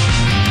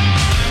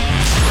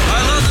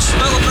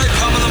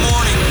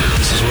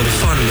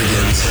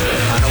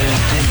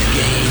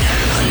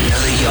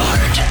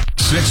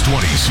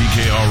620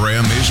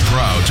 CKRM is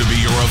proud to be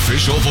your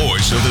official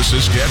voice of the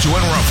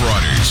Saskatchewan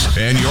Roughriders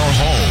and your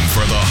home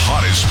for the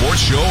hottest sports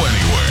show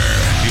anywhere.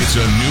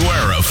 It's a new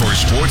era for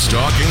sports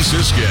talk in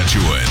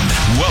Saskatchewan.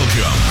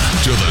 Welcome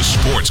to the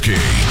Sports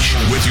Cage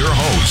with your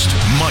host,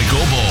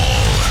 Michael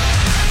Ball.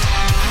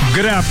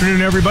 Good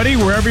afternoon, everybody.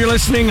 Wherever you're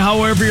listening,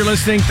 however you're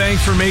listening,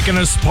 thanks for making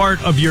us part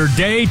of your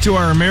day. To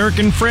our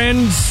American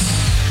friends,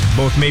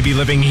 both maybe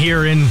living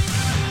here in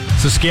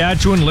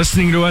Saskatchewan,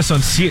 listening to us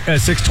on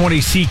 620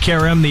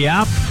 CKRM, the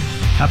app.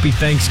 Happy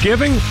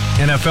Thanksgiving.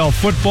 NFL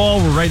football,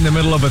 we're right in the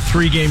middle of a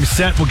 3-game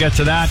set. We'll get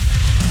to that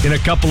in a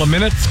couple of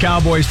minutes.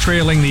 Cowboys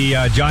trailing the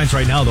Giants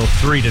right now, though,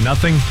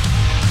 3-0.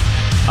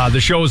 The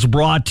show is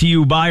brought to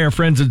you by our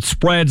friends at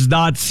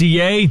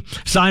spreads.ca.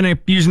 Sign up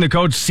using the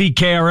code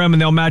CKRM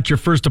and they'll match your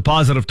first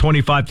deposit of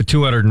 $25 to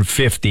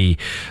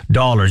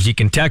 $250. You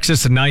can text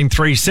us at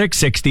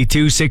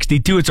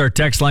 936-6262. It's our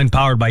text line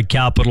powered by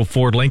Capital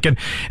Ford Lincoln.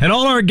 And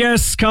all our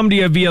guests come to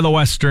you via the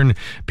Western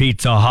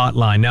Pizza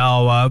Hotline.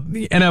 Now,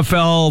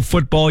 NFL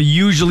football,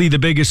 usually the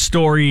biggest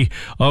story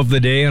of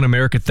the day on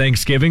American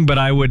Thanksgiving, but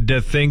I would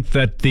think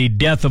that the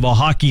death of a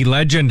hockey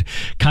legend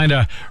kind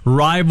of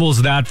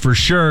rivals that for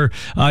sure.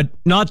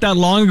 Not that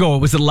long ago,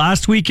 was it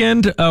last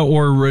weekend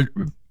or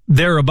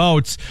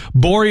thereabouts,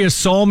 Boreas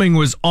Salming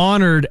was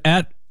honored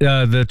at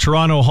the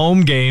Toronto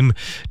home game.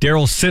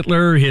 Daryl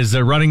Sittler, his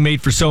running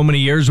mate for so many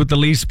years with the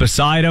Leafs,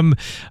 beside him.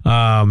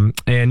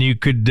 And you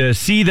could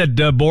see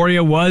that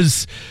Boreas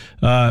was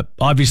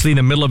obviously in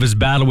the middle of his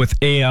battle with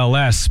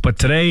ALS. But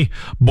today,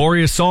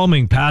 Boreas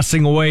Salming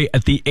passing away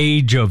at the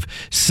age of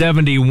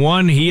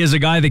 71. He is a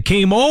guy that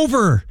came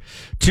over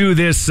to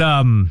this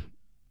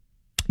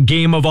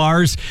game of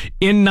ours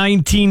in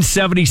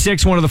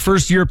 1976, one of the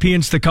first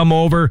Europeans to come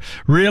over,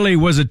 really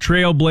was a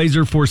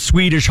trailblazer for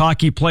Swedish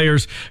hockey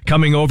players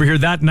coming over here.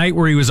 That night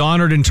where he was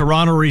honored in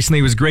Toronto recently,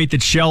 it was great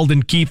that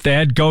Sheldon Keefe, the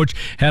head coach,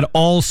 had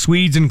all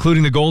Swedes,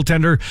 including the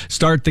goaltender,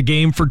 start the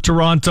game for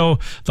Toronto.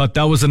 Thought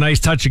that was a nice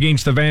touch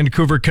against the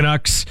Vancouver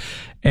Canucks.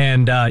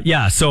 And,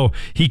 so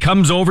he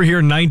comes over here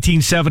in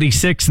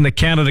 1976 in the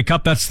Canada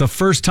Cup. That's the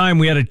first time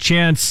we had a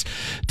chance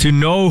to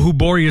know who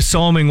Boreas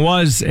Salming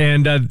was.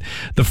 And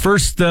the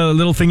first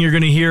little thing you're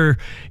going to hear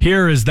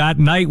here is that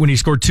night when he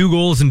scored 2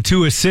 goals and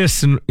 2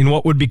 assists in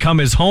what would become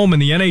his home in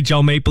the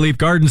NHL Maple Leaf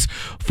Gardens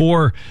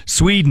for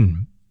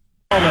Sweden.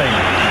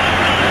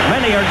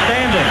 Many are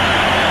standing.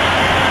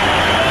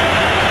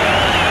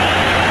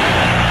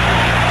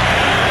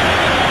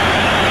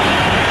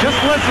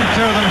 Just listen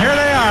to them. Here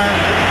they are.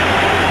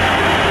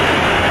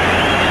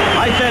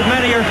 I said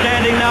many are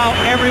standing now.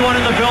 Everyone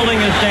in the building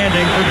is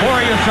standing for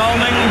Boreas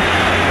Salming.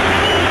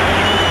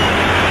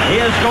 He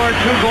has scored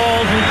 2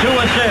 goals and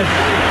 2 assists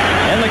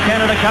in the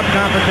Canada Cup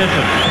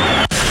competition.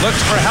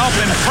 Looks for help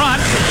in front.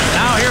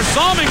 Now here's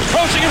Salming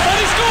approaching in front.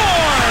 He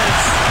scores!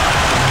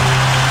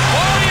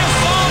 Boreas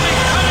Salming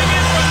coming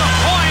in from the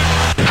point.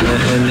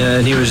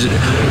 And he was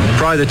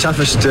probably the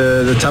toughest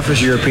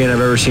European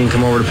I've ever seen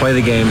come over to play the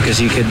game because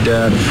he could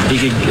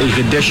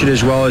dish it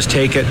as well as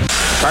take it.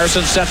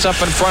 Carson sets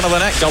up in front of the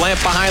net. Gallant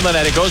behind the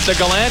net. It goes to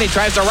Gallant. He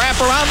tries to wrap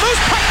around.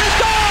 Loose puck and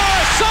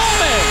scores!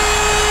 Salming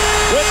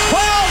with 12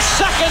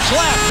 seconds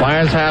left.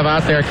 Flyers have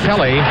out there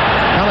Kelly.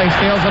 Kelly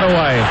steals it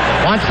away.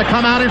 Wants to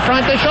come out in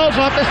front. The shows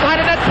off the side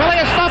of net. Kelly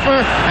a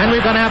stopper. And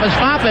we're going to have a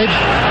stoppage.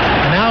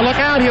 And now look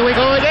out. Here we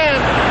go again.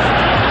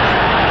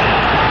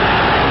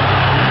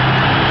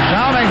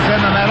 Salming's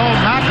in the middle.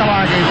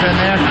 McIllargey's in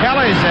there.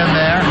 Kelly's in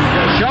there.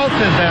 Schultz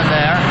is in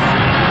there.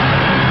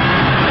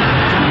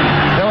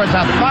 There was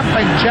a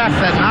thumping check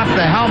that knocked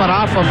the helmet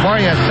off of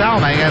Boreas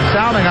Salming, and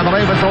Salming, I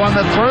believe, was the one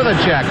that threw the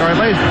check, or at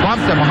least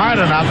bumped him hard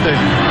enough to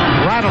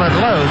rattle it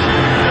loose.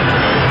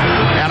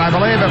 And I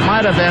believe it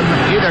might have been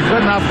either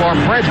good enough for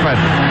Bridgman.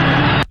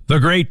 The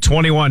great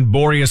 21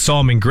 Boreas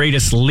Salming,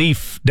 greatest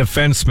Leaf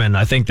defenseman.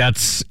 I think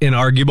that's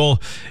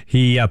inarguable.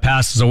 He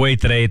passes away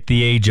today at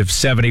the age of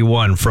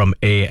 71 from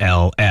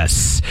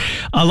ALS.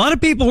 A lot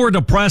of people were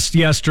depressed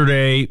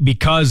yesterday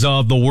because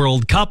of the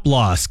World Cup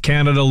loss.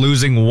 Canada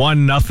losing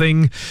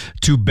 1-0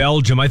 to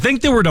Belgium. I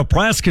think they were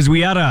depressed because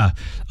we had a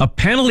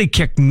penalty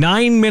kick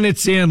 9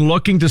 minutes in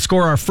looking to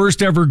score our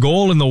first ever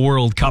goal in the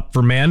World Cup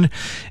for men.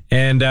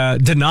 And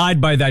denied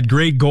by that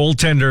great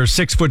goaltender,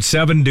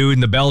 6'7" dude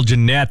in the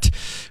Belgian net,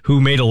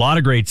 who made a lot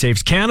of great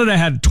saves. Canada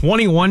had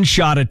 21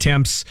 shot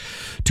attempts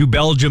to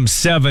Belgium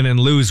 7 and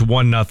lose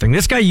 1-0.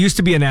 This guy used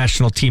to be a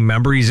national team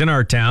member. He's in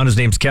our town. His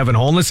name's Kevin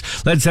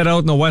Holness. Let's head out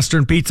in the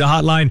Western Pizza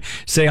Hotline.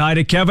 Say hi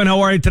to Kevin.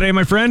 How are you today,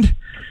 my friend?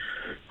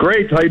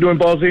 Great. How you doing,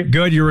 Ballsy?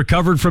 Good. You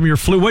recovered from your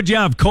flu. What'd you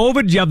have?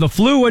 COVID? Did you have the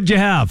flu? What'd you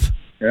have?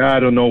 Yeah, I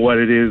don't know what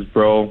it is,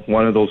 bro.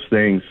 One of those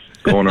things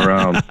going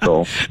around.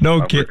 So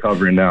I'm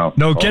recovering now.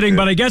 No kidding.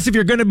 But I guess if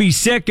you're going to be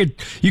sick,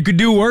 you could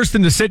do worse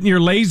than to sit in your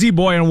lazy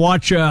boy and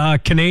watch a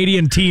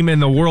Canadian team in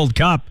the World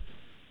Cup.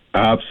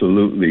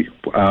 Absolutely.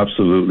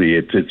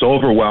 It's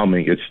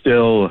overwhelming. It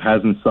still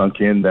hasn't sunk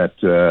in that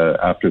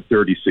after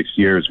 36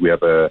 years we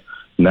have a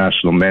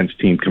national men's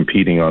team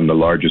competing on the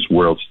largest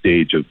world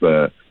stage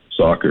of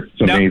soccer.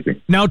 It's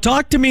amazing. Now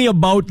talk to me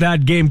about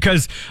that game,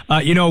 because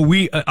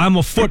I'm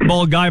a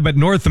football guy, but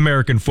North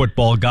American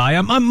football guy.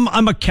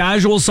 I'm a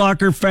casual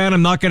soccer fan.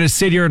 I'm not going to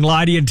sit here and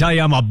lie to you and tell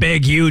you I'm a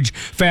big, huge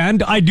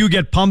fan. I do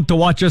get pumped to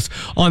watch us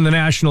on the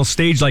national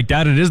stage like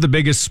that. It is the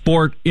biggest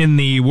sport in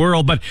the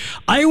world. But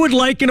I would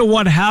liken to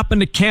what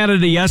happened to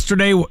Canada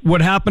yesterday,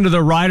 what happened to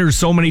the Riders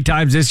so many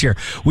times this year.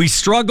 We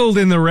struggled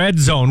in the red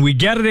zone. We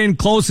get it in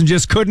close and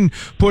just couldn't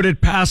put it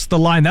past the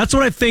line. That's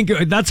what I think.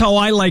 That's how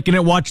I liken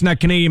it watching that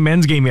Canadian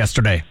men's game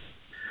yesterday.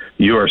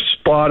 You are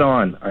spot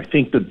on. I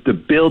think that the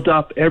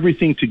build-up,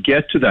 everything to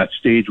get to that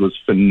stage was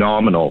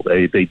phenomenal.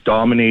 They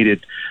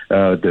dominated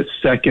the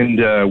second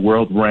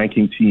world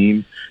ranking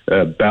team,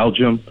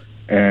 Belgium,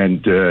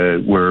 and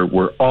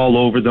were all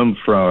over them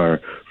for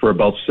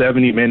about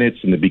 70 minutes.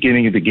 In the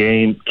beginning of the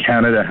game,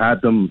 Canada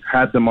had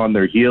them on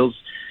their heels.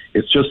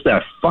 It's just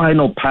that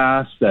final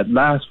pass, that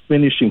last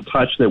finishing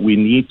touch that we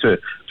need to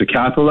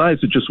capitalize.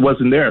 It just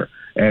wasn't there.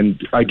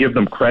 And I give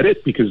them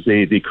credit because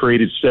they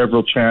created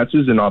several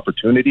chances and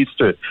opportunities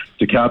to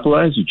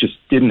capitalize. You just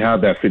didn't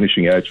have that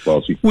finishing edge,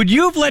 Ballsy. Would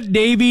you have let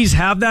Davies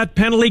have that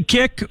penalty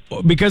kick?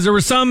 Because there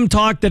was some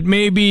talk that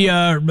maybe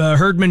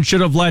Herdman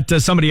should have let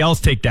somebody else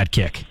take that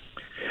kick.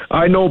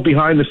 I know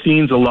behind the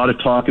scenes a lot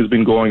of talk has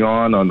been going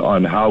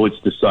on how it's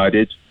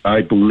decided.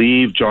 I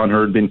believe John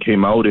Herdman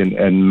came out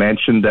and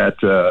mentioned that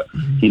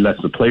he lets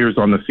the players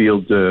on the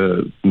field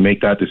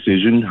make that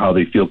decision, how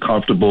they feel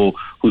comfortable,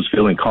 who's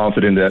feeling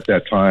confident at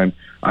that time.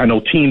 I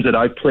know teams that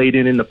I've played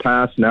in the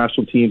past,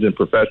 national teams and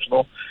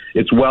professional,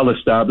 it's well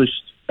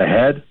established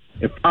ahead.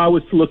 If I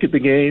was to look at the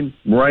game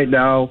right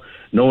now,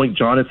 knowing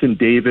Jonathan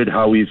David,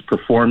 how he's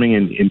performing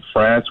in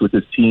France with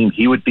his team,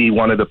 he would be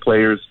one of the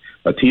players.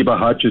 Atiba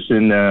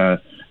Hutchison,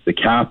 the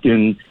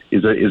captain,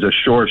 is a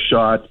sure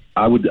shot.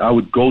 I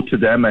would go to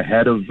them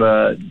ahead of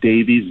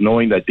Davies,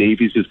 knowing that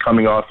Davies is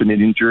coming off an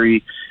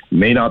injury,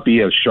 may not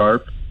be as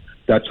sharp.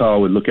 That's how I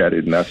would look at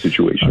it in that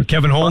situation.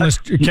 Kevin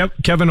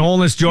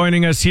Holness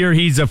joining us here.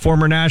 He's a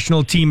former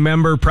national team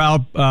member,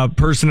 proud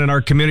person in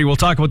our community. We'll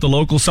talk about the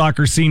local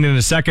soccer scene in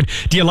a second.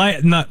 Do you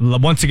like?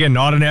 Once again,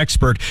 not an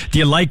expert. Do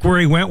you like where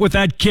he went with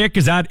that kick?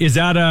 Is that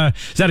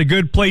a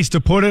good place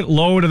to put it,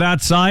 low to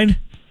that side?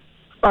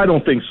 I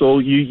don't think so.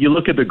 You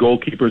look at the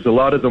goalkeepers; a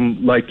lot of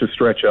them like to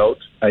stretch out.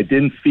 I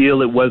didn't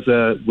feel it was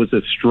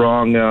a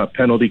strong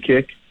penalty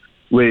kick.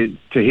 To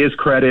his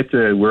credit,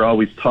 we're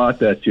always taught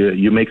that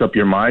you make up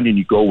your mind and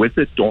you go with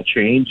it. Don't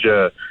change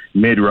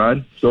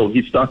mid-run. So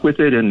he stuck with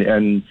it,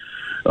 and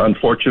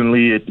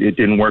unfortunately, it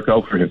didn't work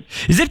out for him.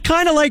 Is it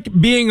kind of like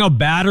being a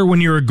batter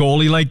when you're a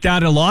goalie like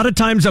that? A lot of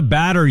times a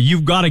batter,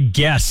 you've got to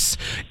guess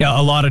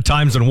a lot of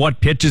times on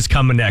what pitch is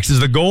coming next. Is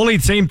the goalie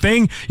the same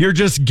thing? You're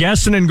just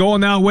guessing and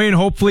going that way, and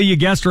hopefully you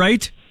guessed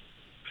right?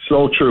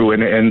 So true,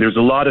 and there's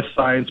a lot of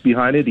science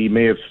behind it. He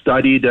may have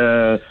studied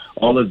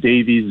all of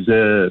Davies'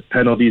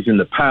 penalties in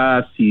the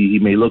past. He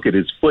may look at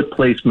his foot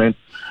placement.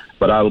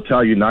 But I will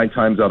tell you, 9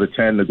 times out of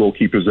 10, the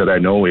goalkeepers that I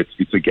know, it's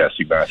a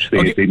guessing match.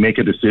 They make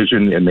a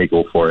decision and they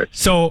go for it.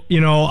 So,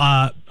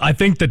 I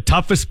think the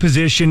toughest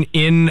position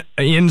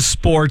in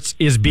sports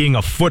is being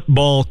a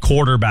football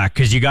quarterback,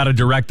 because you got to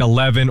direct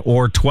 11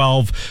 or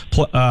 12,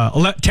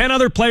 10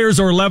 other players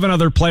or 11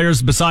 other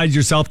players besides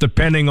yourself,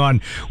 depending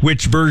on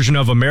which version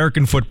of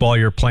American football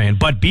you're playing.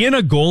 But being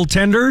a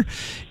goaltender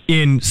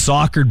in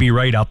soccer would be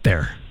right up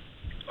there.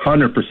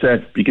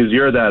 100%, because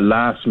you're that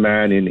last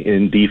man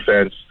in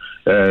defense.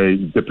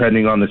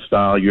 Depending on the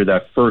style, you're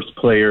that first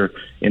player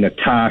in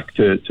attack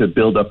to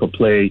build up a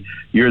play.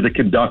 You're the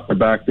conductor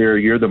back there.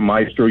 You're the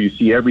maestro. You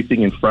see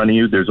everything in front of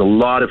you. There's a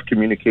lot of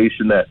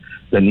communication that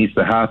needs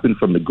to happen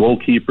from the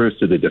goalkeepers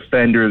to the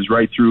defenders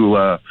right through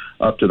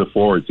up to the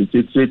forwards.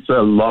 It's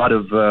a lot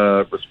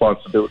of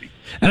responsibility.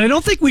 And I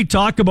don't think we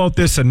talk about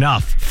this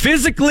enough.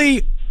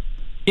 Physically,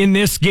 in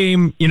this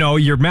game,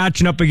 you're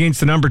matching up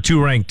against the number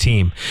 2 ranked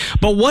team.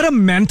 But what a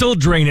mental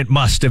drain it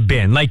must have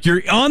been. Like,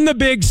 you're on the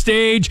big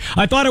stage.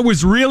 I thought it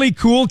was really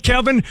cool,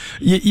 Kevin.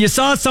 You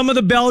saw some of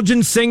the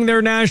Belgians sing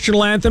their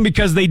national anthem,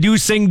 because they do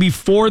sing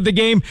before the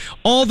game.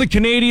 All the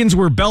Canadians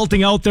were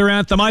belting out their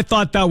anthem. I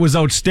thought that was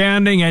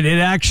outstanding, and it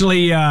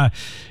actually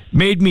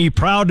made me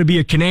proud to be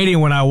a Canadian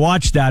when I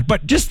watched that.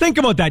 But just think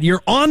about that.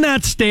 You're on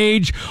that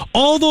stage,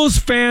 all those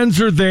fans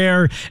are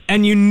there,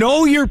 and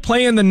you're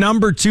playing the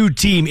number 2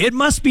 team. It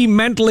must be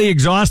mentally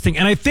exhausting.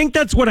 And I think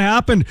that's what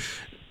happened.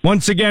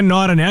 Once again,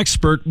 not an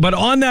expert, but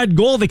on that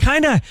goal, they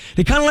kind of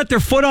let their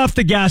foot off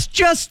the gas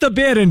just a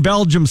bit, and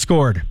Belgium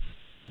scored.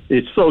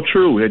 It's so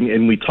true,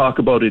 and we talk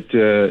about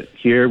it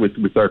here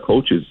with our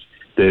coaches.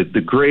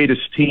 The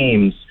greatest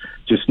teams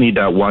just need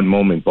that one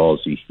moment,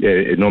 Ballsy.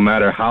 No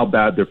matter how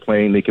bad they're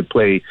playing, they could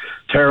play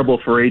terrible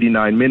for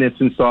 89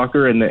 minutes in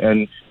soccer, and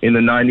in the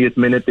 90th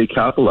minute they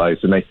capitalize.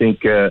 And I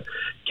think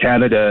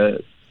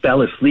Canada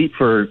fell asleep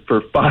for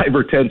 5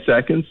 or 10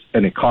 seconds,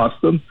 and it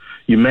cost them.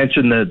 You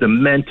mentioned the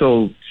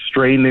mental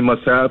strain they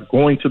must have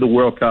going to the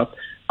World Cup.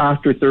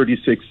 after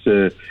 36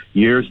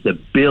 years, the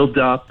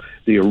build-up,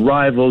 the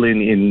arrival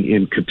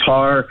in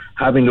Qatar,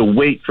 having to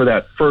wait for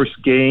that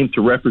first game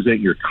to represent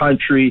your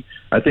country.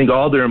 I think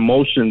all their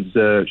emotions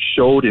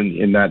showed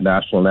in that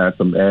national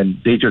anthem,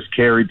 and they just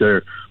carried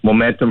their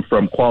momentum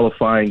from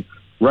qualifying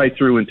right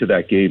through into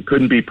that game.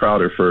 Couldn't be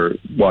prouder for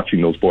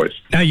watching those boys.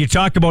 Now, you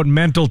talk about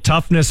mental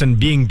toughness and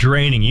being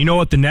draining. You know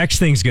what the next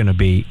thing's going to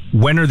be?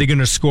 When are they going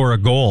to score a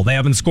goal? They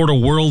haven't scored a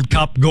World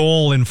Cup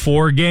goal in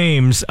 4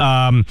 games.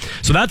 So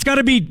that's got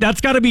to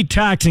be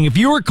taxing. If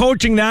you were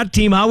coaching that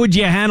team, how would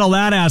you handle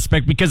that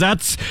aspect? Because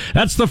that's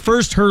the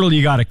first hurdle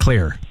you got to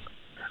clear.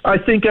 I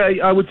think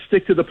I would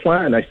stick to the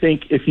plan. I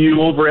think if you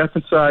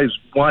overemphasize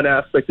one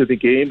aspect of the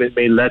game, it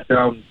may let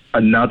down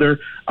another.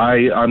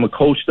 I'm a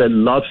coach that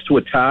loves to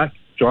attack.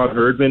 John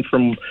Herdman,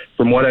 from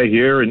what I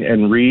hear,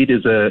 and Reed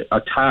is a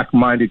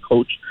attack-minded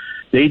coach.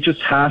 They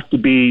just have to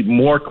be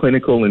more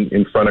clinical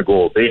in front of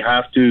goal. They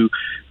have to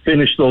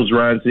finish those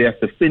runs. They have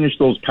to finish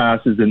those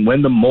passes. And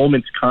when the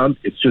moments come,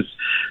 it's just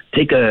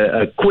take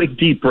a quick,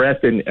 deep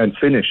breath and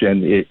finish.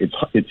 And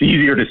it's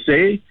easier to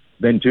say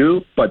than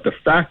do. But the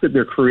fact that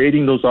they're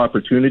creating those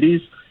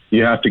opportunities,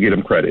 you have to give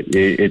them credit.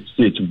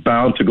 It's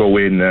bound to go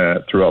in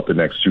throughout the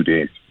next 2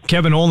 days.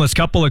 Kevin Holness,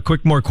 couple of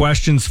quick more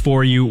questions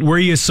for you. Were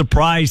you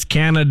surprised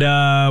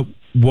Canada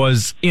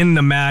was in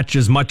the match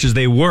as much as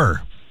they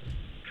were?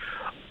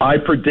 I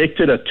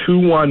predicted a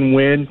 2-1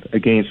 win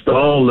against a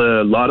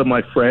lot of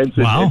my friends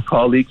and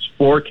colleagues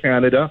for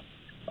Canada.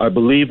 I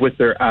believe with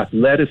their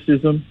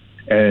athleticism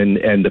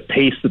and the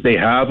pace that they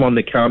have on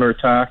the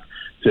counterattack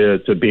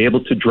to be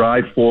able to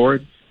drive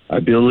forward,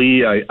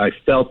 I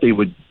felt they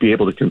would be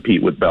able to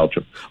compete with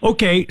Belgium.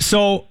 Okay,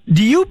 so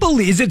do you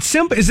believe,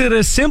 is it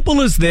as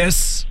simple as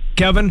this,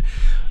 Kevin?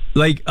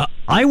 Like,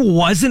 I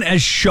wasn't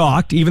as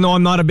shocked, even though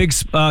I'm not a big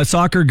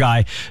soccer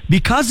guy,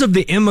 because of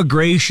the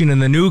immigration and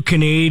the new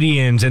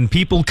Canadians and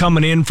people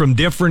coming in from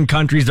different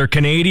countries. They're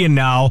Canadian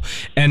now,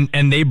 and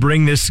they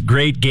bring this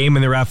great game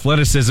and their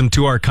athleticism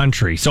to our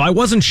country. So I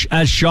wasn't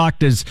as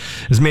shocked as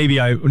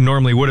maybe I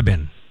normally would have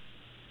been.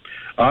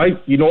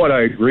 You know what?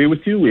 I agree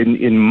with you.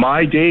 In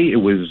my day,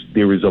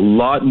 there was a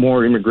lot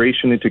more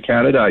immigration into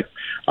Canada.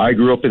 I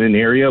grew up in an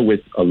area with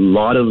a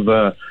lot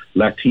of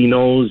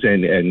Latinos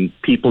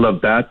and people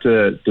of that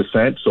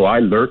descent. So I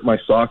learned my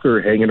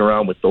soccer hanging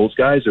around with those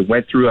guys. It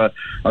went through a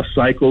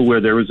cycle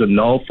where there was a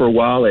null for a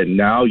while, and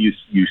now you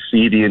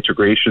see the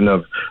integration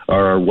of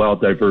our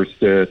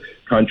well-diverse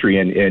country,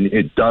 and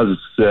it does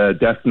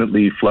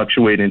definitely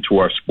fluctuate into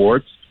our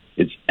sports.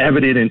 It's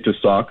evident into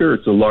soccer.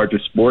 It's the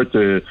largest sport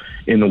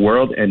in the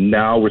world, and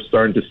now we're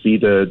starting to see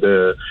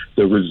the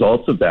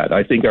results of that.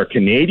 I think our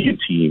Canadian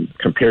team,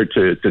 compared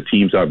to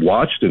teams I've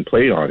watched and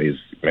played on,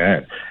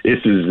 this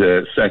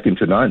is second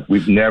to none.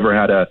 We've never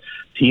had a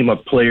team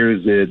of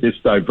players this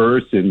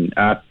diverse and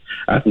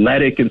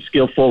athletic and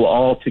skillful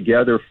all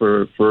together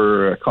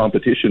for a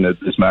competition at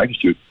this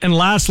magnitude. And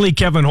lastly,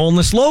 Kevin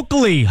Holness,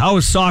 locally, how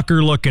is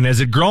soccer looking? Has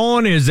it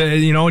grown? Do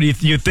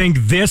you think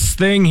this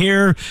thing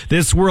here,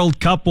 this World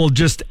Cup, will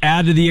just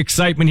add to the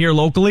excitement here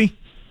locally?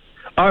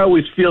 I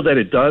always feel that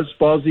it does,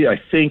 Ballsy. I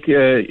think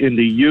in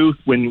the youth,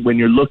 when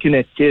you're looking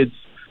at kids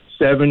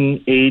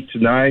 7, 8,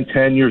 9,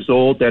 10 years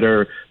old that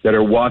are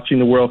watching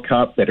the World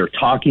Cup, that are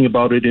talking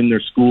about it in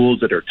their schools,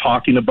 that are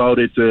talking about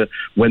it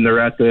when they're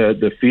at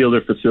the field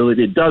or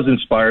facility, it does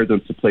inspire them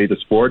to play the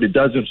sport. It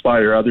does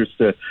inspire others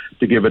to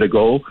give it a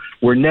go.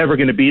 We're never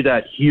going to be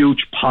that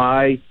huge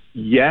pie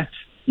yet,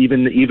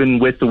 even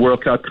with the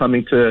World Cup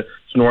coming to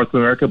North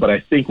America, but I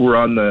think we're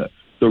on the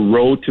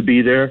road to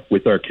be there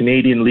with our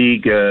Canadian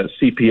League,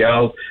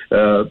 CPL,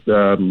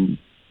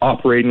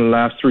 operating the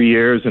last 3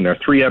 years, and our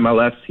 3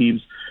 MLS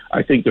teams.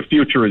 I think the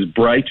future is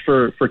bright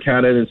for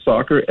Canada in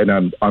soccer, and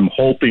I'm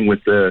hoping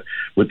with the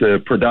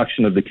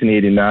production of the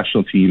Canadian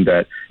national team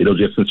that it'll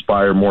just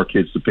inspire more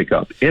kids to pick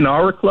up. In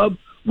our club,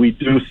 we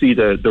do see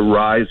the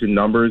rise in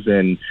numbers,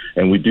 and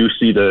we do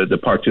see the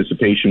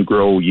participation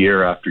grow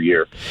year after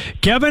year.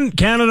 Kevin,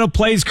 Canada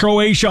plays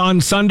Croatia on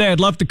Sunday.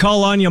 I'd love to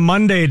call on you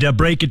Monday to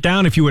break it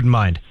down if you wouldn't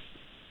mind.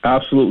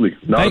 Absolutely.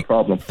 Not a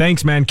problem.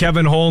 Thanks, man.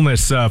 Kevin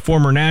Holness,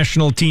 former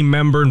national team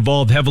member,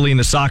 involved heavily in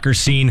the soccer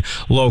scene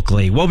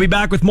locally. We'll be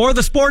back with more of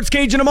the Sports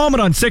Cage in a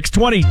moment on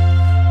 620.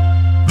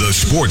 The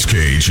Sports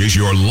Cage is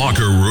your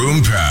locker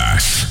room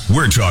pass.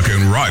 We're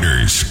talking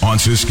Riders on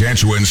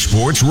Saskatchewan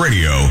Sports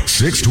Radio,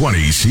 620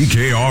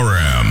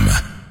 CKRM.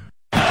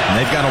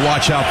 They've got to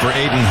watch out for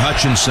Aiden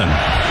Hutchinson,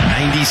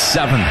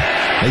 97.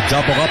 They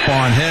double up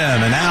on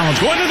him, and Allen's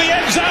going to the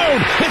end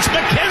zone. It's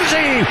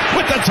McKenzie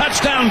with the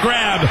touchdown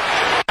grab.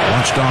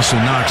 Watch Dawson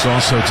Knox,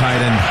 also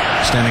tight end,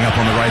 standing up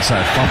on the right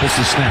side. Fumbles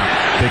the snap,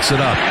 picks it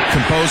up,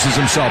 composes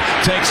himself,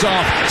 takes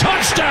off.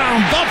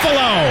 Touchdown,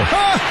 Buffalo!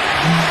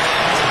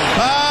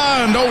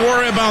 Don't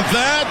worry about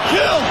that.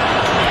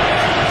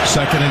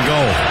 Second and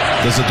goal.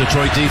 Does the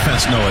Detroit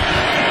defense know it?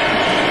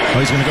 Oh,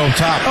 he's going to go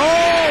top.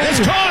 Oh!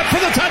 It's caught for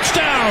the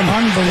touchdown.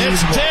 Unbelievable.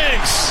 It's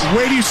Diggs.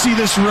 Where do you see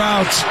this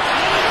route?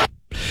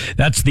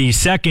 That's the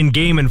second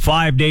game in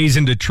 5 days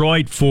in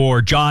Detroit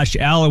for Josh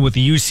Allen with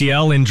the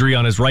UCL injury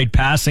on his right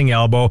passing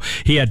elbow.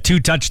 He had 2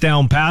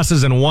 touchdown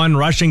passes and 1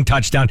 rushing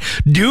touchdown.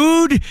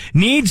 Dude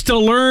needs to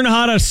learn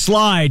how to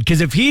slide, because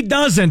if he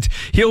doesn't,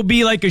 he'll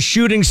be like a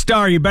shooting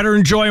star. You better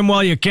enjoy him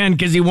while you can,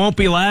 because he won't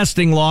be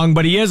lasting long.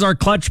 But he is our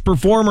clutch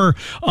performer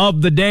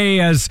of the day,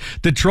 as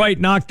Buffalo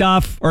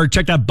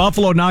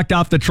knocked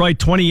off Detroit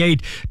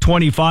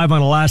 28-25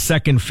 on a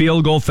last-second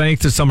field goal,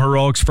 thanks to some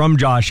heroics from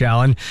Josh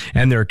Allen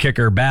and their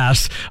kicker Bass.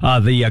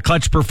 The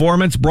clutch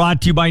performance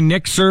brought to you by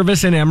Nick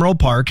Service in Emerald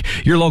Park,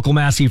 your local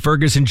Massey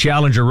Ferguson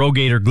Challenger,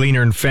 Rogator,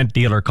 Gleaner, and Fent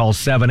dealer. Call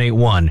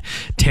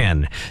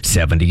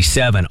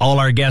 781-1077. All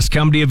our guests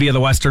come to you via the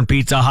Western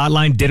Pizza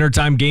hotline. Dinner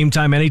time, game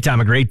time, anytime.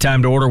 A great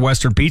time to order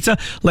Western Pizza.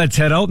 Let's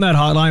head out in that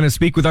hotline and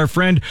speak with our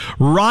friend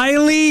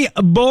Riley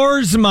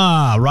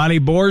Boersma. Riley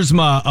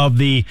Boersma of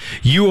the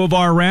U of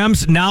R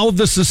Rams, now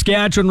the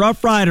Saskatchewan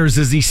Roughriders,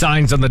 as he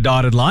signs on the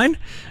dotted line.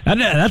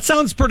 That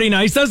sounds pretty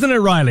nice, doesn't it,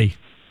 Riley?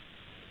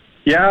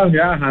 Yeah,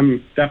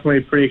 I'm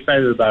definitely pretty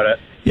excited about it.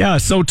 Yeah,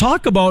 so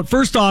talk about,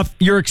 first off,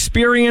 your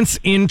experience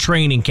in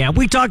training camp.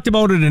 We talked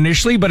about it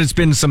initially, but it's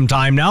been some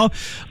time now.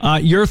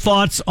 Your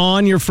thoughts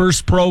on your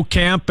first pro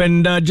camp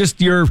and just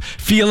your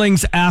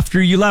feelings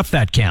after you left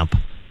that camp.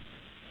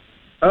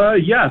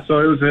 Yeah, so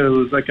it was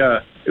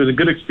a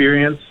good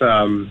experience.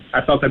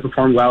 I felt I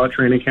performed well at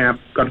training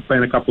camp. Got to play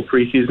in a couple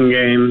preseason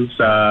games.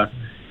 My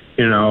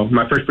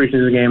first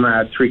preseason game, I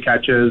had 3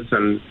 catches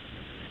and,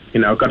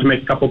 got to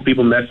make a couple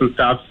people miss and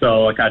stuff.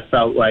 So, I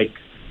felt like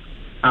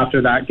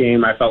after that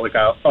game, I felt like,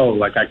 I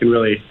can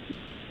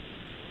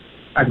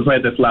play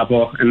at this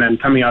level. And then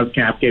coming out of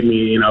camp gave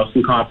me,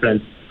 some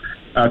confidence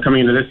coming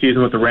into this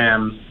season with the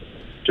Rams,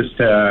 just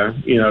to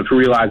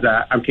realize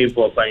that I'm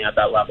capable of playing at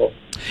that level.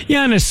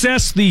 Yeah, and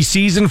assess the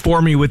season for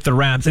me with the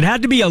Rams. It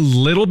had to be a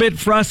little bit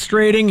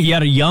frustrating. You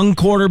had a young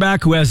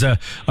quarterback who has a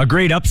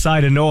great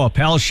upside in Noah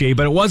Pelche,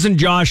 but it wasn't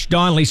Josh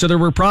Donnelly, so there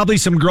were probably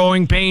some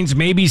growing pains,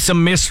 maybe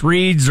some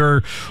misreads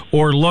or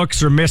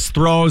looks or missed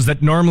throws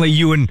that normally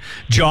you and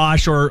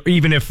Josh, or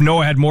even if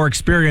Noah had more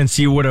experience,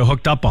 you would have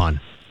hooked up on.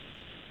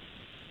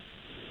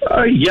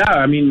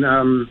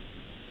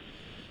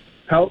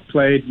 Pelt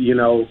played,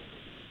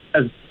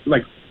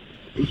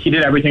 he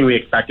did everything we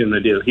expected him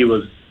to do. He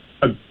was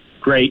a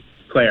great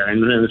player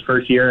in his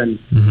first year, and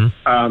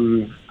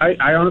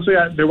I honestly,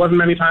 there wasn't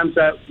many times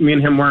that me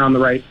and him weren't on the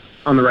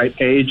right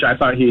page. I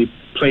thought he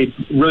played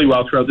really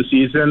well throughout the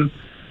season.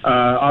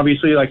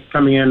 Obviously,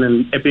 coming in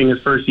and it being his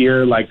first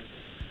year, we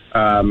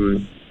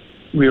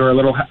were a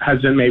little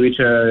hesitant maybe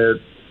to,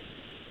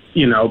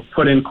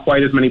 put in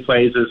quite as many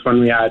plays as when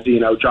we had,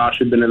 Josh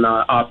had been in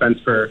the offense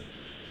for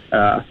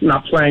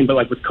not playing,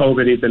 but with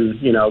COVID, he'd been,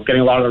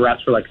 getting a lot of the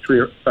reps for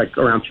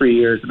around 3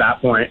 years at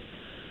that point.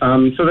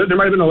 So there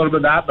might have been a little bit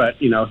of that, but,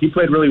 he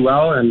played really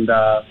well. And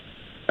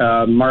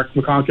Mark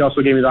McConkey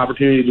also gave me the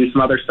opportunity to do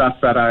some other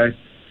stuff that I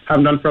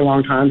haven't done for a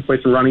long time, to play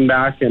some running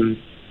back and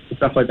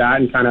stuff like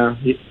that, and kind of,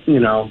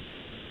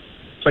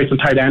 play some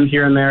tight end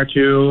here and there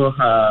too,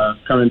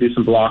 come and do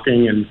some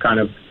blocking and kind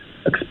of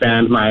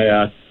expand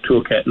my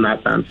toolkit in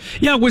that sense.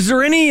 Yeah, was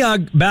there any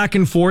back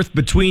and forth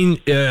between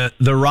the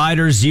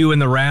Riders, you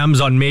and the Rams,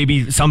 on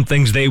maybe some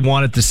things they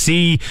wanted to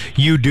see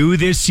you do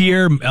this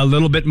year, a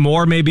little bit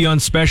more maybe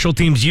on special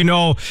teams?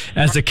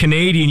 As a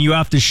Canadian, you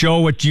have to show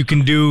what you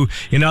can do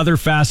in other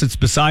facets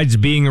besides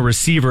being a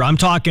receiver. I'm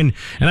talking,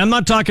 and I'm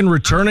not talking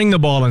returning the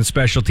ball on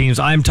special teams.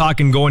 I'm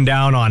talking going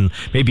down on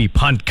maybe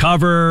punt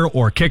cover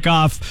or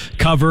kickoff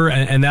cover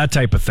and that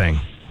type of thing.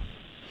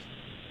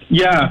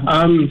 Yeah,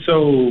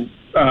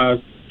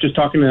 just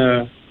talking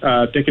to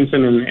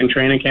Dickinson in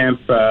training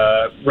camp,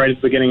 right at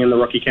the beginning in the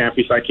rookie camp,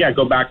 he's like,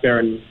 go back there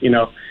and,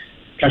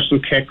 catch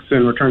some kicks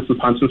and return some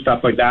punts and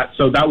stuff like that.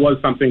 So that was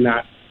something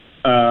that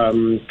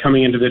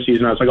coming into this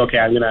season, I was like, okay,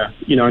 I'm going to,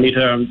 I need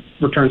to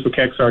return some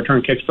kicks or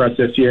return kicks for us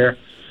this year.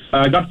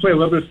 I got to play a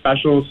little bit of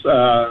specials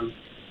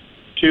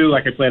too.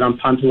 I played on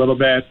punt a little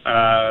bit,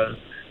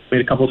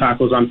 made a couple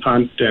tackles on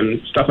punt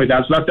and stuff like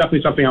that. So that's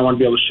definitely something I want to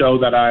be able to show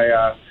that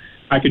I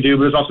could do,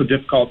 but it's also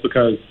difficult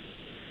because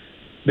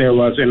there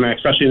was, and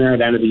especially there at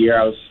the end of the year,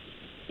 I was,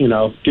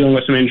 dealing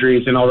with some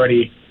injuries and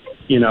already,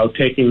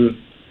 taking,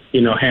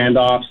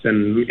 handoffs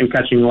and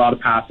catching a lot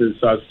of passes.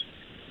 So I was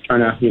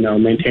trying to,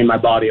 maintain my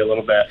body a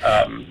little bit.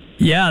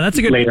 That's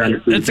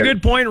a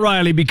good point,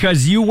 Riley,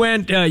 because you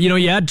went,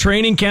 you had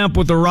training camp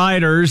with the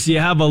Riders, you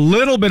have a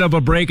little bit of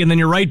a break, and then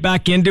you're right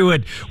back into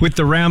it with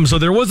the Rams. So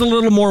there was a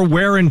little more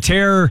wear and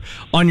tear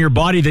on your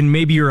body than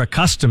maybe you're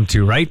accustomed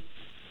to, right?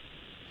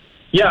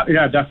 Yeah,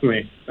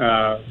 definitely.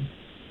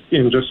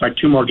 Just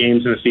 2 more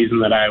games in a season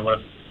that I would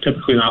have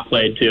typically not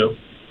played too.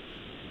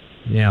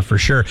 Yeah, for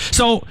sure.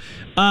 So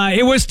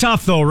it was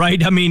tough, though,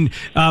 right? I mean,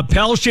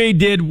 Pelche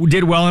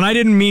did well, and I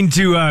didn't mean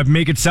to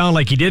make it sound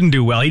like he didn't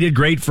do well. He did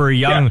great for a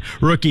young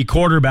rookie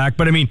quarterback.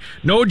 But, I mean,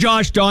 no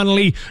Josh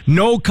Donnelly,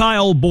 no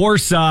Kyle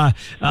Borsa.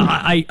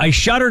 I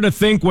shudder to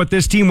think what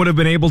this team would have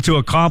been able to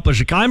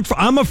accomplish.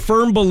 I'm a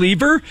firm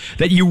believer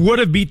that you would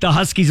have beat the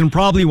Huskies and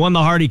probably won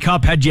the Hardy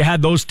Cup had you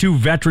had those 2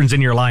 veterans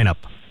in your lineup.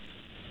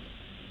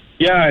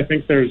 Yeah, I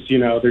think there's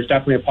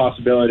definitely a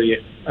possibility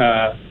in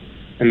that.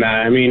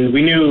 I mean,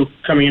 we knew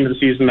coming into the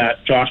season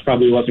that Josh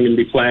probably wasn't going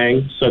to be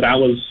playing, so that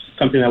was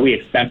something that we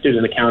expected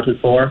and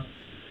accounted for.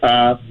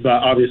 But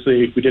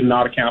obviously, we did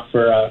not account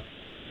for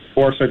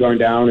Forza going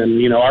down.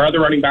 And, our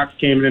other running backs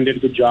came in and did a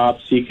good job.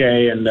 CK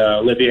and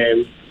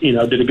Olivier,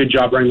 did a good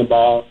job running the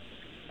ball.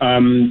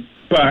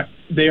 But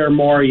they are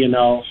more,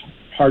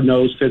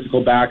 hard-nosed,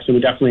 physical backs, and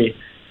we definitely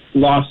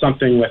lost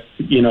something with,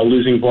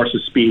 losing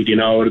Forza's speed.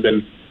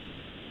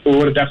 It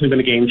would have definitely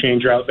been a game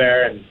changer out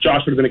there, and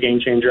Josh would have been a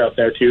game changer out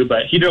there too.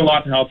 But he did a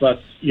lot to help us,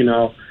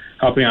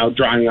 helping out,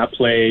 drawing up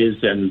plays,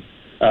 and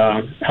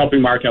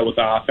helping Mark out with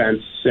the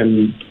offense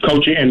and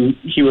coaching. And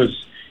he was,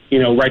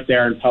 right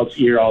there in Pelt's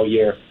ear all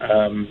year.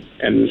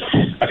 And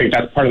I think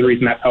that's part of the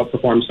reason that Pelt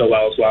performed so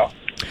well as well.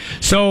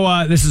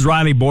 So this is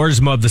Riley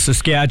Boersma of the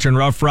Saskatchewan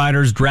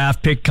Roughriders.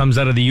 Draft pick comes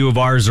out of the U of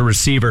R as a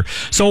receiver.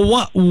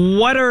 So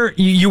what are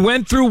you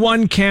went through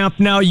one camp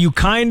now? You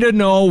kind of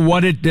know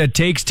what it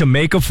takes to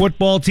make a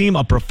football team,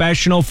 a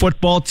professional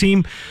football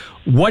team.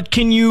 What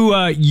can you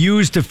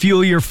use to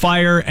fuel your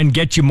fire and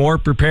get you more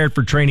prepared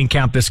for training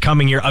camp this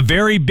coming year? A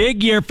very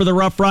big year for the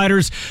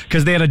Roughriders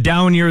because they had a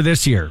down year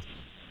this year.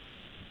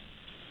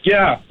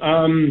 Yeah,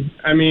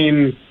 I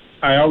mean,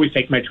 I always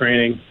take my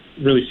training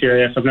really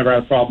serious. I've never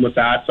had a problem with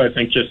that. So I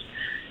think just,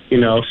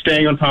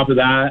 staying on top of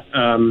that.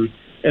 And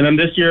then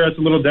this year it's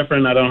a little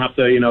different. I don't have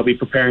to, be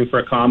preparing for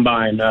a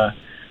combine the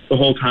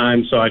whole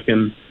time. So I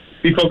can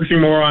be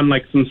focusing more on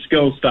like some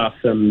skill stuff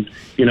and,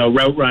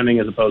 route running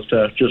as opposed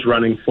to just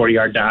running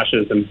 40-yard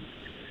dashes and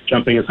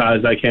jumping as high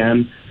as I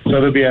can. So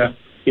there'll be a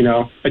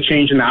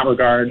change in that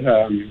regard.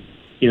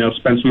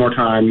 Spend some more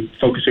time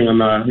focusing on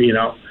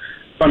the,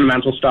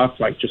 fundamental stuff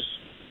like just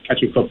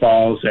catching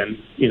footballs and,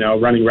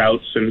 running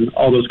routes and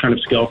all those kind of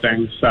skill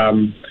things. So I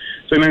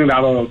think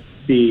that'll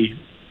be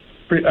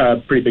a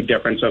pretty big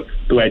difference of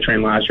the way I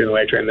trained last year and the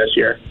way I trained this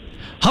year.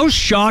 How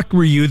shocked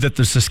were you that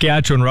the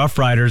Saskatchewan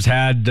Roughriders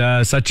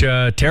had such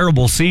a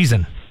terrible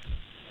season?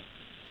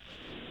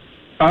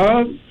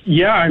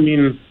 Yeah, I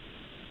mean,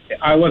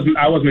 I wasn't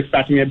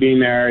expecting it being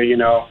there,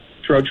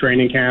 throughout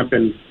training camp.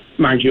 And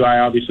mind you, I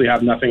obviously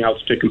have nothing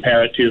else to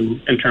compare it to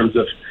in terms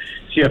of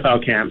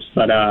CFL camps,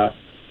 but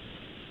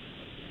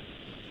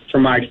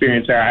from my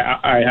experience there,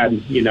 I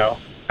had,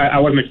 I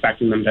wasn't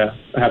expecting them to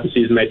have the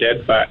season they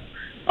did, but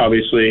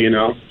obviously,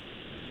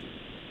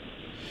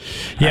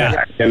 yeah,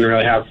 I didn't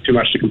really have too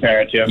much to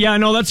compare it to. Yeah,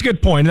 no, that's a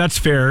good point. That's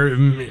fair.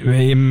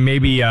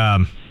 Maybe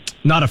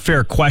not a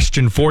fair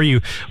question for you,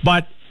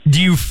 but do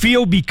you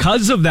feel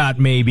because of that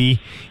maybe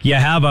you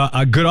have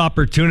a good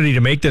opportunity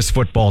to make this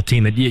football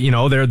team that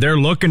they're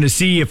looking to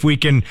see if we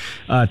can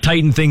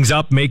tighten things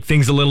up, make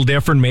things a little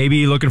different,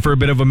 maybe looking for a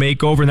bit of a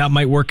makeover, and that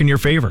might work in your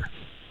favor?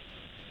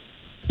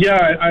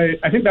 Yeah,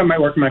 I think that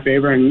might work in my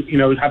favor, and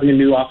having a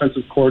new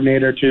offensive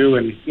coordinator too,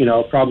 and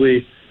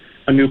probably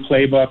a new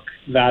playbook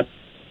that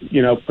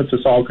puts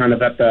us all kind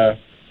of at the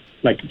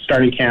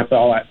starting camp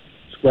all at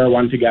square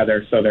one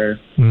together. So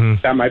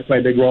that might play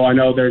a big role. I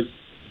know there's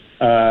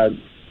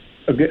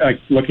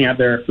looking at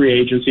their free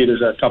agency,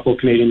 there's a couple of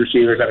Canadian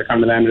receivers that are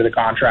coming to the end of the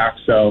contract,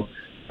 so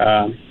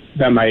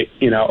that might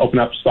open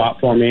up a spot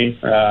for me.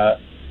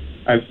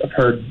 I've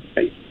heard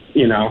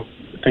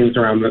things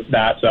around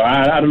that, so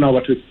I don't know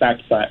what to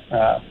expect, but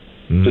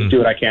just do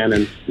what I can,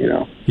 and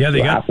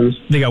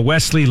they got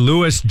Wesley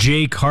Lewis,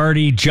 Jake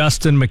Hardy,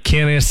 Justin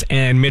McInnes,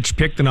 and Mitch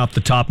Picton off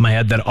the top of my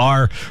head that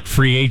are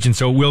free agents,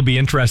 so it will be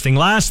interesting.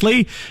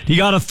 Lastly, you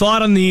got a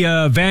thought on the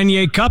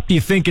Vanier Cup? Do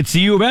you think it's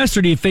the U of S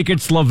or do you think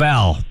it's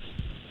Laval?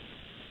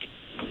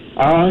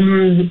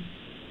 I'm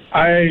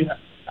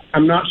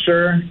not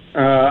sure.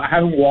 I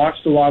haven't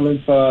watched a lot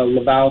of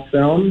Laval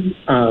film.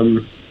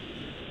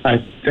 I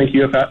think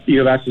U of S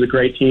is a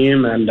great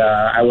team, and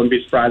I wouldn't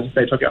be surprised if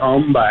they took it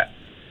home. But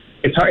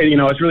it's hard,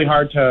 it's really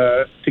hard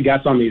to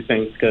guess on these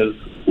things because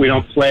we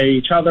don't play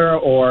each other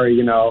or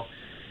the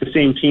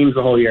same teams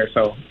the whole year,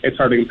 so it's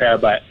hard to compare.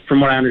 But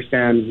from what I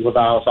understand,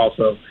 Laval is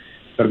also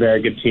a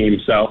very good team.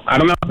 So I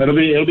don't know. It'll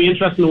be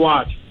interesting to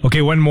watch.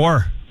 Okay, one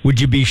more. Would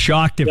you be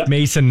shocked if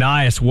Mason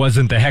Nias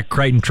wasn't the Heck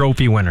Crichton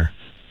Trophy winner?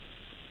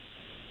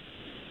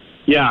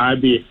 Yeah, I'd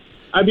be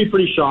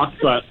pretty shocked,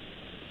 but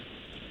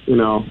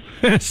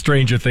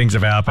stranger things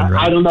have happened,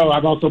 right? I don't know.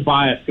 I'm also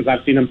biased because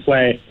I've seen him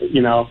play,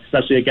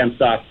 especially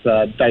against us,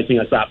 dicing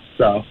us up.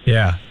 So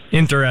yeah,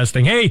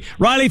 interesting. Hey,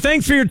 Riley,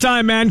 thanks for your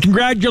time, man.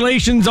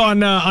 Congratulations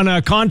on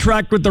a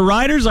contract with the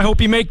Riders. I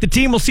hope you make the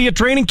team. We'll see you at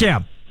training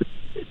camp.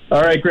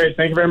 All right, great.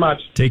 Thank you very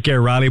much. Take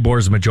care. Riley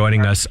Boersma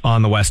joining us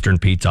on the Western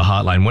Pizza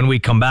Hotline. When we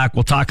come back,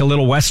 we'll talk a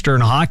little Western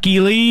Hockey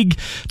League,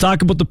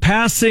 talk about the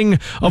passing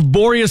of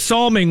Boreas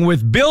Salming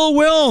with Bill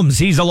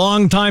Wilms. He's a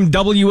longtime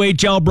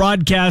WHL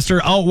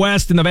broadcaster out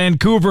west in the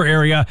Vancouver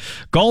area.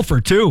 Golfer,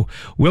 too.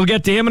 We'll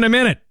get to him in a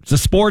minute. It's a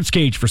Sports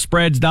Cage for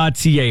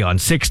Spreads.ca on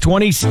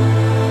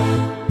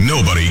 620.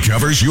 Nobody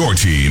covers your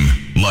team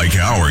like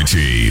our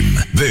team.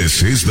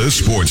 This is the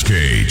Sports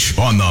Cage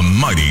on the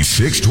mighty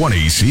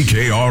 620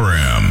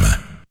 CKRM.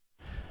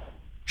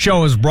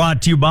 Show is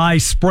brought to you by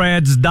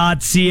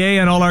Spreads.ca,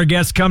 and all our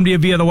guests come to you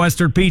via the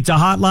Western Pizza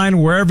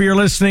Hotline. Wherever you're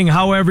listening,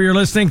 however you're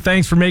listening,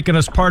 thanks for making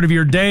us part of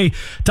your day.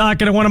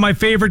 Talking to one of my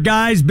favorite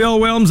guys,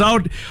 Bill Wilms,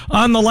 out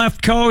on the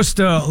left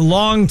coast, a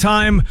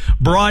longtime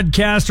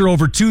broadcaster,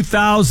 over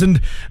 2,000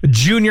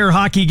 junior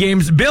hockey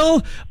games.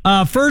 Bill,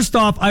 first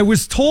off, I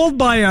was told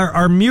by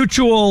our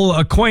mutual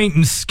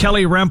acquaintance,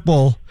 Kelly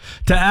Rempel,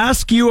 to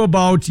ask you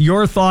about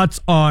your thoughts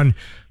on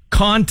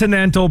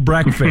continental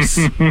breakfast.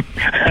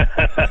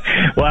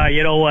 Well,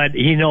 you know what?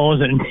 He knows,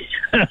 and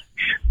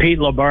Pete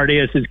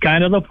Labardius is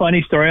kind of the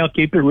funny story. I'll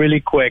keep it really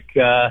quick.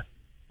 I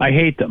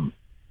hate them.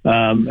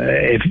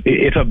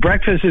 If a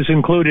breakfast is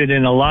included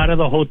in a lot of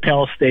the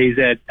hotel stays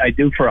that I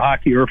do for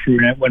Hockey Earth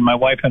when my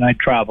wife and I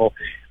travel,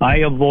 I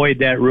avoid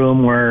that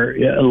room where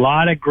a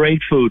lot of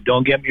great food,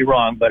 don't get me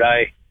wrong, but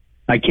I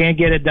can't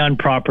get it done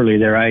properly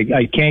there.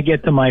 I can't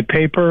get to my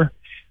paper.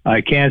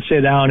 I can't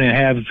sit down and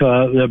have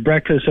the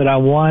breakfast that I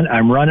want.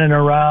 I'm running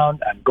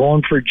around. I'm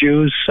going for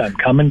juice. I'm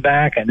coming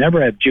back. I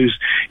never have juice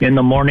in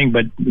the morning,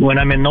 but when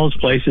I'm in those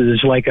places,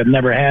 it's like I've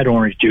never had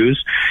orange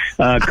juice.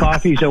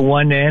 Coffee's at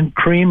one end.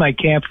 Cream, I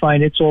can't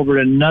find. It's over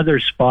at another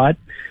spot.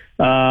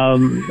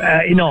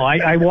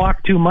 I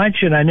walk too much,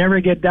 and I never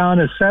get down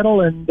to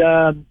settle.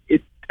 And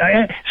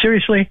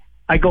seriously,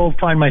 I go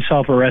find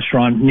myself a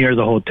restaurant near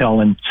the hotel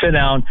and sit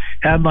down,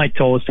 have my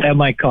toast, have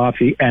my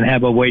coffee, and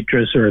have a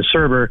waitress or a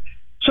server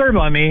serve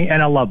on me,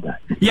 and I love that.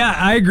 Yeah,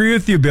 I agree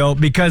with you, Bill,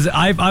 because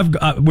I've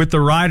with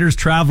the riders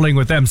traveling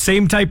with them,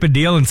 same type of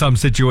deal in some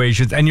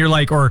situations, and you're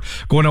like, or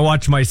going to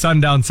watch my son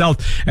down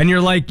south, and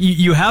you're like,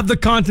 you have the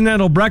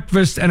continental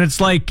breakfast, and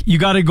it's like, you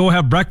got to go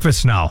have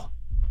breakfast now.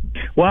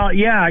 Well,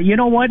 yeah, you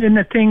know what? And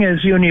the thing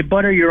is, when you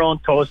butter your own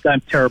toast,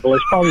 I'm terrible.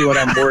 It's probably what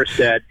I'm worst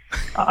at.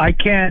 I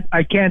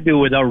can't do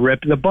it without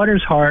rip. The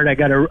butter's hard.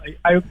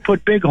 I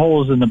put big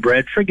holes in the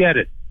bread. Forget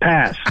it.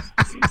 Pass.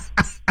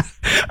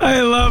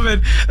 I love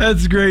it.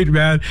 That's great,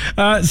 man.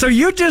 So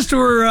you just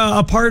were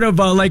a part of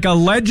like a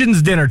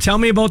Legends dinner. Tell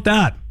me about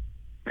that.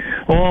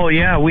 Oh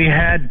yeah, we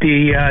had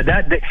you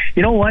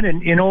know what?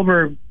 In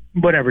over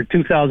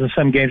 2,000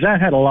 some games,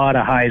 I've had a lot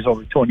of highs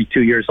over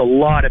 22 years. A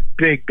lot of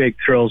big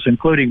thrills,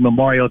 including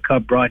Memorial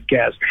Cup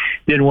broadcast.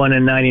 Did one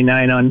in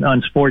 '99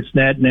 on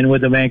Sportsnet, and then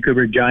with the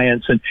Vancouver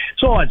Giants, and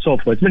so on and so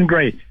forth. It's been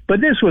great. But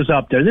this was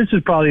up there. This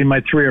is probably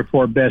my 3 or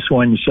 4 best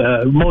ones,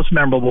 most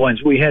memorable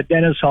ones. We had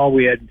Dennis Hall,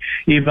 we had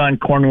Yvonne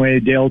Cornway,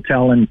 Dale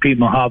Tell, and Pete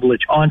Mahovlich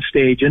on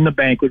stage in the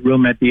banquet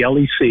room at the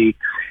LEC.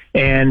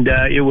 And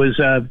it was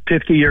a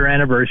 50-year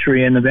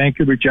anniversary, and the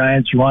Vancouver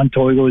Giants, Ron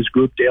Toigo's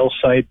group, Dale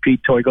Sight,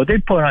 Pete Toigo,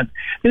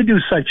 they do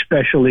such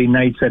specialty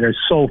nights that are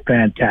so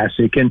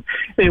fantastic. And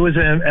it was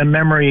a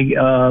memory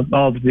of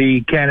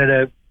the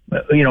Canada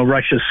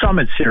Russia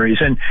Summit Series.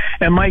 And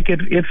Mike,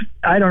 if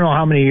I don't know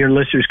how many of your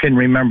listeners can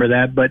remember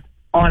that, but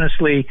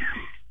honestly,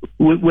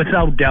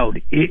 without doubt,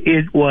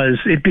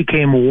 it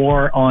became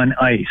war on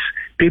ice.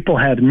 People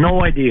have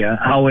no idea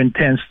how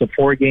intense the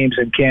 4 games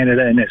in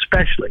Canada, and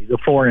especially the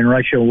 4 in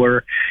Russia,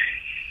 were.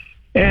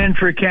 And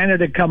for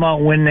Canada to come out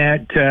and win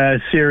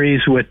that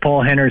series with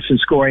Paul Henderson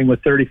scoring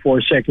with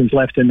 34 seconds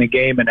left in the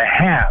game and a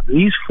half,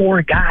 these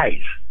 4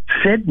 guys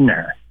sitting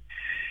there,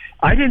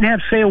 I didn't have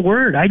to say a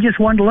word. I just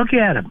wanted to look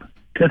at them,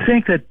 to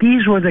think that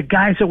these were the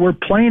guys that were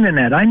playing in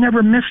that. I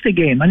never missed a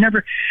game.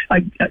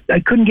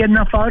 I couldn't get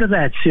enough out of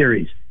that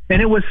series.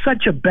 And it was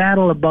such a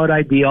battle about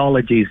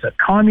ideologies, a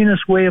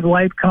communist way of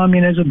life,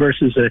 communism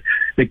versus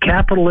the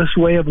capitalist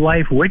way of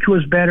life, which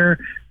was better.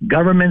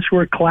 Governments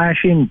were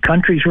clashing,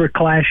 countries were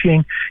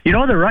clashing. The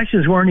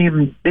Russians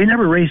they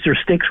never raised their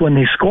sticks when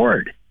they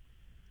scored.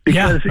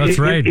 Because yeah, that's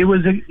right. It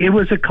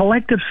was a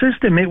collective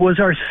system. It was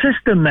our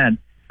system that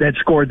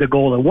scored the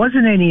goal. It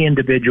wasn't any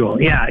individual.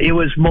 Yeah, it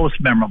was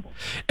most memorable.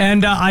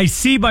 And I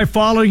see by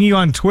following you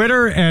on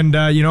Twitter, and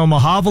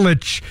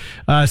Mahovlich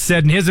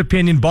said in his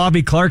opinion,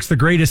 Bobby Clarke's the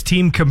greatest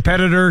team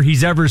competitor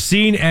he's ever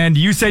seen, and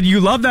you said you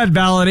love that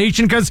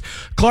validation because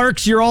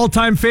Clarke's your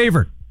all-time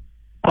favorite.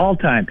 All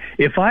time.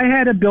 If I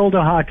had to build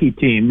a hockey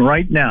team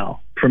right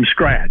now from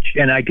scratch,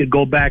 and I could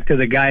go back to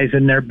the guys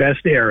in their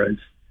best eras,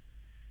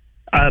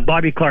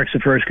 Bobby Clarke's the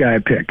first guy I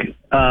pick.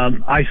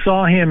 I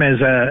saw him as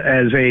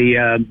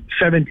a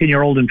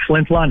 17-year-old in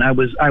Flin Flon.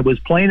 I was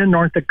playing in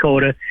North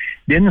Dakota,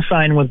 didn't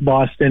sign with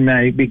Boston.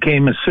 I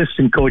became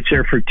assistant coach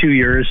there for 2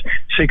 years,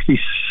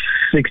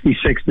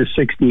 66 to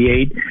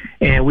 68,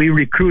 and we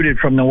recruited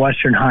from the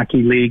Western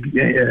Hockey League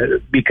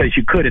because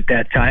you could at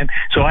that time.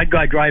 So I'd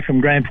go drive from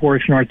Grand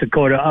Forks, North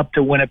Dakota, up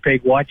to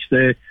Winnipeg, watch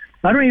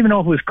I don't even know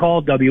if it was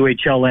called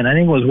WHL then. I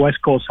think it was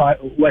West Coast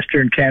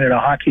Western Canada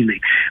Hockey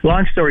League.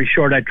 Long story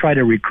short, I tried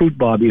to recruit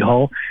Bobby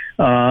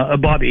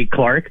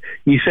Clarke.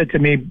 He said to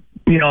me,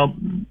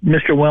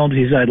 Mr. Wilms,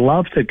 he said, I'd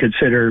love to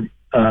consider,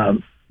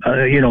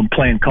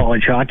 playing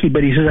college hockey,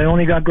 but he says, I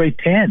only got grade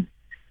 10.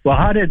 Well,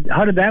 how did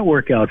that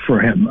work out for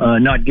him,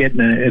 not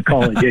getting a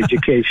college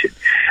education?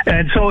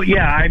 And so,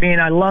 yeah,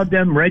 I loved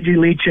him, Reggie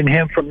Leach and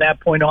him from that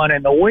point on,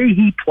 and the way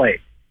he played.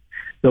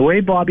 The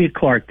way Bobby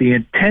Clarke, the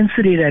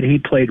intensity that he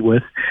played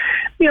with,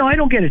 I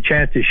don't get a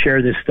chance to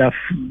share this stuff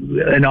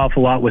an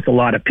awful lot with a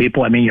lot of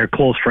people. I mean, your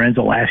close friends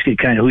will ask you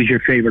kind of who's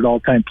your favorite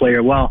all-time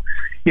player. Well,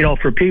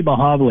 for Pete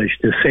Mahovlich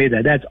to say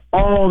that, that's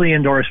all the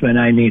endorsement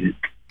I needed.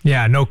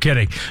 Yeah, no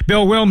kidding.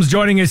 Bill Wilms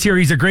joining us here.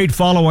 He's a great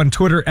follow on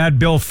Twitter at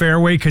Bill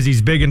Fairway because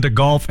he's big into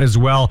golf as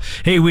well.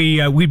 Hey,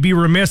 we'd be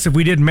remiss if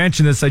we didn't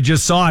mention this. I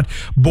just saw it.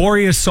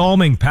 Boreas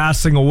Salming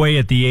passing away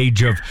at the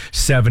age of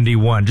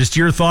 71. Just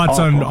your thoughts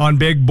on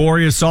big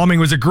Boreas Salming.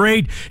 Was it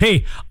great?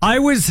 Hey, I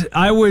was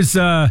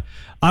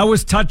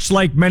touched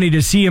like many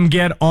to see him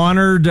get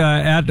honored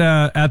at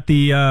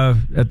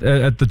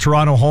the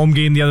Toronto home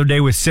game the other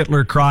day with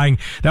Sittler crying.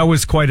 That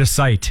was quite a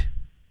sight.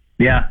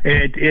 Yeah,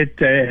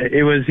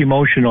 it was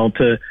emotional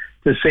to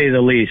say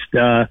the least.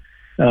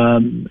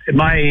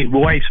 My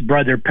wife's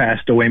brother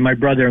passed away. My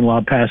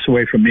brother-in-law passed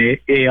away from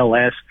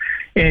ALS.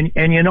 And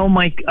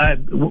Mike,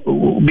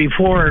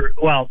 before,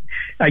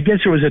 I guess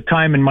there was a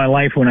time in my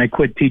life when I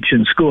quit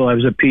teaching school. I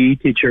was a PE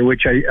teacher,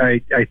 which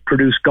I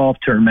produced golf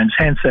tournaments,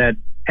 hence that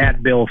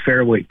at Bill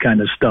Fairway kind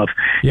of stuff.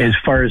 Yeah. As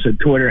far as the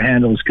Twitter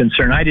handle is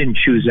concerned, I didn't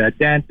choose that.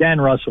 Dan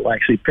Russell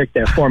actually picked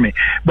that for me.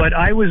 But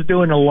I was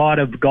doing a lot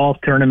of golf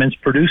tournaments,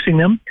 producing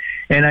them,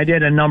 and I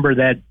did a number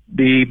that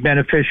the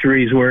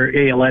beneficiaries were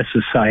ALS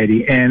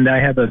Society, and I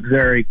have a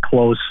very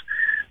close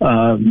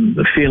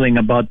feeling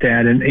about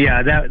that. And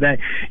yeah, that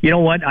you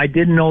know what? I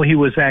didn't know he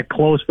was that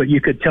close, but you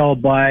could tell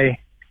by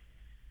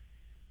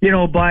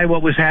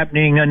what was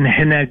happening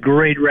and that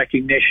great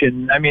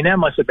recognition. I mean, that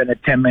must have been a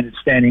 10-minute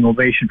standing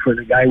ovation for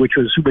the guy, which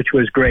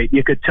was great.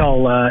 You could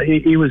tell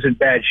he was in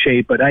bad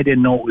shape, but I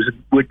didn't know it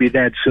would be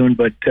that soon.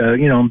 But I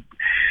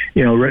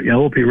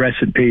hope he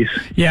rests in peace.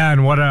 Yeah,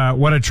 and what a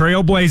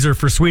trailblazer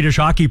for Swedish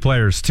hockey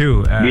players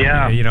too.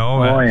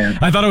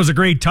 I thought it was a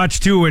great touch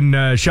too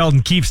when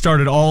Sheldon Keefe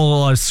started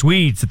all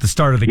Swedes at the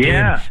start of the game.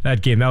 Yeah.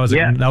 That game that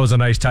was a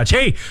nice touch.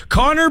 Hey,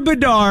 Connor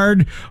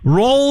Bedard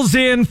rolls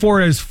in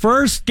for his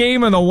first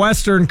game in the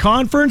Western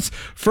Conference,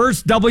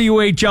 first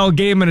WHL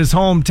game in his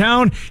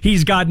hometown.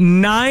 He's got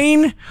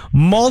 9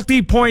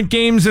 multi-point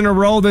games in a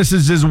row. This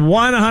is his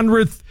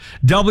 100th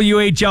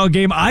WHL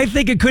game. I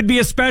think it could be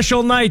a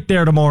special night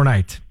there tomorrow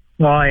night.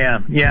 Oh,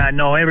 yeah.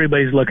 No,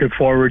 everybody's looking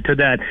forward to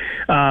that.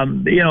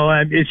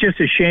 It's just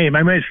a shame.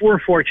 I mean, we're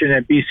fortunate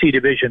at BC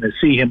Division to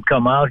see him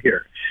come out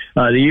here.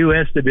 The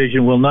U.S.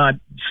 Division will not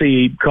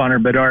see Connor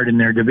Bedard in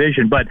their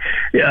division, but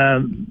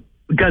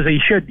because he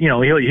should,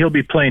 he'll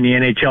be playing the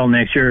NHL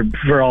next year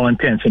for all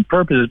intents and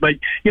purposes. But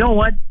you know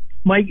what,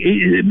 Mike,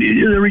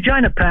 the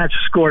Regina Pats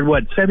scored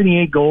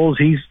 78 goals.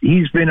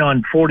 He's been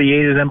on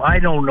 48 of them. I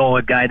don't know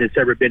a guy that's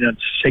ever been on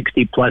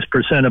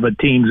 60+% of a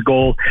team's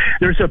goal.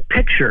 There's a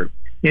picture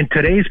in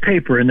today's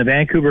paper in the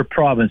Vancouver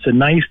Province, a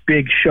nice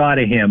big shot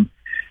of him,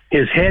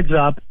 his head's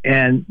up,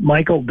 and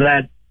Michael,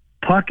 that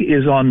puck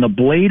is on the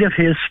blade of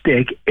his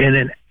stick in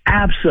an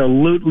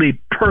absolutely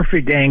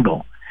perfect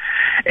angle.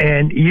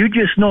 And you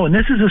just know, and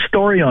this is a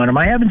story on him.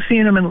 I haven't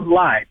seen him in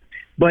live,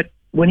 but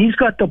when he's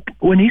got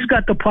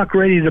the puck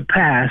ready to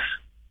pass,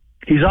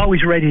 he's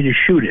always ready to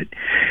shoot it.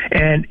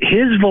 And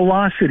his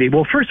velocity,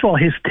 well, first of all,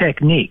 his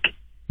technique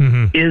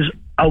is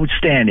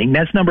outstanding.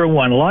 That's number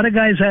one. A lot of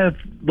guys have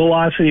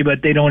velocity,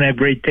 but they don't have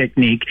great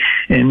technique.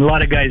 And a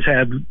lot of guys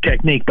have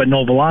technique, but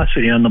no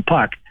velocity on the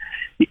puck.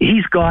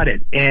 He's got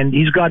it, and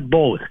he's got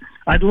both.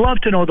 I'd love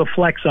to know the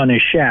flex on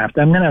his shaft.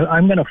 I'm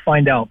gonna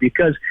find out,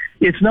 because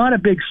it's not a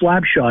big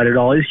slap shot at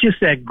all. It's just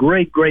that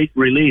great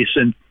release.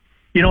 And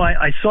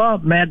I saw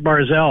Matt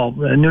Barzal,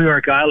 the New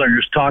York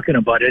Islanders, talking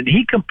about it, and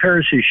he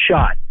compares his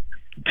shot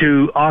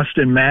to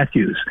Austin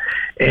Matthews.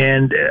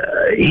 And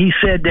he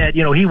said that,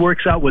 he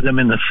works out with him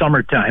in the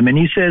summertime. And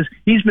he says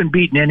he's been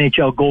beating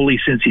NHL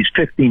goalies since he's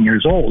 15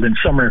 years old in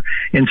summer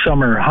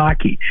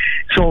hockey.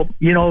 So,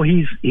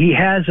 he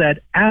has that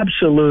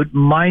absolute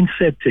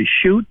mindset to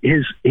shoot.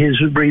 His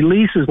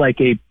release is like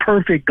a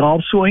perfect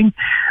golf swing.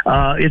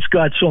 It's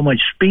got so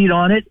much speed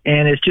on it,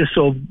 and it's just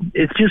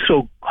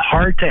so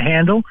hard to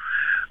handle.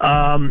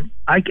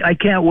 I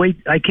can't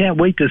wait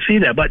to see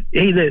that. But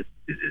hey,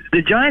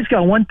 the Giants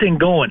got one thing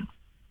going.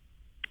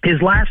 His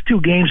last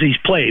 2 games he's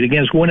played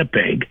against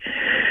Winnipeg,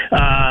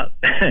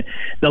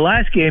 the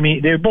last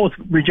game, they're both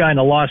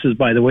Regina losses,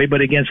 by the way,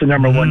 but against the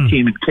number 1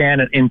 team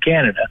in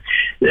Canada.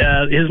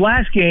 His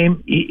last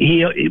game,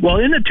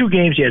 in the 2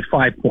 games he had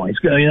 5 points.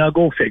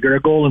 Go figure,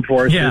 a goal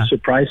enforcer,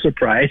 surprise.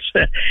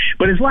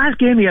 But his last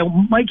game, he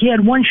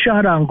had 1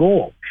 shot on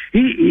goal.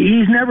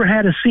 He's never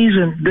had a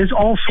season, this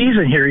all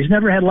season here, he's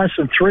never had less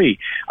than 3.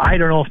 I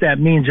don't know if that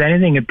means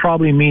anything. It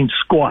probably means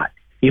squat.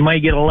 He might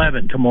get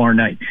 11 tomorrow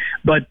night.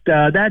 But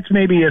that's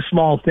maybe a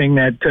small thing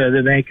that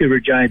the Vancouver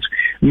Giants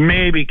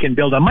maybe can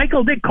build on.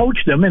 Michael Dick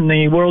coached them in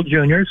the World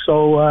Juniors,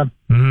 so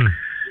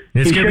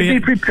he should be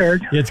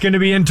prepared. It's going to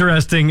be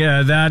interesting,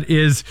 that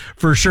is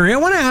for sure. I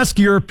want to ask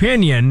your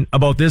opinion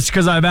about this,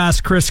 because I've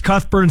asked Chris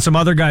Cuthbert and some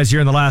other guys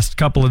here in the last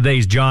couple of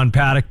days, John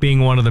Paddock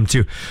being one of them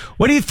too.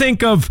 What do you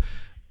think of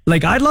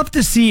Like, I'd love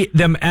to see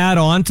them add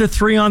on to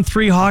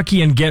 3-on-3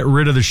 hockey and get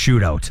rid of the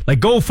shootout.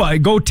 Like, go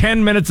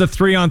 10 minutes of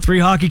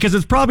 3-on-3 hockey, because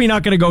it's probably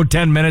not going to go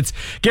 10 minutes.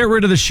 Get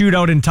rid of the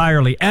shootout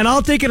entirely. And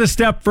I'll take it a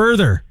step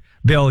further,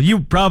 Bill.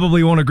 You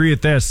probably won't agree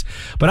with this,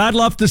 but I'd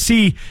love to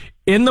see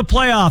in the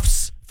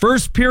playoffs,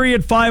 first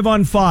period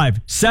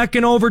 5-on-5,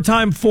 second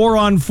overtime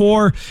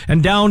 4-on-4,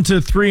 and down to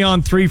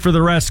 3-on-3 for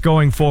the rest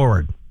going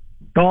forward.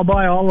 I'll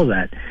buy all of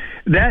that.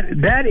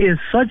 That is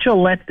such a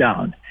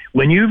letdown.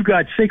 When you've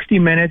got 60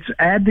 minutes,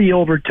 add the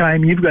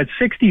overtime, you've got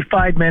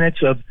 65 minutes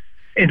of,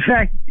 in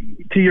fact,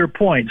 to your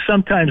point,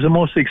 sometimes the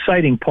most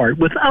exciting part,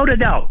 without a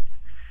doubt,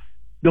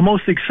 the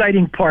most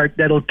exciting part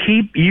that'll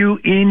keep you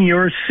in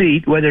your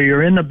seat, whether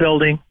you're in the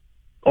building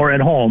or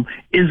at home,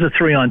 is a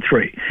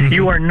 3-on-3. Mm-hmm.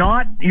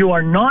 You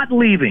are not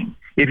leaving.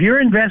 If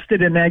you're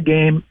invested in that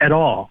game at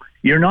all,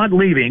 you're not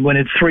leaving when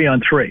it's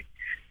 3-on-3.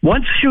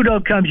 Once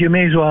shootout comes, you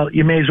may as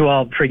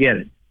well forget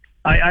it.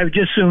 I would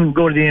just soon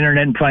go to the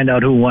internet and find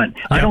out who won.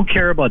 Yeah. I don't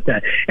care about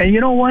that. And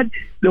you know what?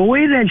 The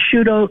way that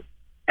shootout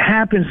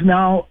happens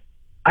now,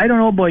 I don't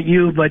know about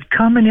you, but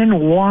coming in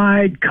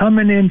wide,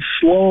 coming in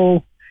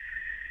slow.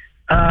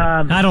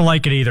 I don't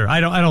like it either. I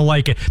don't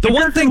like it. It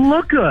doesn't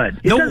look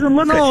good. It doesn't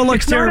look good. No, it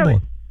looks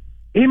terrible.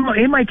 Hey,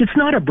 Mike, it's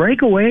not a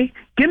breakaway.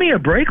 Give me a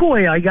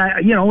breakaway. I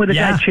got, with a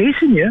guy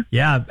chasing you.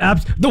 Yeah.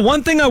 The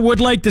one thing I would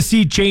like to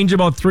see change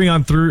about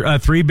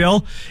 3-on-3,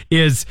 Bill,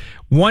 is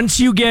once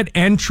you get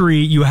entry,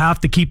 you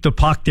have to keep the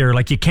puck there.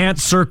 Like, you can't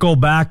circle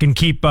back and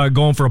keep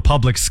going for a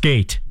public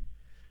skate.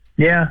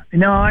 Yeah.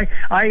 No,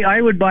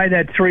 I would buy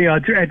that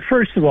 3-on-3. And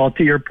first of all,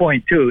 to your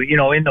point, too,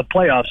 in the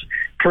playoffs,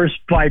 first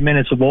 5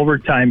 minutes of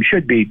overtime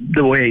should be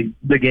the way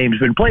the game's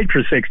been played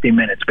for 60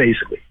 minutes,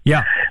 basically.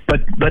 Yeah.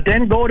 But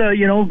then go to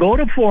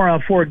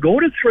 4-on-4, go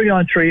to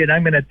 3-on-3, and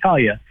I'm going to tell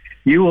you,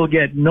 you will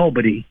get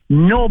nobody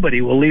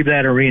will leave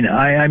that arena.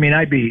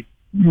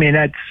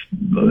 That's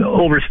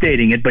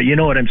overstating it, but you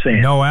know what I'm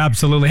saying. No,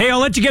 absolutely. Hey, I'll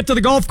let you get to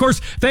the golf course.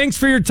 Thanks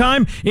for your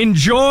time.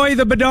 Enjoy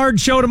the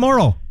Bedard show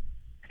tomorrow.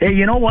 Hey,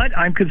 you know what?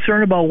 I'm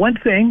concerned about one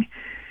thing,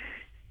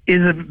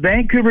 is the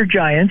Vancouver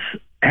Giants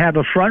have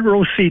a front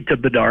row seat to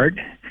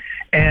Bedard,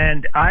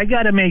 and I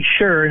got to make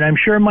sure, and I'm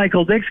sure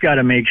Michael Dick's got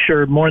to make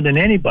sure more than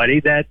anybody,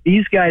 that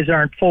these guys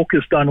aren't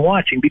focused on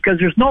watching, because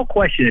there's no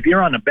question, if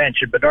you're on the bench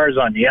and Bedard's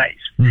on the ice,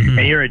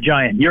 and you're a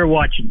Giant, you're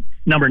watching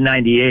number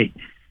 98.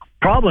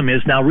 Problem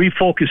is now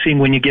refocusing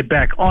when you get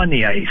back on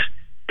the ice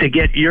to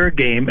get your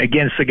game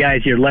against the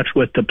guys you're left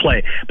with to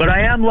play. But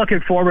I am looking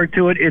forward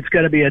to it. It's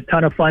going to be a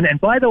ton of fun. And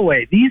by the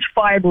way, these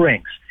 5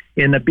 rinks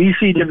in the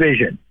BC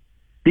division,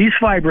 these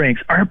 5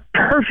 rinks are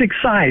perfect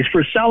size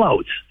for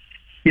sellouts.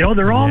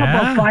 They're all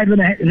about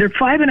 5.5. They're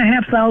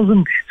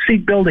 5,500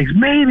 seat buildings.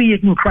 Maybe you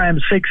can cram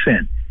 6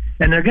 in.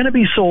 And they're going to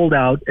be sold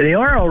out. They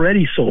are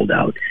already sold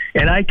out.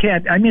 And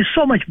it's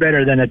so much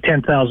better than a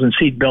 10,000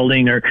 seat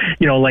building, or,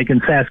 like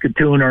in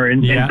Saskatoon or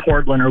in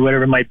Portland or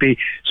whatever it might be.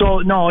 So,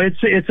 no,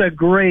 it's a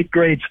great,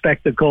 great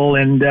spectacle.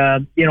 And,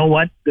 you know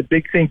what? The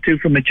big thing, too,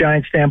 from a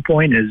Giant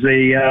standpoint is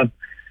they're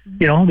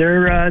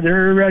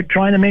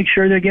trying to make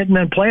sure they're getting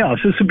in the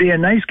playoffs. This would be a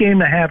nice game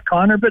to have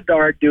Connor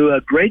Bedard do a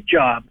great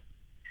job,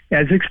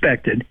 as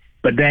expected,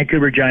 but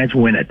Vancouver Giants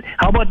win it.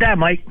 How about that,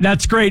 Mike?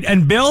 That's great.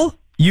 And Bill,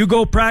 you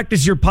go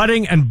practice your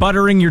putting and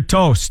buttering your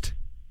toast.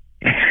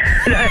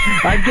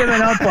 I've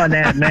given up on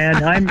that, man.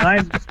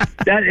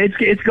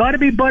 It's got to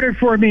be buttered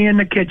for me in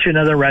the kitchen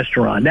of the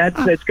restaurant.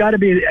 It's got to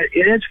be.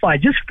 It's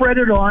fine. Just spread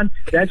it on.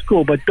 That's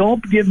cool. But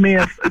don't give me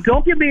a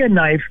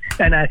knife.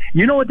 And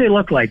you know what they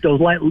look like? Those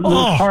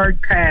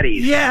hard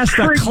patties. Yes,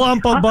 a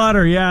clump of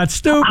butter. Yeah, it's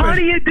stupid. How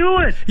do you do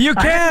it? You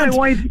can't.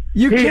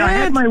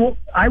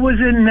 I was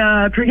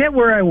in forget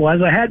where I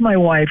was. I had my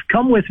wife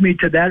come with me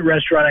to that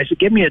restaurant. I said,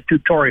 give me a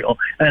tutorial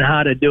on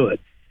how to do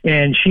it.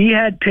 And she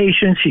had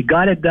patience. She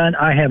got it done.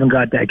 I haven't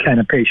got that kind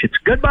of patience.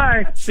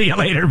 Goodbye. See you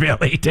later,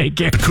 Billy. Take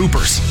care.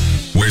 Coopers,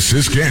 where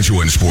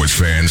Saskatchewan sports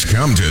fans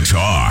come to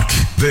talk.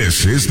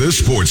 This is the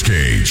Sports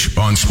Cage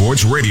on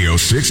Sports Radio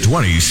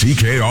 620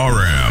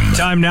 CKRM.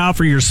 Time now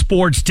for your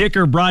sports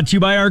ticker, brought to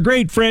you by our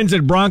great friends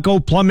at Bronco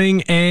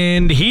Plumbing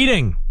and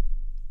Heating,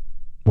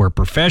 where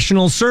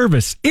professional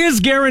service is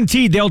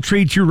guaranteed. They'll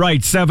treat you right.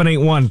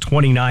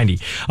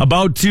 781-2090.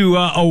 About to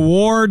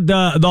award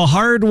the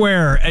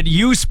hardware at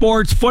U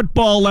Sports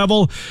football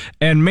level.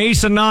 And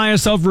Mason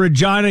Nias of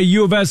Regina,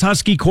 U of S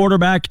Husky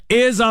quarterback,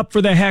 is up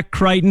for the Heck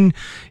Crichton.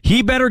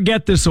 He better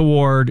get this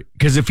award,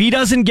 because if he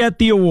doesn't get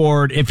the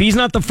award, if he's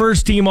not the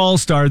first team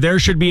All-Star, there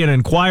should be an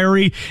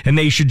inquiry, and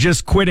they should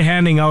just quit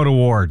handing out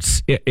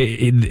awards.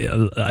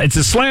 It's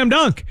a slam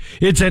dunk.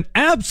 It's an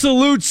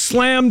absolute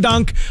slam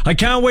dunk. I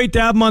can't wait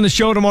to have him on the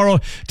show tomorrow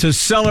to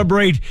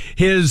celebrate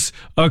his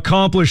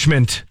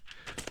accomplishment.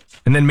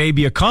 And then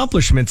maybe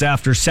accomplishments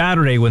after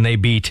Saturday when they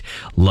beat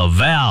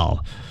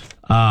Laval.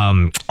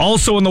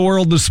 Also in the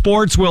world of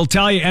sports, we'll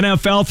tell you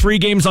NFL 3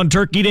 games on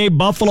Turkey Day.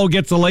 Buffalo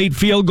gets a late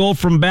field goal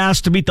from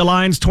Bass to beat the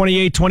Lions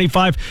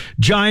 28-25.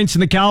 Giants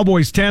and the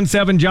Cowboys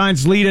 10-7.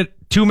 Giants lead it.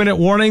 2-minute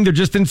warning. They're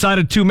just inside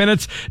of 2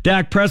 minutes.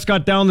 Dak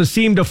Prescott down the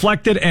seam,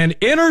 deflected and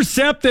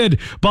intercepted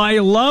by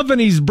Love,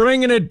 and he's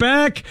bringing it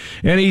back,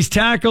 and he's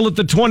tackled at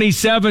the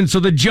 27.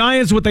 So the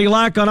Giants, what they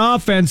lack on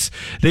offense,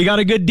 they got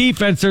a good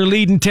defense. They're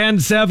leading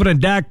 10-7,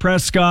 and Dak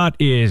Prescott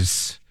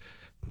is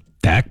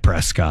Dak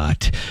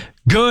Prescott.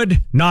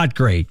 Good, not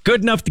great.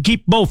 Good enough to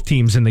keep both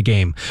teams in the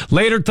game.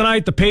 Later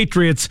tonight, the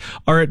Patriots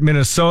are at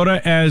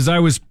Minnesota. As I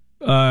was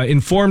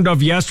informed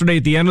of yesterday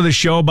at the end of the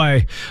show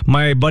by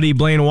my buddy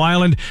Blaine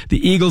Weiland, the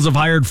Eagles have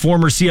hired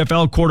former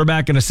CFL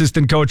quarterback and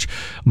assistant coach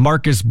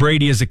Marcus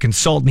Brady as a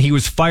consultant. He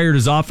was fired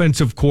as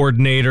offensive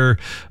coordinator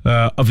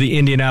of the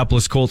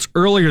Indianapolis Colts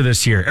earlier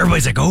this year.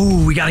 Everybody's like,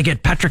 oh, we got to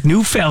get Patrick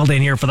Neufeld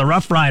in here for the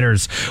Rough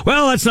Riders.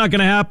 Well, that's not going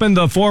to happen.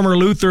 The former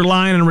Luther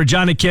Lion and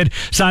Regina kid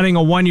signing a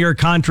 1-year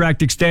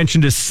contract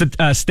extension to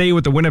stay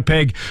with the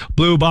Winnipeg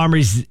Blue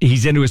Bombers.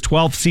 He's into his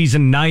 12th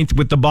season, 9th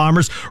with the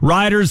Bombers.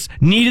 Riders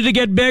needed to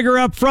get bigger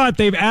up front.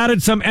 They've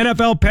added some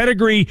NFL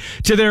pedigree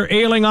to their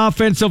ailing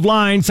offensive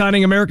line,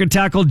 signing American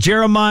tackle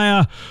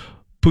Jeremiah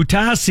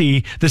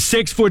Putassi, the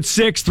 6'6",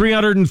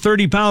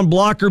 330-pound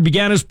blocker,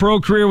 began his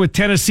pro career with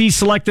Tennessee,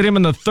 selected him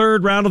in the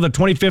 3rd round of the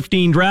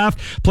 2015 draft,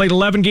 played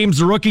 11 games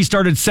as a rookie,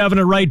 started 7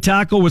 at right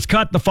tackle, was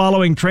cut the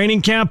following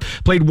training camp,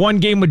 played 1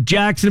 game with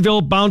Jacksonville,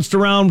 bounced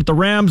around with the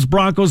Rams,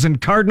 Broncos, and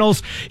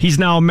Cardinals. He's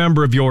now a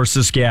member of your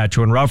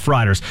Saskatchewan Rough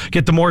Riders.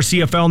 Get to more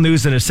CFL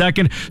news in a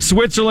second.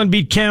 Switzerland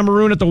beat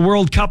Cameroon at the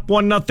World Cup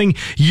 1-0.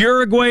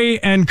 Uruguay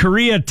and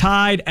Korea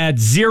tied at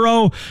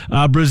 0.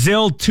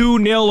 Brazil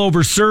 2-0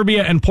 over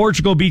Serbia, and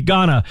Portugal beat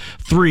Ghana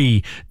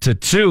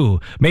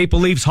 3-2. Maple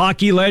Leafs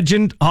hockey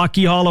legend,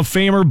 Hockey Hall of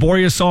Famer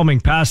Borje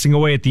Salming passing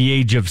away at the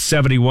age of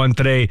 71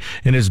 today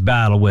in his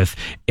battle with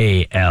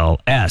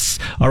ALS.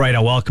 All right,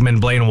 I'll welcome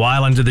in Blaine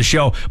Weiland to the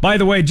show. By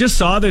the way, just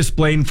saw this,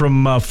 Blaine,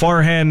 from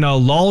Farhan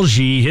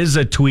Lalji, his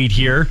tweet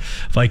here,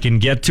 if I can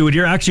get to it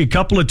here. Actually, a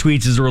couple of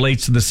tweets as it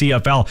relates to the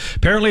CFL.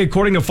 Apparently,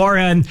 according to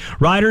Farhan,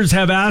 Riders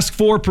have asked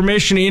for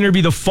permission to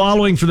interview the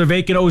following for the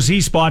vacant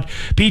OC spot: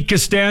 Pete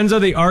Costanza,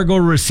 the Argo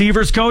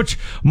receivers coach;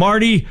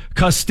 Marty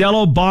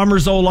Costello,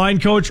 Bombers O-line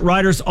coach.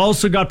 Riders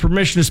also got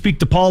permission to speak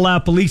to Paul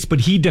LaPolice,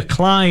 but he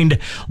declined.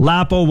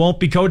 Lapo won't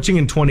be coaching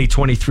in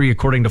 2023,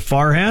 according to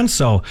Farhan.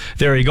 So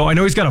there you go. I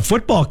know he's got a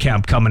football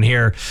camp coming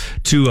here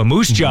to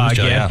Moose Jaw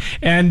again. Yeah.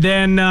 And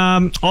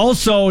then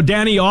also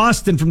Danny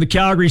Austin from the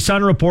Calgary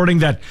Sun reporting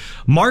that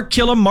Mark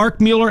Killam,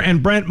 Mark Mueller,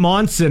 and Brent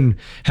Monson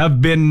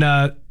have been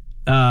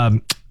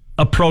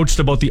approached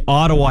about the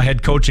Ottawa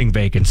head coaching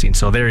vacancy.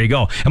 So there you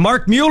go. And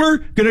Mark Mueller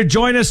going to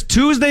join us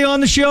Tuesday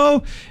on the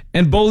show,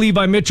 and Bo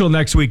Levi Mitchell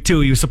next week too.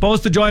 He was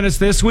supposed to join us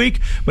this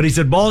week, but he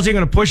said, Ballsy, I'm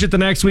going to push it the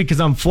next week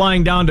because I'm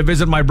flying down to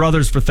visit my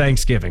brothers for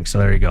Thanksgiving. So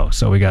there you go.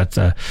 So we got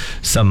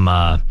some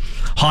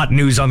hot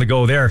news on the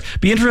go there.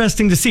 Be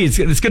interesting to see. It's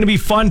going to be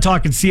fun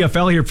talking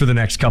CFL here for the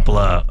next couple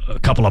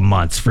of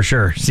months for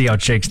sure. See how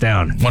it shakes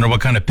down. Wonder what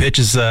kind of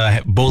pitches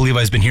Bo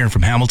Levi's been hearing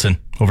from Hamilton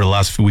over the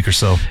last week or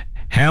so.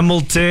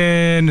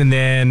 Hamilton, and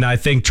then I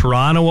think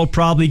Toronto will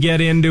probably get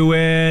into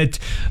it.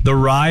 The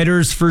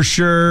Riders for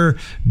sure.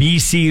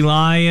 BC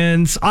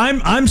Lions.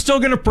 I'm still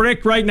going to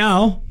predict right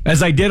now,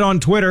 as I did on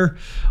Twitter,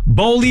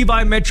 Bo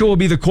Levi Mitchell will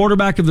be the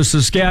quarterback of the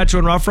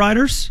Saskatchewan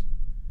Roughriders.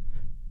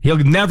 He'll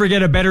never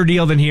get a better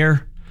deal than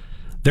here.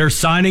 They're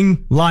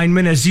signing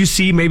linemen, as you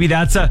see. Maybe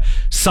that's a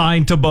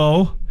sign to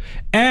Bo.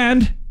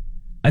 And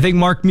I think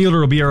Mark Mueller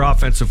will be our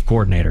offensive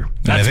coordinator.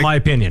 That's my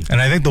opinion. And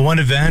I think the one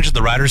advantage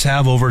the Riders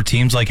have over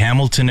teams like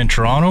Hamilton and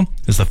Toronto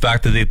is the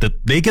fact that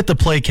they get to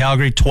play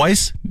Calgary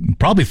twice,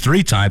 probably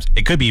 3 times.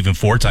 It could be even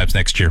 4 times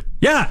next year.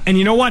 Yeah, and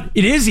you know what?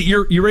 It is.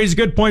 You raise a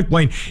good point,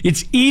 Blaine.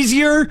 It's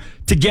easier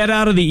to get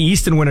out of the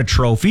East and win a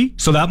trophy,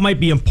 so that might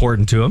be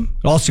important to him.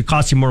 It also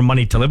costs you more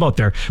money to live out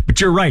there.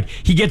 But you're right.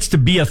 He gets to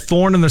be a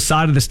thorn in the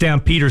side of the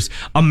Stampeders,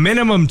 a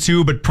minimum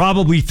 2, but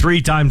probably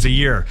 3 times a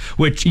year,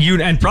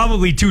 and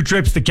probably 2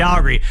 trips to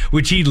Calgary,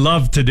 which he'd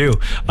love to do.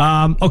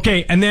 Okay,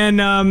 and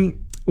then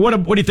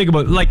what do you think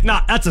about,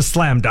 that's a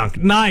slam dunk.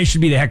 He should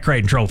be the Heck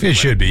Creighton Trophy. It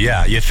should be,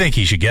 yeah. You think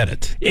he should get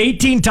it.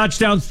 18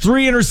 touchdowns,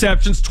 3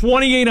 interceptions,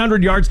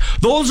 2,800 yards.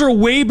 Those are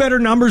way better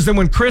numbers than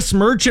when Chris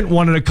Merchant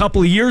won it a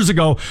couple of years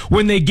ago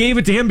when they gave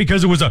it to him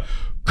because it was a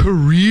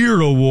career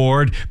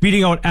award,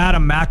 beating out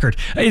Adam Mackert.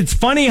 It's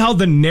funny how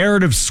the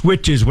narrative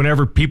switches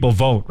whenever people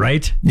vote,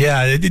 right?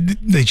 Yeah,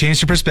 they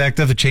changed their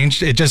perspective. It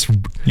just,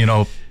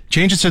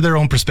 changes to their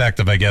own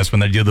perspective, I guess, when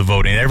they do the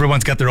voting.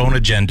 Everyone's got their own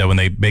agenda when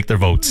they make their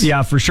votes.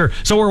 Yeah, for sure.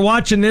 So we're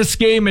watching this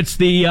game. It's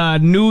the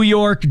New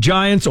York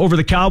Giants over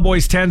the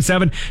Cowboys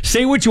 10-7.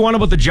 Say what you want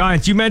about the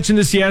Giants. You mentioned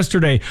this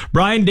yesterday.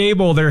 Brian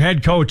Daboll, their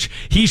head coach,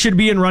 he should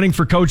be in running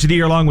for Coach of the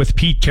Year along with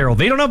Pete Carroll.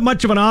 They don't have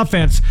much of an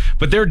offense,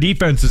 but their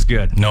defense is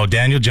good. No,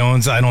 Daniel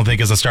Jones, I don't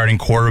think, is a starting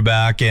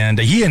quarterback, and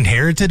he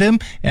inherited him,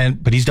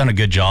 but he's done a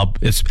good job.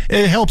 It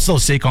helps though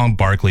Saquon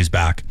Barkley's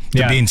back.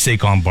 Being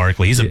Saquon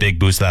Barkley, he's a big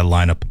boost to that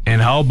lineup.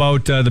 And how about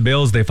about the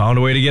Bills. They found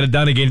a way to get it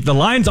done again. The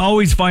Lions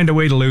always find a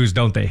way to lose,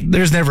 don't they?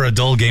 There's never a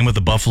dull game with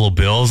the Buffalo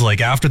Bills.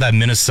 Like after that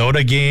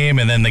Minnesota game,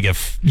 and then they get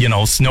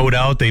snowed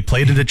out. They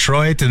played in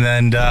Detroit, and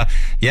then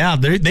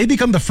they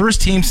become the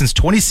first team since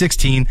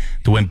 2016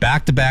 to win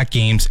back-to-back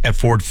games at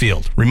Ford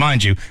Field.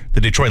 Remind you,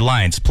 the Detroit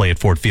Lions play at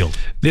Ford Field.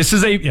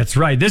 That's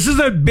right. This is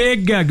a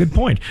big, good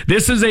point.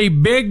 This is a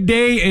big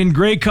day in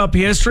Grey Cup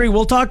history.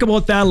 We'll talk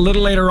about that a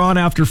little later on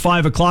after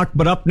 5 o'clock.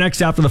 But up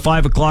next after the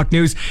 5 o'clock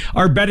news,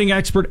 our betting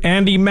expert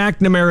Andy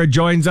McNamara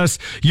joins us.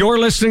 You're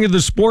listening to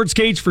the Sports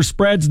Cage for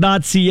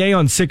Spreads.ca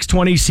on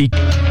 620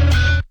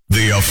 CKRM.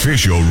 The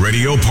official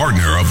radio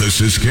partner of the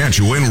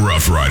Saskatchewan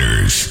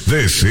Roughriders.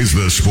 This is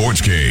the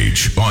Sports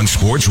Cage on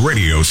Sports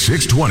Radio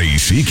 620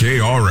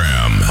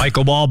 CKRM.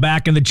 Michael Ball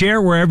back in the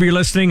chair wherever you're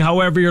listening,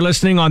 however you're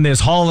listening on this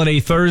holiday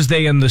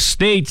Thursday in the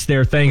States,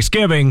 their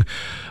Thanksgiving.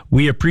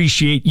 We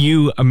appreciate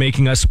you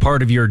making us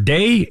part of your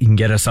day. You can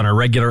get us on our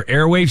regular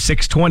airwave,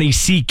 620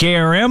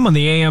 CKRM on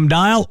the AM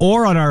dial,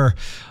 or on our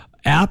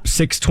app,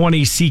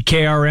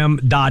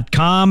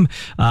 620ckrm.com.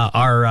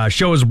 Our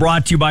show is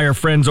brought to you by our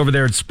friends over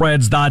there at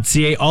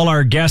spreads.ca. All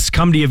our guests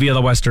come to you via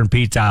the Western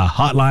Pizza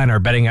hotline. Our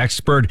betting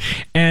expert,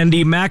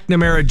 Andy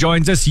McNamara,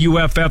 joins us,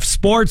 UFF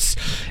Sports.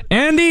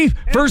 Andy,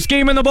 first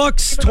game in the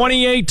books,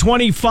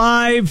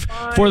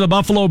 28-25 for the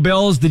Buffalo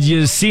Bills. Did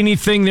you see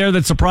anything there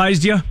that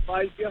surprised you?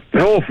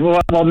 Oh,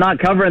 well, not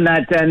covering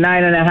that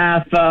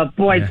 9.5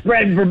 point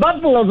spread for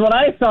Buffalo is what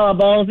I saw,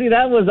 Ballsy.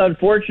 That was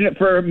unfortunate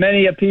for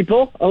many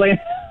people.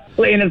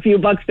 Laying a few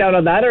bucks down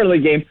on that early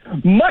game.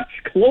 Much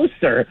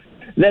closer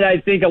than I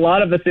think a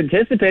lot of us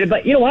anticipated.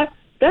 But you know what?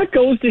 That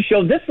goes to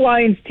show this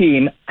Lions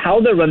team,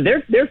 how they run.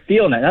 They're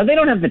feeling it. Now, they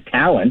don't have the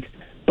talent,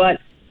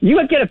 but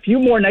you get a few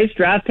more nice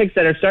draft picks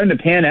that are starting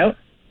to pan out.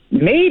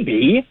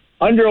 Maybe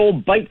under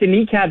old bite the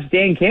kneecaps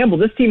Dan Campbell,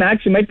 this team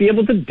actually might be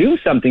able to do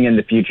something in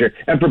the future.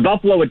 And for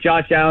Buffalo with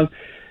Josh Allen,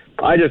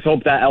 I just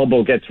hope that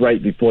elbow gets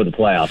right before the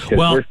playoffs,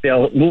 because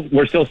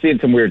we're still seeing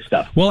some weird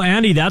stuff. Well,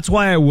 Andy, that's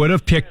why I would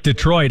have picked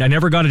Detroit. I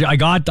never got it. I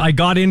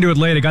got into it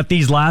late. I got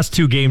these last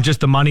two games, just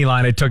the money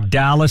line. I took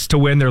Dallas to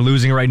win. They're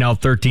losing right now,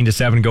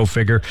 13-7. Go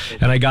figure.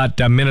 And I got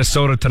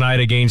Minnesota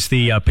tonight against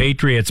the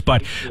Patriots.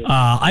 But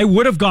I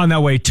would have gone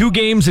that way. 2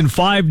 games in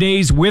 5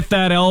 days with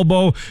that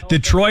elbow.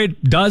 Detroit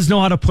does know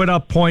how to put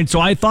up points,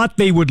 so I thought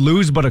they would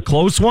lose, but a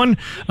close one.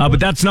 But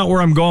that's not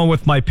where I'm going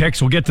with my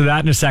picks. We'll get to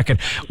that in a second.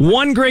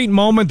 One great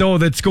moment, though,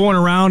 that's going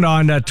around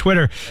on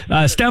Twitter.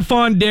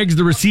 Stephon Diggs,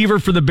 the receiver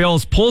for the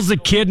Bills, pulls a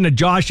kid in a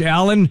Josh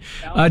Allen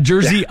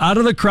jersey out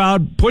of the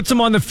crowd, puts him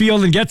on the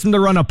field, and gets him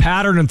to run a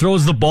pattern and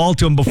throws the ball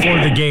to him before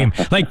the game.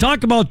 Like,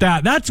 talk about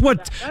that.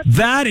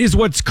 That is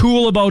what's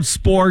cool about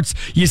sports.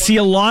 You see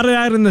a lot of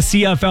that in the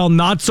CFL,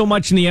 not so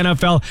much in the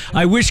NFL.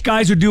 I wish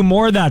guys would do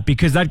more of that,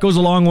 because that goes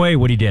a long way,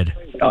 what he did.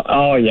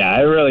 Oh yeah,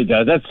 it really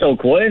does. That's so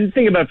cool. And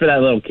think about it for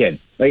that little kid.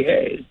 Like,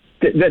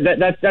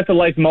 that's a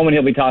life moment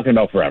he'll be talking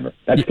about forever.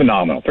 That's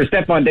phenomenal. For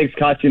Stephon Diggs,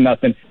 cost you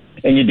nothing,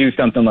 and you do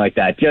something like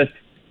that. Just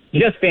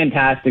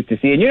fantastic to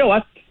see. And you know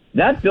what?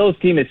 That Bills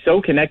team is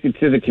so connected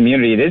to the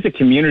community. It is a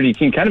community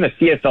team, kind of a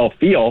CFL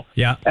feel.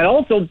 Yeah. And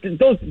also,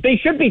 they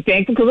should be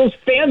thankful, because those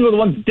fans were the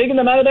ones digging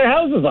them out of their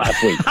houses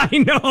last week. I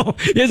know.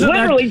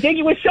 Literally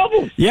digging with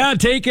shovels. Yeah,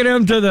 taking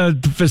them to the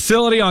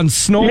facility on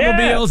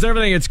snowmobiles,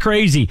 everything. It's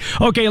crazy.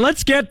 Okay,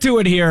 let's get to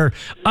it here.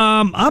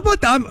 How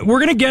about that? We're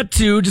going to get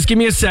to, just give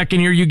me a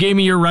second here. You gave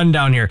me your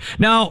rundown here.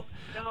 Now,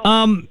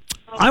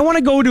 I want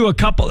to go to a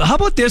couple. How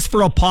about this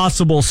for a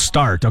possible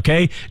start,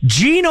 okay?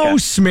 Geno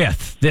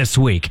Smith this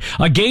week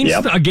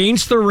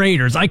against the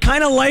Raiders. I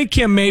kind of like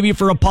him maybe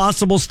for a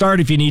possible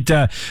start if you need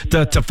to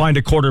find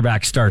a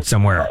quarterback start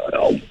somewhere.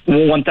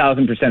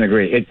 1,000%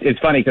 agree. It's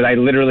funny because I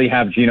literally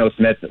have Geno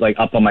Smith like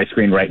up on my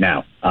screen right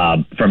now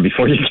from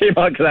before you came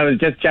on, because I was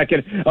just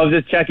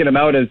checking him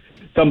out as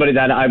somebody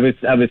that I was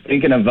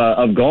thinking of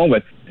going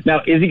with.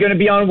 Now, is he going to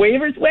be on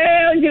waivers?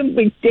 Well, he's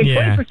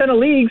 20% of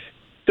leagues.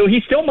 So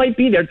he still might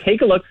be there.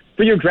 Take a look.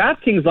 For your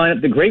DraftKings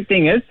lineup, the great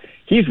thing is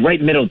he's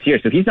right middle tier,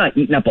 so he's not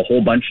eating up a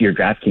whole bunch of your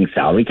DraftKings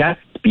salary cap.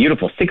 It's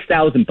beautiful.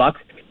 $6,000.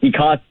 He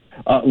costs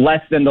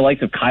less than the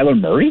likes of Kyler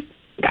Murray.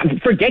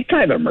 God, forget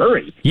Kyler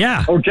Murray.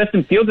 Yeah. Or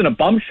Justin Fields in a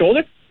bum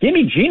shoulder. Give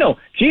me Geno.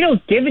 Geno's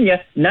giving you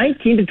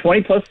 19 to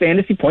 20-plus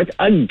fantasy points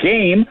a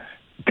game,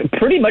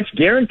 pretty much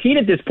guaranteed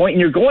at this point,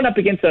 and you're going up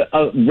against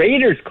a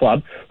Raiders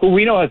club who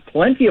we know has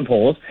plenty of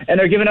holes, and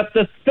they're giving up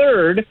the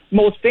 3rd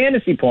most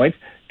fantasy points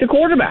to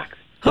quarterbacks.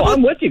 So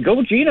I'm with you. Go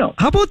with Geno.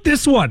 How about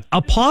this one?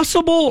 A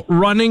possible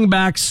running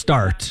back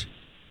start.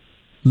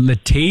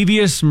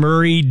 Latavius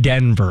Murray,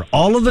 Denver.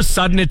 All of a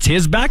sudden, it's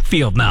his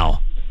backfield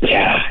now.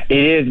 Yeah,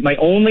 it is.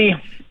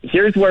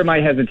 Here's where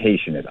my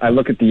hesitation is. I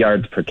look at the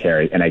yards per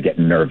carry, and I get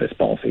nervous,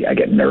 Ballsy. I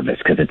get nervous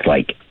because it's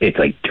like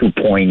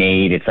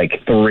 2.8. It's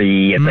like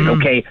 3. It's like,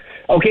 okay,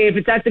 if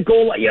it's at the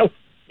goal,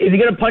 is he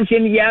going to punch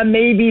in? Yeah,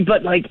 maybe.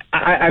 But,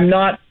 I'm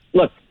not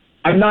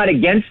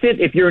against it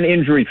if you're in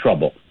injury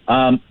trouble.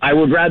 I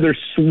would rather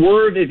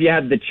swerve if you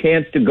have the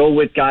chance to go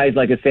with guys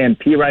like a Sam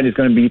Pirine, who's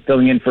going to be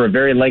filling in for a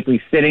very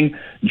likely sitting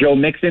Joe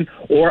Mixon,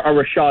 or a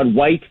Rachaad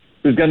White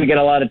who's going to get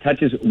a lot of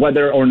touches,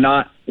 whether or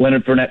not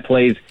Leonard Fournette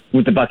plays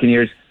with the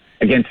Buccaneers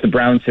against the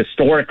Browns'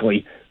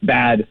 historically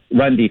bad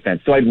run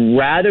defense. So I'd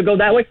rather go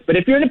that way. But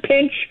if you're in a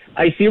pinch,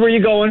 I see where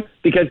you're going,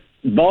 because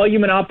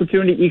volume and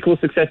opportunity equals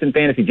success in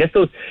fantasy.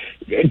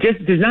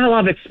 There's not a lot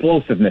of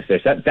explosiveness there.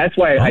 So that's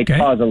why I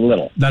pause a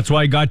little. That's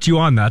why I got you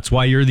on. That's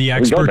why you're the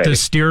expert to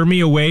steer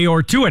me away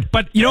or to it.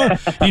 But you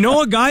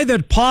know a guy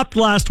that popped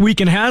last week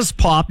and has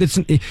popped.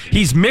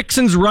 He's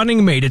Mixon's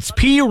running mate. It's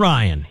P.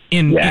 Ryan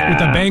with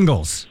the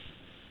Bengals.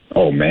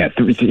 Oh, man.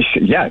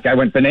 Yeah, guy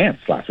went bananas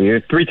last week. He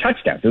had 3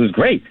 touchdowns. It was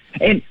great.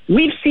 And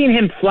we've seen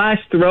him flash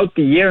throughout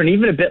the year and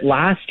even a bit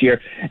last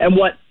year. And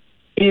what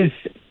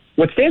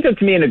stands out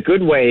to me in a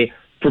good way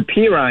for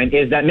Pirine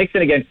is that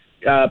Mixon, again,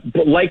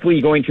 likely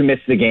going to miss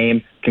the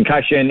game,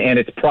 concussion, and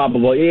it's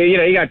probable,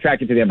 you got to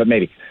track it to the end, but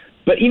maybe.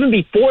 But even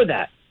before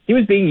that, he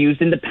was being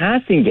used in the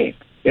passing game.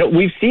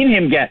 We've seen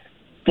him get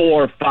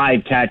 4 or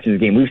 5 catches a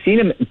game. We've seen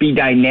him be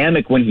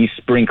dynamic when he's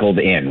sprinkled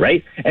in,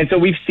 right? And so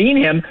we've seen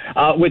him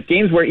with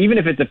games where even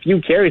if it's a few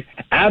carries,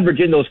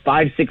 averaging those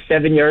 5, 6,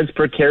 7 yards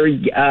per carry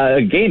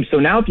game. So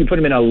now if you put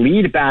him in a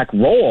lead back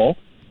role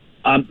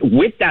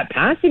with that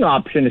passing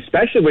option,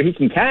 especially where he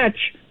can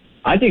catch,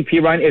 I think P.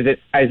 Ryan is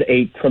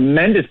a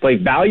tremendous play.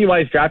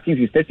 Value-wise, DraftKings,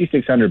 he's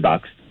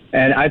 $5,600.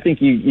 And I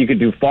think you could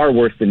do far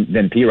worse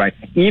than P. Ryan,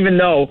 even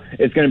though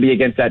it's going to be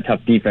against that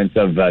tough defense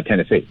of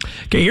Tennessee.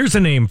 Okay, here's a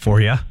name for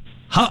you.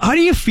 How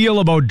do you feel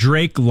about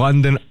Drake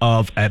London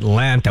of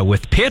Atlanta?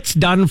 With Pitts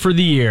done for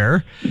the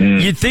year,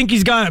 you'd think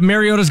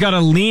Mariota's got to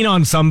lean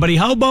on somebody.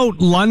 How about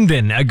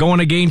London going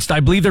against,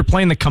 I believe they're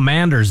playing the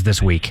Commanders this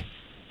week?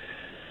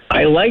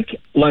 I like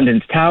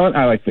London's talent.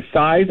 I like the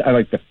size. I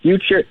like the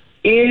future.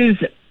 Is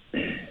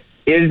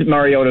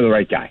Mariota the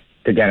right guy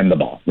to get him the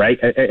ball, right?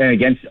 And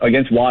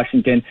against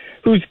Washington,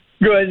 who's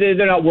good.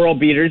 They're not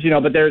world beaters,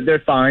 but they're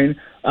fine.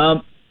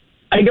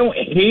 I don't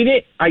hate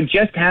it. I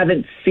just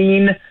haven't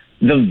seen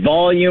the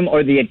volume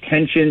or the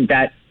attention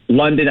that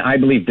London, I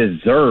believe,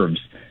 deserves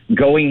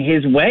going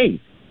his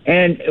way.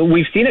 And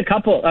we've seen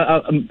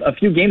a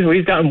few games where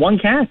he's gotten 1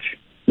 catch.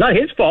 Not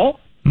his fault.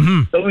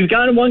 Mm-hmm. But we've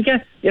gotten 1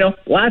 catch.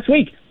 Last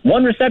week,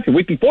 1 reception.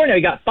 Week before now, he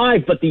got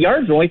 5, but the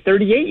yards were only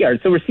 38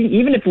 yards. So we're seeing,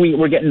 even if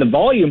we're getting the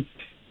volume,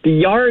 the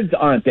yards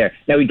aren't there.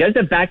 Now, he does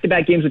have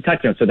back-to-back games with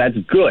touchdowns, so that's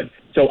good.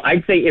 So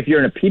I'd say if you're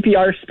in a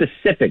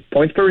PPR-specific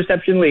points per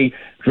reception league,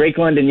 Drake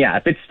London,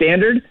 if it's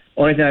standard,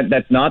 or anything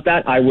that's not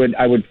that, I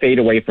would fade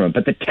away from him.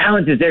 But the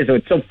talent is there, so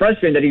it's so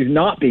frustrating that he's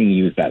not being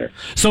used better.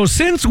 So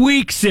since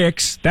week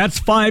 6, that's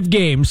 5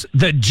 games,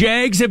 the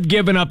Jags have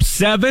given up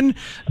 7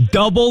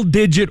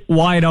 double-digit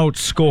wideout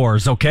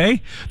scores,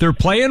 okay? They're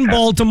playing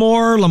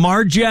Baltimore,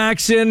 Lamar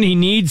Jackson, he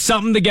needs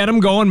something to get him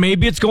going.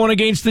 Maybe it's going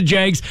against the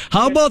Jags.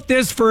 How about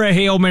this for a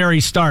Hail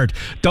Mary start?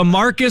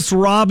 Demarcus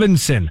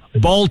Robinson,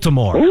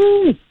 Baltimore.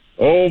 Ooh.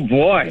 Oh,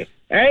 boy.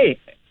 Hey,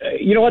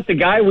 you know what? The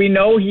guy, we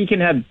know he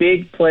can have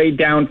big play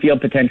downfield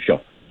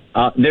potential.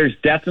 There's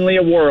definitely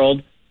a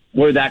world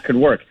where that could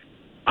work.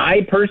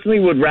 I personally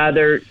would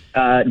rather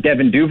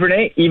Devin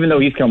Duvernay, even though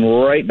he's come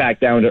right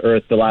back down to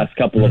earth the last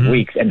couple of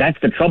weeks. And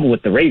that's the trouble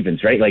with the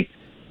Ravens, right? Like,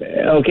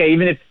 okay,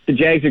 even if the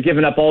Jags are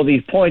giving up all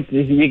these points,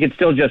 you could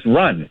still just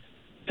run.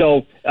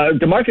 So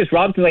Demarcus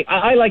Robinson,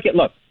 I like it.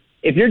 Look,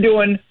 if you're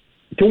doing...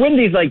 To win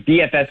these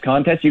DFS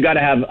contests, you got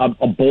to have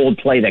a bold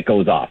play that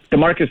goes off.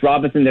 Demarcus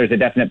Robinson, there's a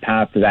definite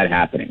path to that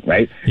happening,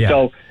 right? Yeah.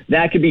 So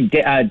that could be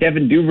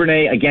Devin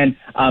Duvernay. Again,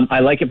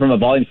 I like it from a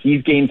volume.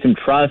 He's gained some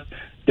trust.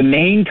 The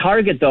main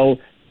target, though,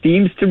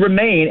 seems to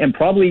remain, and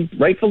probably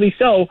rightfully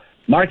so,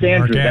 Mark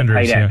Andrews at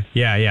tight end.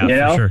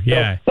 Yeah, for sure.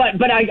 Yeah. So,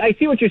 but I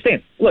see what you're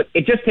saying. Look,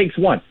 it just takes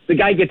 1. The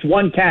guy gets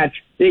 1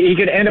 catch. He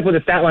could end up with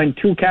a stat line,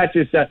 2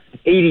 catches,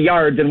 80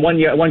 yards, and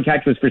 1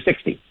 catch was for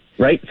 60,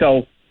 right?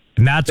 So...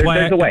 And that's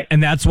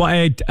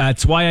why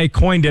I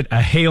coined it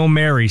a Hail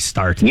Mary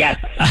start. Yes,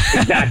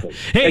 exactly.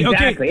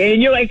 Exactly. Okay.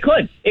 And it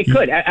could.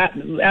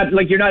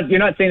 You're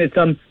not saying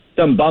that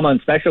some bum on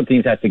special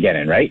teams has to get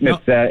in, right? No.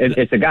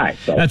 It's a guy.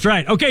 So. That's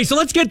right. Okay, so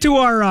let's get to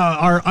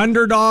our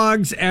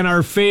underdogs and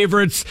our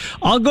favorites.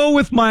 I'll go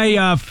with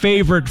my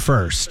favorite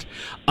first.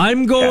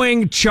 I'm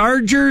going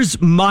Chargers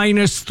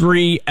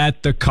 -3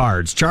 at the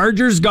Cards.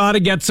 Chargers got to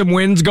get some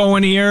wins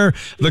going here.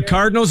 The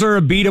Cardinals are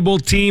a beatable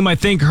team. I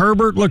think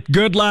Herbert looked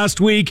good last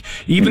week,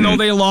 even though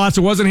they lost.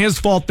 It wasn't his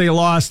fault they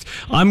lost.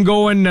 I'm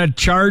going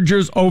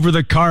Chargers over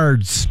the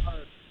Cards.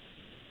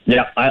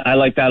 Yeah, I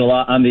like that a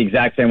lot. I'm the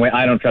exact same way.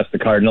 I don't trust the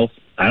Cardinals.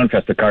 I don't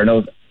trust the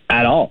Cardinals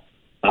at all.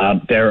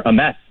 They're a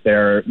mess.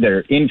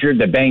 They're injured.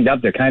 They're banged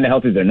up. They're kind of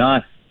healthy. They're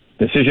not.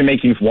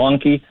 Decision-making's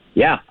wonky.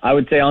 Yeah, I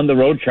would say on the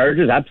road,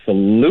 Chargers,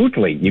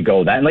 absolutely you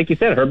go that. And like you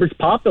said, Herbert's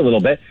popped a little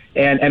bit,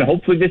 and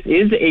hopefully this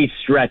is a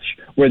stretch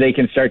where they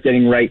can start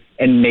getting right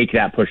and make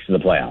that push to the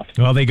playoffs.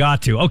 Well, they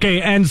got to.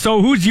 Okay, and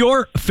so who's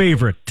your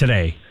favorite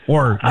today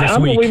or this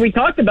week? We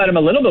talked about him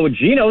a little bit with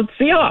Gino,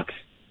 Seahawks.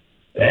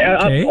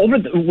 Okay.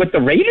 With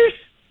the Raiders?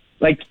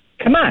 Like,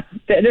 come on.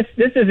 This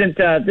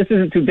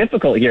isn't too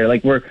difficult here.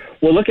 Like, we're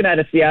looking at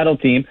a Seattle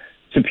team,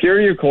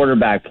 superior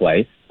quarterback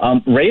play.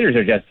 Raiders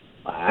are just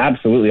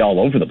absolutely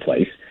all over the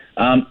place.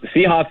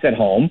 Seahawks at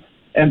home.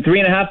 and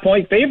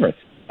 3.5-point favorites.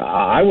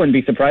 I wouldn't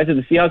be surprised if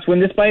the Seahawks win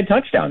this by a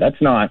touchdown.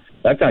 That's not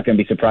going to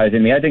be surprising to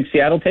me. I think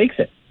Seattle takes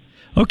it.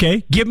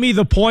 Okay, give me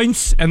the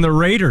points and the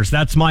Raiders.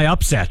 That's my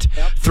upset.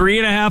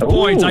 3.5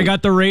 points. I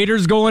got the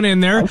Raiders going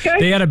in there. Okay.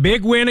 They had a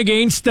big win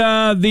against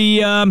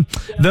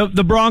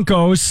the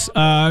Broncos.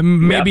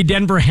 Maybe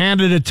Denver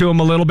handed it to them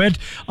a little bit.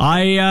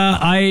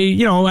 I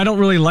don't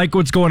really like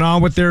what's going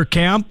on with their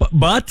camp,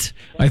 but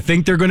I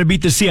think they're going to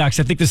beat the Seahawks.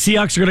 I think the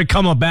Seahawks are going to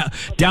come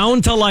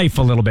down to life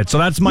a little bit. So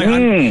that's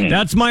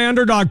my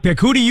underdog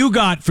pick. Who do you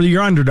got for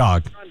your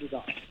underdog?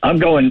 I'm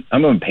going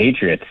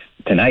Patriots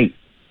tonight.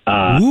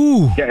 And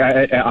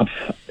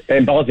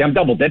Ballsy, I'm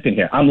double dipping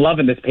here. I'm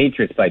loving this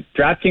Patriots play.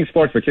 DraftKings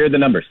Sportsbook, here are the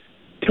numbers.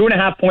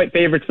 2.5-point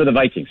favorites for the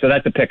Vikings. So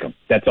that's a pick 'em.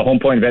 That's a home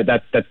point.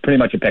 That's pretty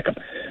much a pick 'em.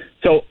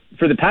 So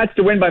for the Pats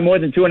to win by more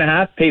than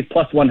 2.5, pays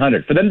plus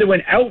 100. For them to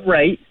win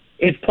outright,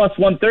 it's plus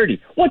 130.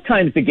 What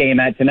time's the game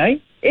at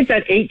tonight? It's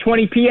at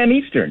 8:20 p.m.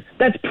 Eastern.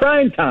 That's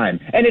prime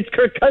time. And it's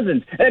Kirk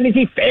Cousins. That means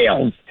he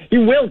fails. He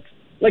wilts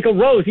like a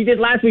rose. He did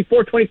last week,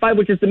 4:25,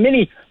 which is the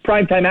mini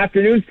primetime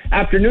afternoon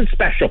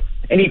special.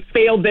 And he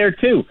failed there,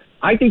 too.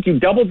 I think you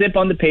double dip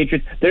on the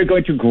Patriots. They're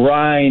going to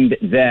grind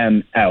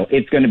them out.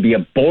 It's going to be a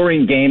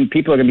boring game.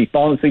 People are going to be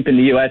falling asleep in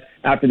the U.S.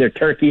 after their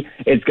turkey.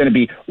 It's going to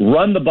be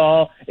run the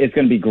ball. It's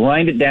going to be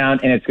grind it down,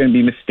 and it's going to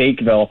be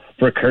Mistakeville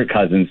for Kirk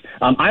Cousins.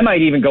 I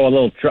might even go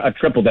a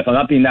triple dip. I'm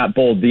not being that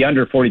bold. The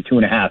under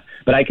 42.5,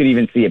 but I could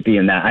even see it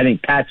being that. I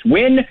think Pats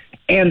win,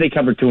 and they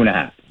cover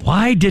 2.5.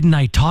 Why didn't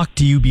I talk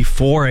to you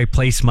before I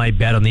placed my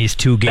bet on these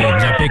two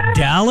games? I picked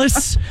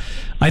Dallas.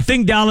 I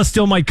think Dallas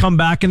still might come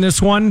back in this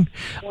one.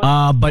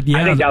 But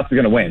yeah, I think Dallas is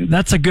going to win.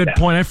 That's a good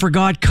point. I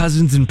forgot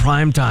Cousins in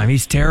primetime.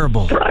 He's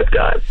terrible.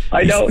 Primetime.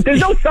 I know.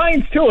 There's no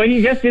science to it.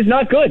 He just is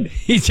not good.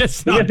 He's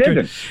just not good.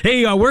 Isn't.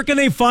 Hey, where can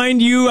they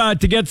find you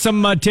to get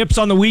some tips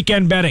on the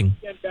weekend betting?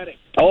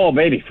 Oh,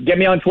 baby. Get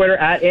me on Twitter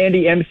at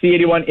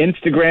AndyMC81,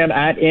 Instagram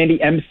at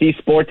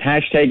AndyMCSports,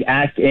 hashtag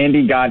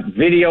AskAndy. Got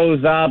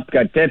videos up,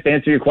 got tips,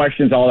 answer your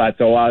questions, all that.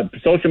 So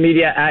social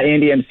media at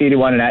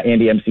AndyMC81 and at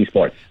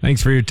AndyMCSports.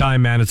 Thanks for your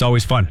time, man. It's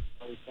always fun.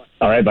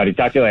 All right, buddy.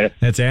 Talk to you later.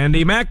 That's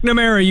Andy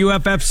McNamara,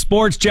 UFF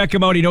Sports. Check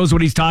him out. He knows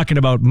what he's talking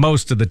about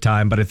most of the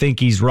time, but I think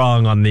he's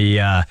wrong on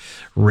the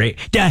Raiders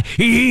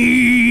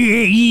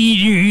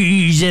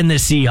and the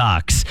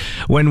Seahawks.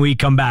 When we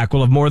come back,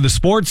 we'll have more of the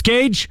Sports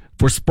Cage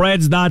for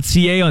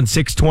Spreads.ca on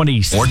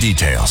 620. More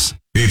details.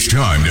 It's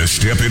time to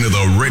step into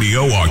the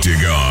radio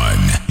octagon.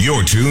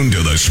 You're tuned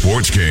to the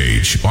Sports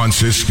Cage on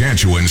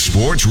Saskatchewan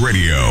Sports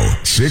Radio,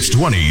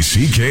 620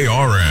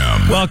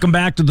 CKRM. Welcome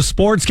back to the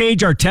Sports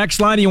Cage. Our text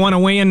line, you want to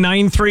weigh in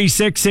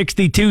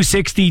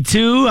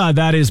 936-6262.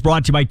 That is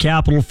brought to you by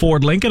Capital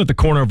Ford Lincoln at the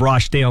corner of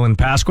Rochdale and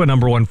Pasqua,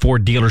 number one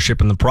Ford dealership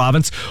in the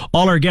province.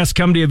 All our guests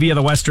come to you via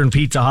the Western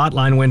Pizza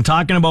hotline. When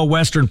talking about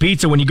Western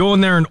Pizza, when you go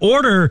in there and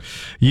order,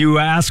 you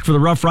ask for the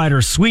Rough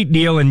Rider Suite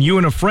deal, and you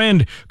and a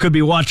friend could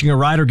be watching a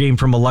Rider game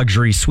from a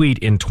luxury suite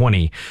in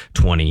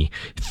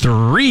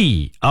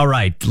 2023. All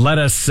right, let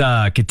us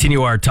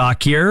continue our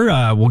talk here.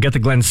 We'll get to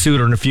Glenn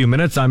Suter in a few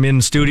minutes. I'm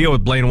in studio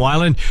with Blaine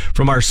Weiland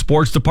from our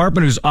sports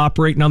department, who's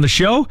operating on the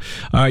show.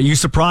 Are you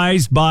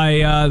surprised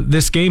by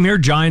this game here,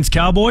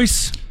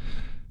 Giants-Cowboys?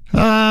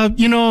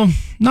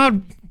 Not.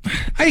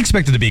 I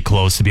expect it to be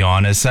close, to be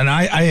honest, and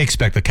I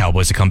expect the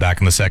Cowboys to come back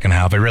in the second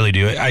half. I really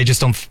do. I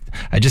just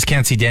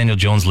can't see Daniel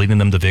Jones leading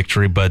them to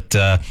victory. But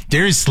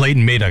Darius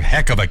Slayton made a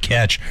heck of a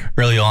catch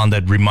early on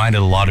that reminded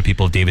a lot of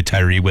people of David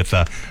Tyree with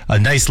a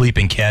nice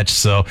leaping catch.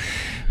 So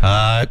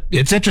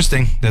it's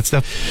interesting. That's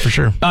stuff for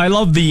sure. I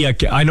love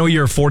I know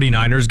you're a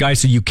 49ers guy,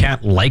 so you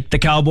can't like the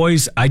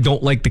Cowboys. I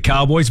don't like the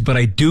Cowboys, but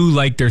I do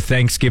like their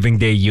Thanksgiving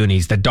Day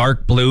unis, the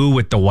dark blue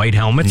with the white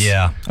helmets.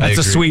 Yeah, that's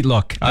a sweet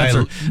look.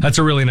 That's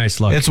a really nice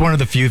look. It's one of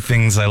the few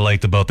things I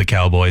liked about the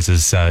Cowboys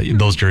is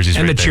those jerseys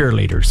and right the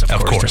cheerleaders.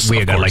 Of course,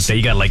 we gotta like that.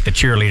 You gotta like the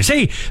cheerleaders.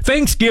 Hey,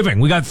 Thanksgiving,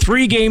 we got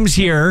 3 games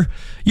here.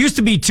 Used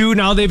to be 2,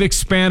 now they've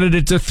expanded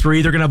it to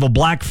 3. They're gonna have a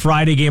Black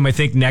Friday game, I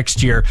think,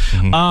 next year.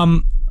 Mm-hmm.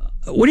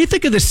 What do you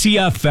think of the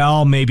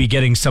CFL maybe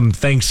getting some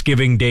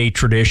Thanksgiving Day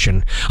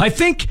tradition? I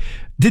think.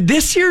 I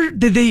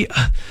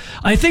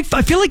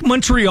feel like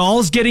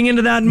Montreal's getting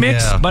into that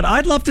mix, but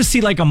I'd love to see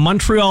like a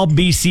Montreal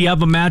BC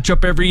have a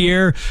matchup every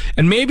year,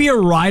 and maybe a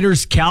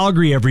Riders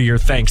Calgary every year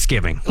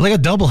Thanksgiving. Like a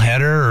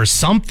doubleheader or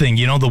something.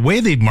 You know, the way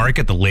they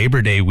market the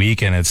Labor Day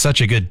weekend, it's such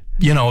a good,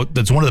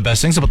 that's one of the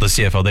best things about the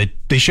CFL.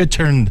 They should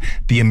turn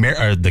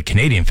the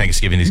Canadian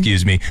Thanksgiving,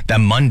 that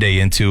Monday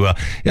into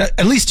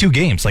at least 2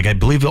 games. Like I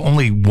believe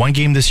only 1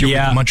 game this year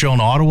with Montreal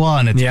and Ottawa,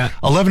 and it's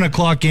 11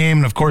 o'clock game.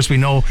 And of course, we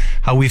know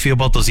how we feel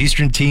about those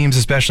Eastern teams,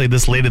 especially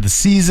this late of the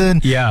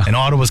season. Yeah, and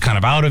Ottawa's kind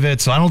of out of it,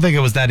 so I don't think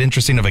it was that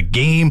interesting of a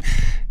game.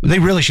 They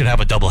really should have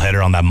a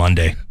doubleheader on that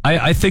Monday.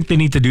 I think they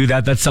need to do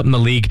that. That's something the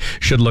league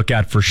should look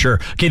at for sure.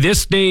 Okay,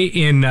 this day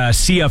in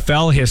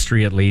CFL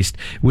history, at least,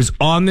 was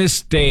on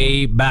this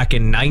day back back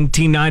in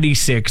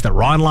 1996 that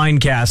Ron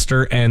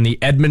Lancaster and the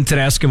Edmonton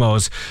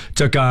Eskimos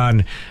took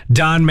on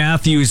Don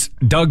Matthews,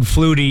 Doug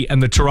Flutie,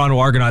 and the Toronto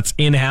Argonauts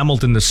in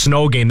Hamilton, the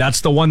snow game. That's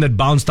the one that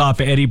bounced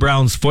off of Eddie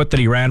Brown's foot that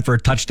he ran for a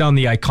touchdown,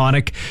 the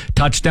iconic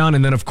touchdown.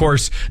 And then, of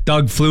course,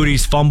 Doug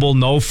Flutie's fumble,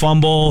 no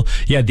fumble.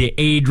 You had the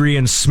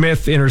Adrian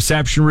Smith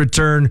interception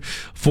return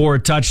for a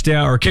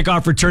touchdown or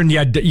kickoff return. You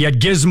had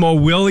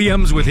Gizmo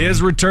Williams with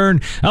his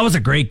return. That was a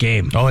great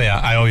game. Oh, yeah.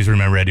 I always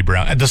remember Eddie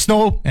Brown. The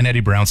snow and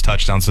Eddie Brown's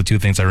touchdowns, the two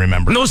things I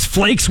remember. And those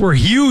flakes were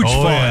huge.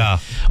 Oh, yeah.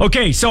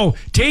 Okay, so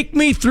take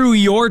me through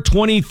your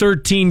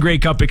 2013 Grey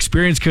Cup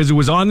experience, because it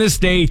was on this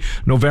day,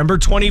 November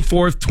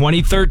 24th,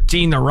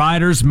 2013. The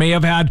Riders may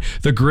have had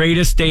the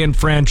greatest day in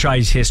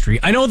franchise history.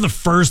 I know the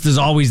first is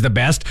always the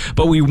best,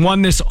 but we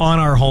won this on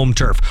our home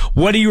turf.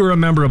 What do you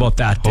remember about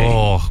that day?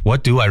 Oh,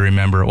 what do I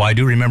remember? Well, I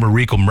do remember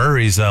Rico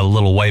Murray's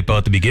little wipeout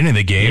at the beginning of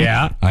the game.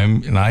 Yeah.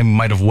 I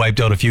might have wiped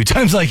out a few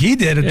times like he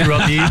did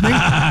throughout the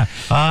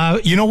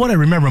evening. You know what I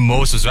remember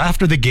most was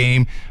after the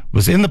game,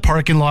 was in the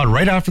parking lot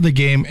right after the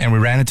game, and we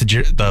ran into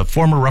the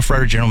former Rough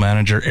Rider general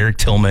manager, Eric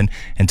Tillman,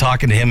 and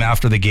talking to him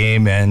after the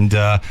game, and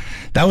that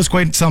was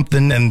quite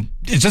something. And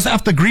it's just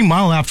after the Green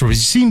Mile afterwards,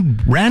 you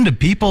seen random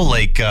people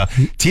like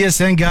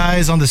TSN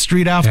guys on the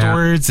street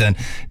afterwards, and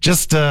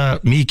just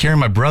me carrying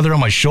my brother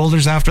on my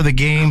shoulders after the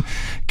game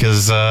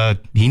because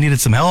he needed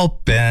some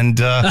help,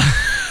 and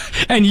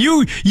and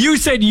you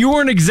said you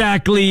weren't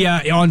exactly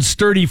on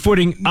sturdy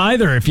footing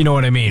either, if you know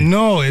what I mean.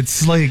 No,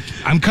 it's like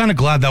I'm kind of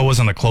glad that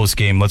wasn't a close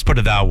game. Let's put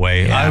it that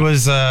way. Yeah. I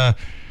was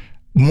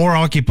more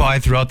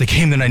occupied throughout the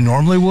game than I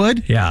normally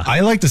would. Yeah. I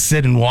like to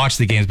sit and watch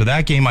the games, but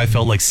that game I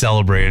felt like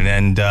celebrating,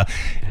 and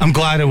I'm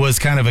glad it was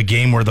kind of a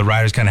game where the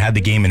Riders kind of had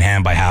the game in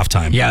hand by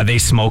halftime. Yeah, they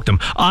smoked them.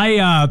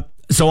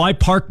 So I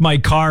parked my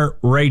car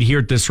right here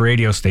at this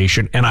radio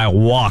station, and I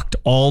walked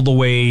all the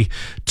way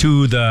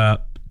to the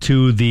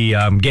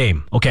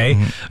game.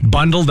 Okay,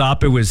 bundled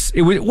up. It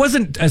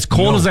wasn't as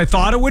cold as I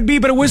thought it would be,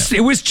 but it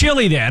was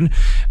chilly then,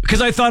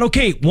 because I thought,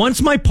 okay,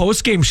 once my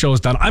post game show's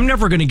done, I'm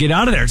never going to get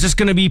out of there. It's just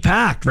going to be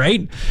packed,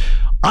 right?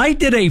 I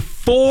did a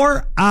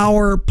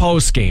 4-hour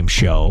post game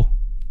show,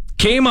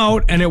 came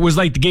out, and it was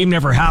like the game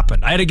never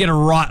happened. I had to get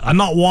I'm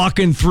not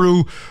walking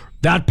through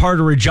that part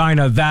of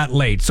Regina that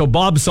late. So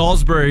Bob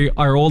Salisbury,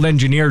 our old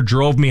engineer,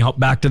 drove me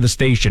back to the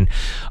station.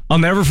 I'll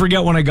never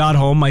forget when I got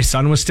home, my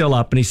son was still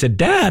up, and he said,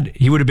 Dad, I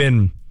think it would have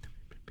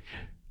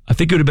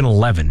been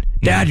 11.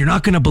 Dad, you're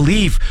not going to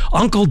believe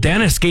Uncle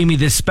Dennis gave me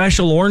this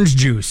special orange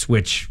juice,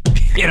 which,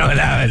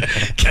 I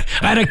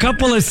had a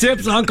couple of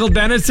sips, Uncle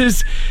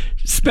Dennis's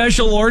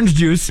special orange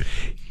juice.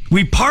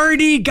 We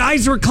partied.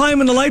 Guys were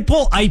climbing the light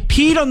pole. I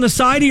peed on the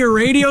side of your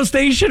radio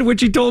station, which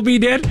he told me he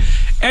did.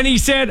 And he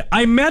said,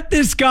 I met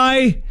this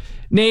guy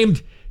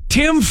named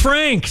Tim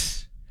Franks.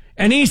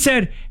 And he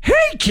said,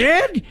 hey,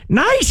 kid,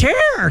 nice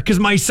hair. Because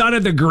my son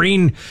had the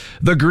green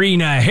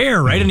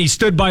hair, right? And he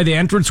stood by the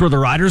entrance where the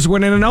Riders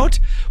went in and out.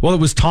 Well, it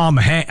was Tom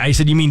Hanks. I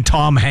said, you mean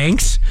Tom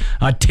Hanks?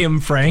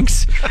 Tim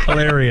Franks.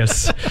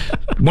 Hilarious.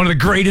 One of the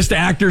greatest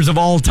actors of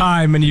all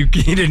time. And you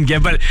didn't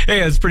get, but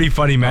hey, it's pretty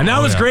funny, man.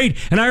 That was great.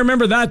 And I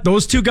remember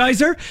those two guys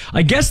there.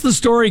 I guess the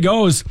story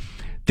goes,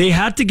 they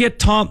had to get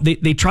Tom.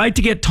 They tried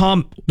to get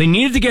Tom. They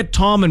needed to get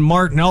Tom and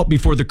Martin out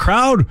before the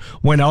crowd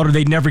went out, or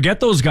they'd never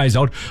get those guys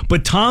out.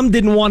 But Tom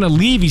didn't want to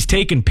leave. He's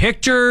taking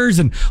pictures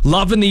and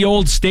loving the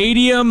old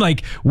stadium,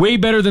 like way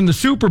better than the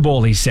Super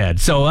Bowl, he said.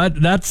 So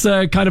that's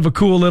kind of a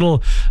cool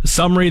little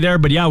summary there.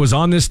 But yeah, it was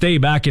on this day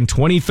back in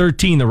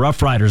 2013. The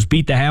Rough Riders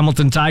beat the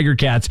Hamilton Tiger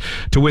Cats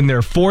to win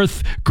their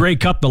 4th Grey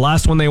Cup, the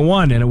last one they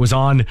won, and it was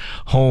on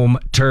home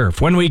turf.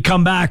 When we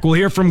come back, we'll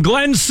hear from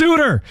Glenn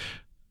Suter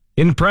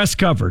in press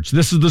coverage.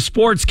 This is the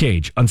Sports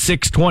Cage on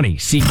 620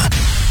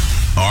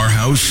 CKRM. Our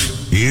house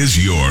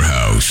is your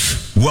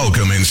house.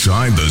 Welcome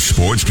inside the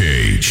Sports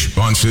Cage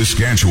on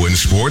Saskatchewan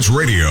Sports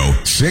Radio,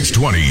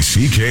 620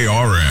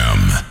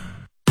 CKRM.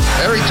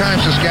 Every time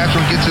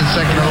Saskatchewan gets in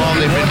second and long,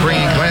 they've been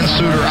bringing Glenn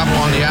Suter up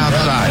on the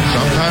outside.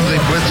 Sometimes they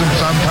blitz him,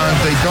 sometimes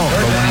they don't.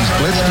 But when he's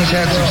blitzed, he's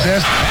had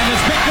success. And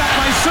it's picked up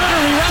by Suter.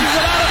 He runs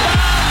it out of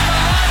bounds.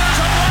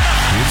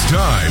 It's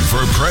time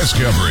for press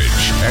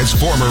coverage as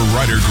former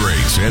Rider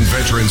greats and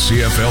veteran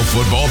CFL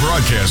football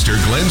broadcaster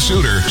Glenn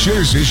Suter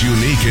shares his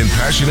unique and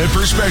passionate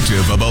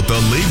perspective about the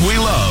league we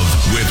love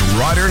with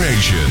Rider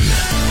Nation.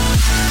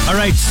 All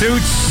right,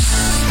 Suits,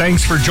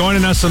 thanks for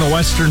joining us on the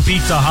Western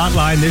Pizza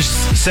Hotline. This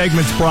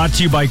segment's brought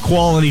to you by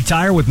Quality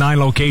Tire with 9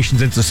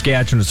 locations in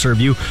Saskatchewan to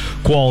serve you.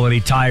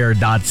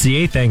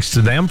 QualityTire.ca. Thanks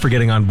to them for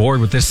getting on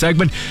board with this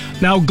segment.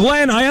 Now,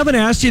 Glenn, I haven't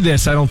asked you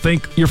this, I don't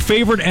think. Your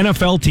favorite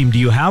NFL team, do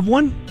you have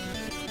one?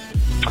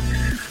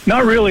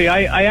 Not really.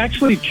 I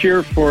actually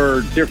cheer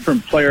for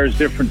different players,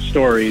 different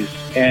stories,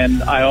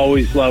 and I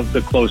always love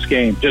the close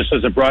game. Just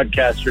as a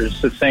broadcaster,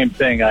 it's the same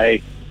thing.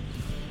 I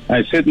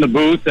sit in the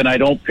booth and I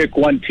don't pick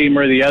one team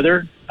or the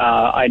other.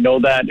 I know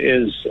that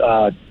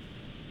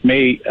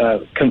may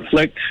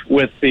conflict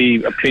with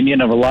the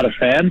opinion of a lot of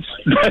fans,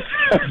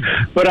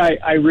 but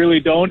I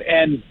really don't.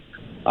 And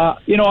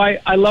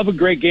I love a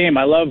great game.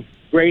 I love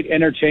great,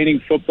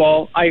 entertaining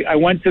football. I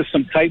went to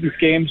some Titans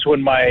games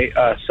when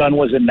my son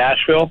was in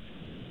Nashville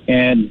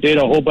and did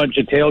a whole bunch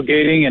of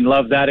tailgating and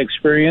loved that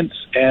experience.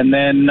 And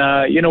then,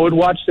 would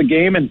watch the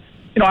game. And,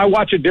 I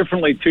watch it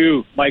differently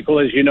too, Michael,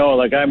 as you know.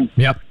 Like I'm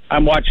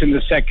watching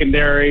the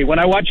secondary. When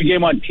I watch a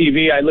game on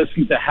TV, I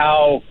listen to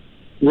how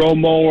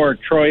Romo or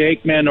Troy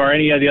Aikman or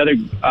any of the other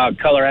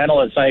color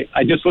analysts,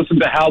 I just listen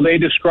to how they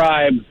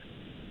describe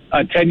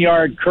a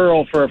 10-yard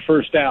curl for a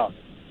first down.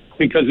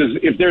 Because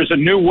if there's a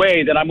new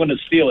way, then I'm going to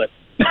steal it.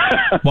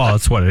 Well,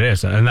 that's what it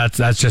is, and that's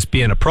just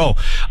being a pro.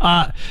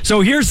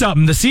 So here's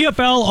something. The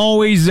CFL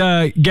always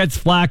gets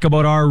flack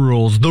about our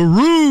rules. The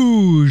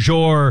Rouge,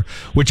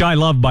 which I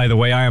love, by the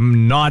way. I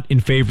am not in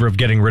favor of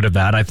getting rid of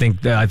that. I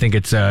think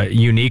it's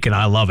unique, and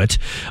I love it.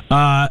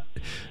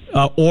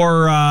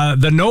 Or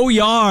the no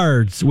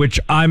yards, which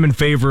I'm in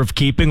favor of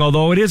keeping,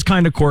 although it is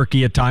kind of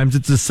quirky at times.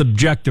 It's a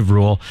subjective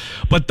rule.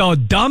 But the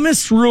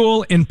dumbest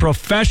rule in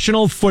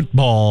professional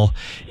football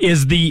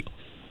is the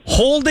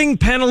holding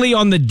penalty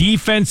on the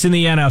defense in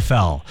the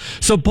NFL.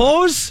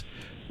 Suppose,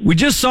 we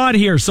just saw it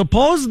here,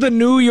 suppose the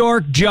New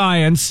York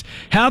Giants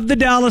have the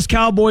Dallas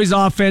Cowboys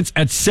offense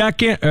at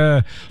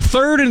 3rd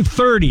and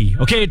 30.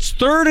 Okay, it's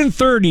 3rd and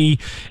 30,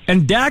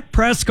 and Dak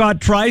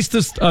Prescott tries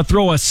to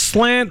throw a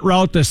slant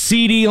route to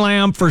CeeDee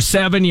Lamb for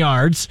 7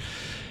 yards,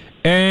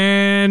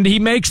 and he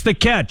makes the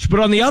catch. But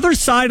on the other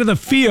side of the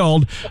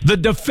field, the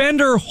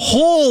defender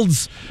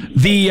holds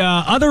the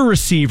other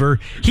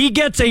receiver. He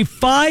gets a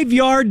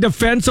 5-yard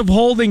defensive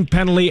holding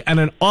penalty and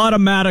an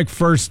automatic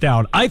first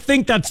down. I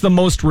think that's the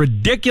most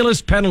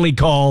ridiculous penalty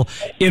call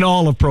in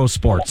all of pro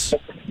sports.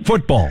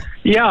 Football.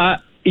 Yeah,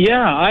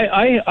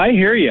 I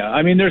hear you.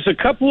 I mean, there's a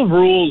couple of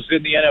rules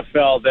in the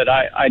NFL that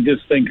I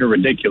just think are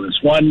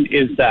ridiculous. One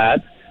is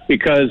that,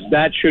 because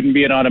that shouldn't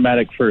be an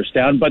automatic first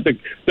down. But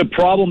the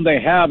problem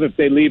they have if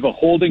they leave a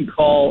holding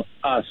call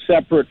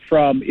separate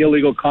from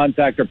illegal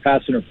contact or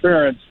pass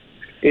interference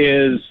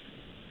is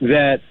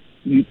that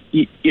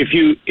if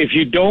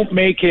you don't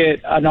make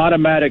it an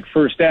automatic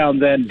first down,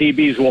 then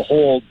DBs will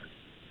hold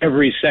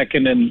every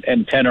second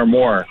and 10 or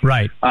more.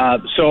 Right.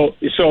 So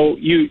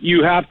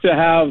you have to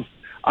have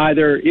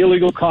either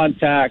illegal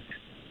contact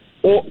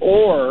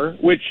or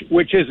which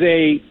is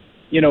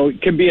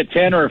it can be a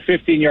 10 or a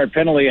 15-yard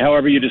penalty,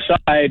 however you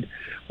decide,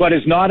 but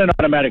is not an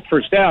automatic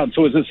first down.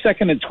 So it's a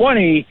 2nd and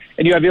 20,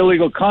 and you have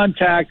illegal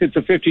contact. It's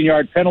a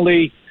 15-yard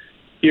penalty.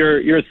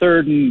 You're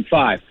 3rd and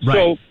 5. Right.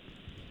 So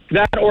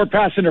that or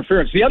pass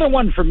interference. The other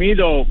one for me,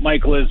 though,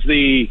 Michael, is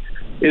the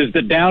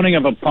downing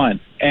of a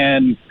punt.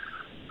 And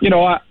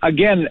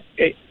again,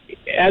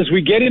 as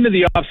we get into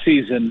the off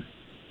season,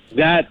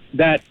 that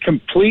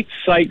complete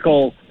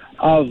cycle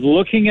of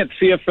looking at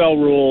CFL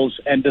rules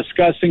and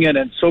discussing it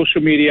in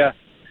social media,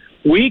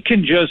 we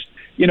can just,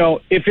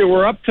 if it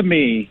were up to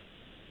me,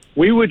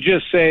 we would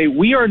just say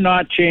we are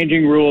not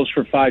changing rules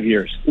for 5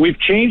 years. We've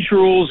changed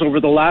rules over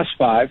the last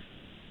 5,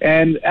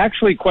 and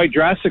actually quite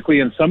drastically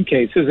in some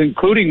cases,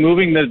 including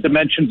moving the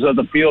dimensions of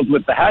the field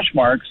with the hash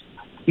marks,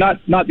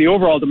 not the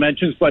overall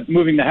dimensions, but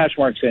moving the hash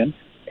marks in.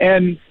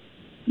 And,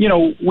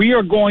 we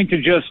are going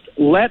to just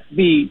let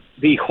the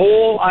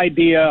whole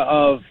idea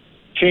of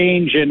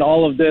change and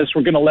all of this,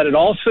 we're going to let it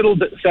all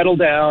settle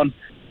down,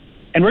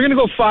 and we're going to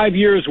go 5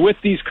 years with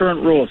these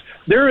current rules.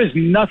 There is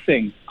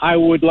nothing I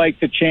would like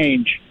to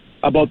change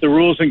about the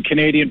rules in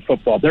Canadian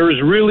football. There is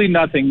really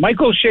nothing.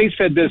 Michael Shea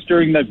said this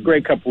during the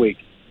Grey Cup week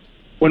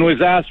when was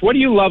asked, what do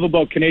you love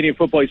about Canadian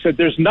football? He said,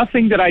 there's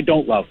nothing that I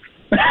don't love.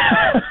 And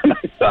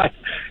I thought,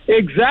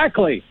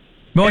 exactly.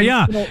 Well, and,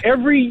 yeah.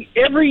 Every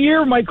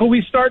year, Michael,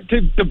 we start to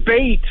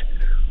debate,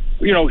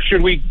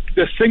 should we,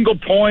 the single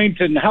point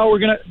and how we're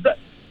going to...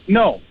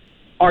 No,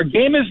 our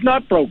game is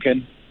not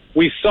broken.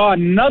 We saw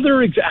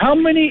another. How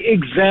many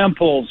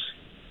examples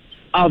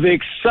of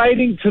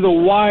exciting to the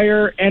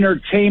wire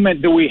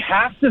entertainment do we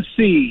have to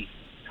see,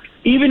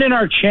 even in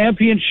our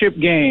championship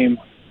game,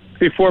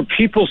 before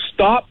people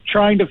stop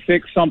trying to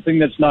fix something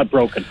that's not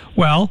broken?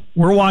 Well,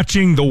 we're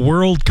watching the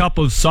World Cup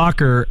of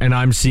Soccer, and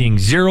I'm seeing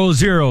 0-0,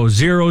 0-0,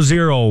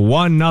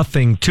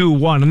 1-0,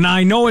 2-1. And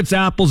I know it's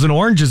apples and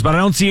oranges, but I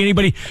don't see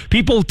anybody.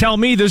 People tell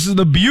me this is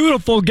the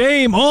beautiful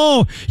game.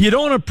 Oh, you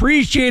don't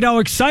appreciate how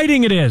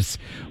exciting it is.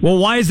 Well,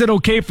 why is it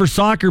okay for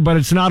soccer, but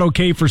it's not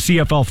okay for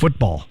CFL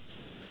football?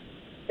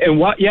 And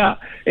what? Yeah,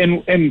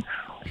 and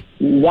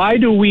why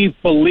do we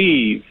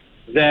believe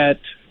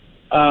that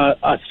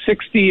a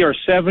 60 or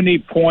 70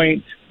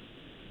 point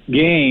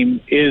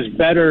game is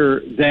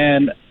better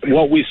than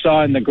what we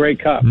saw in the Grey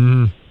Cup?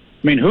 I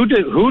mean,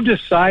 who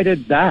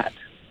decided that?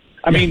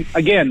 I mean,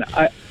 again,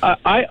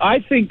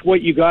 I think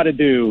what you got to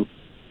do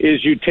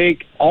is you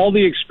take all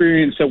the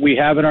experience that we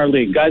have in our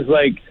league, guys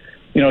like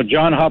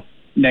John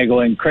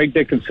Hupnagel and Craig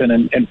Dickinson,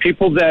 and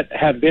people that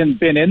have been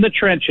in the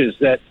trenches,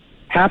 that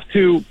have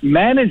to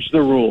manage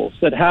the rules,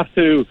 that have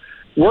to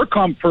work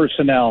on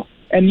personnel.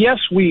 And yes,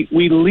 we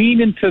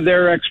lean into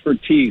their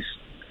expertise,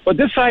 but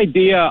this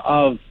idea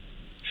of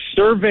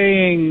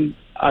surveying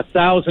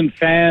 1,000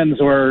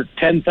 fans or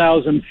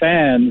 10,000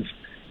 fans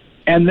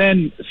and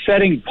then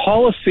setting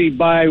policy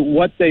by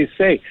what they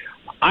say.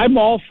 I'm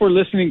all for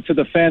listening to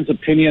the fans'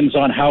 opinions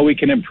on how we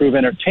can improve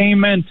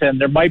entertainment,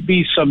 and there might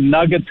be some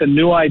nuggets and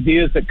new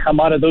ideas that come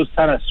out of those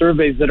kind of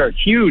surveys that are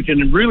huge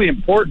and really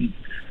important.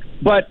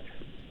 But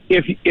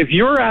if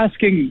you're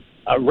asking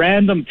a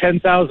random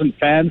 10,000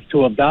 fans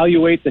to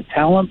evaluate the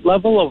talent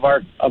level of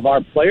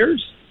our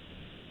players,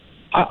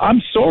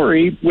 I'm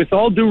sorry, with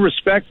all due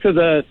respect to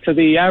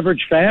the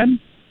average fan,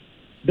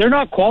 they're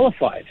not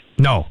qualified.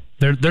 No,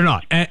 they're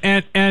not.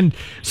 And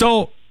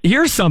so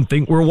here's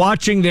something. We're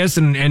watching this,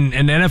 and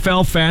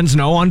NFL fans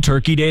know on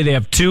Turkey Day they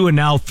have 2 and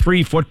now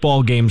 3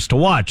 football games to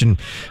watch. And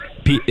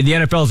the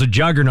NFL is a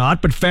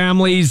juggernaut, but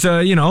families,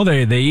 they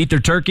eat their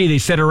turkey, they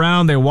sit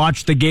around, they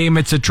watch the game.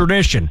 It's a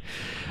tradition.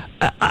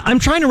 I'm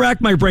trying to rack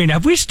my brain.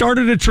 Have we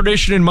started a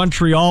tradition in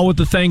Montreal with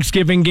the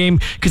Thanksgiving game?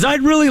 Because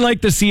I'd really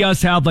like to see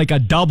us have like a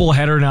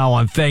doubleheader now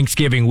on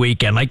Thanksgiving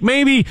weekend. Like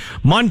maybe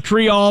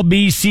Montreal,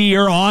 BC,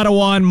 or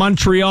Ottawa and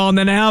Montreal, and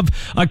then have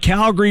a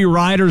Calgary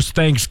Riders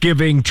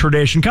Thanksgiving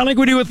tradition. Kind of like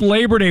we do with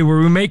Labor Day, where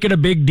we make it a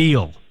big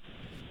deal.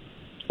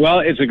 Well,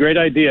 it's a great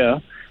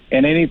idea.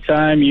 And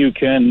anytime you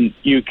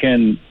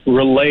can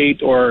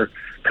relate or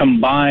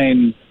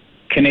combine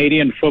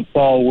Canadian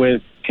football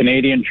with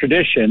Canadian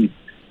tradition,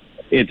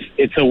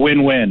 it's a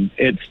win-win.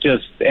 It's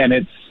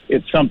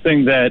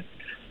something that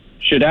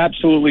should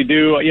absolutely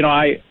do.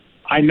 I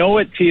know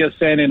at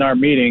TSN in our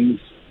meetings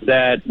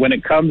that when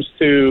it comes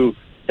to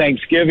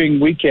Thanksgiving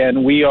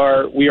weekend, we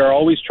are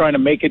always trying to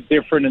make it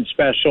different and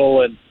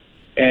special,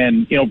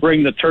 and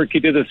bring the turkey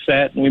to the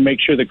set, and we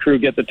make sure the crew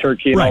get the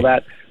turkey and all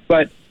that.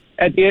 But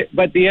at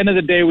the end of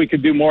the day, we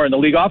could do more, and the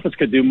league office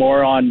could do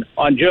more on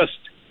just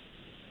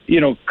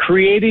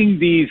creating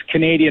these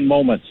Canadian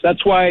moments.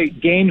 That's why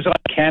games on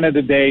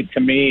Canada Day to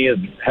me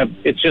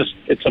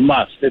it's a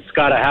must. It's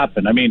got to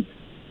happen. I mean,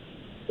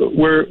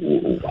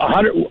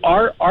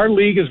 our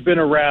league has been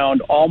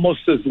around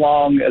almost as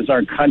long as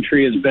our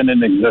country has been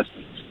in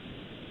existence.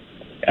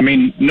 I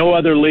mean, no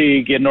other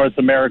league in North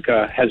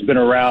America has been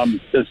around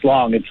this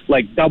long. It's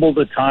like double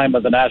the time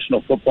of the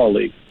National Football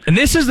League. And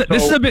this is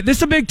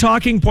a big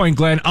talking point,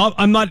 Glenn.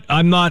 I'm not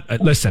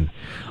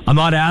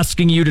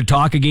asking you to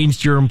talk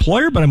against your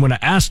employer, but I'm going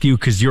to ask you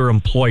because you're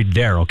employed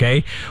there,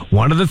 okay?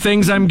 One of the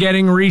things I'm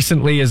getting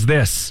recently is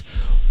this.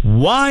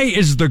 Why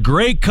is the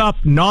Grey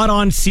Cup not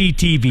on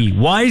CTV?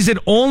 Why is it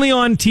only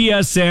on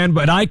TSN,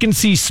 but I can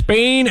see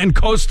Spain and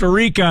Costa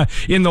Rica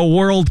in the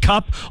World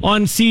Cup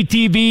on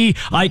CTV?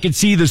 I can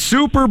see the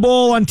Super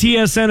Bowl on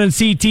TSN and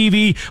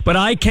CTV, but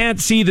I can't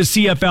see the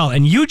CFL.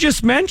 And you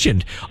just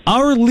mentioned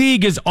our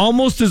league is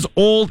almost as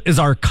old as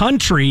our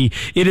country.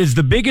 It is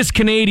the biggest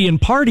Canadian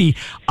party.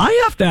 I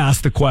have to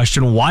ask the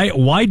question,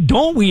 why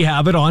don't we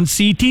have it on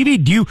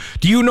CTV? Do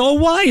you know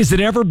why? Is it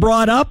ever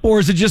brought up, or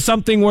is it just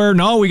something where,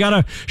 no, we got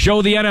to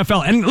show the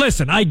NFL? And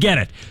listen, I get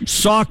it.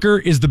 Soccer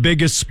is the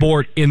biggest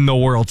sport in the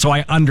world, so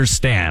I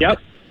understand. Yep.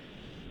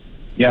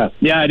 Yeah,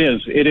 it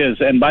is. It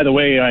is. And by the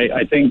way,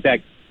 I think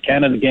that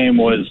Canada game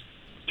was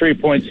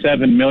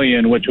 3.7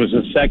 million, which was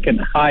the second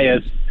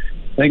highest.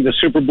 I think the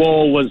Super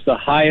Bowl was the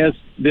highest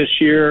this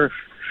year.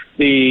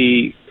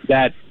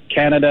 That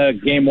Canada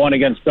game 1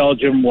 against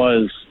Belgium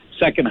was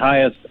second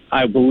highest.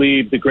 I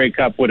believe the Grey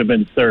Cup would have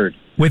been third.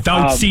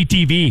 Without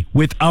CTV.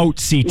 Without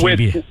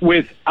CTV.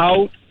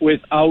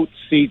 Without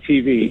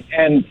CTV.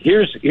 And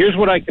here's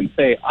what I can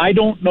say. I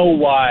don't know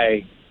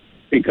why,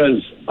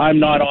 because I'm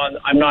not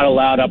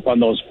allowed up on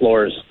those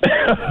floors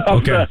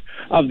of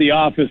the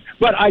office.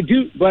 But I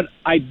do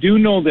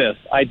know this.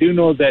 I do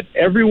know that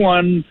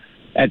everyone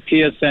at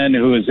TSN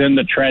who is in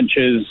the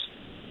trenches,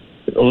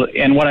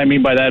 and what I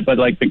mean by that, but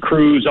like the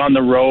crews on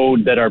the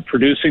road that are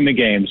producing the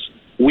games,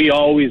 we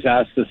always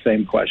ask the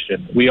same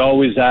question. We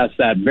always ask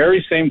that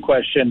very same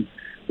question.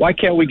 Why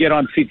can't we get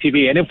on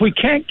CTV? And if we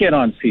can't get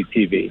on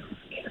CTV,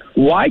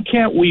 why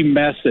can't we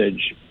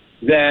message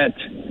that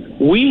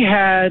we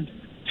had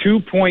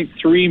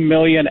 2.3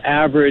 million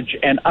average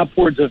and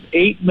upwards of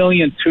 8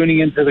 million tuning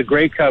into the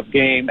Grey Cup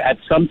game at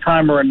some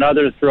time or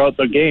another throughout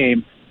the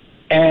game,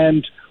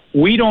 and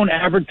we don't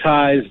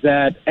advertise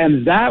that,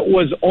 and that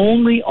was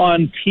only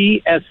on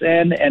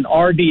TSN and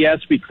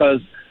RDS because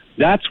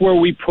that's where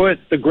we put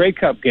the Grey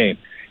Cup game.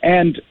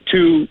 And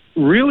to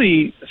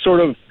really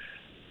sort of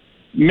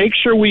make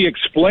sure we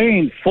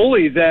explain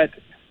fully that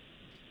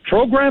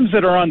programs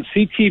that are on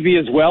CTV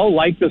as well,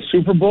 like the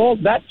Super Bowl,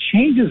 that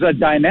changes a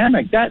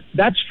dynamic.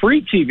 That's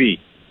free TV,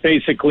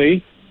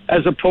 basically,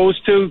 as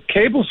opposed to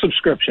cable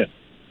subscription.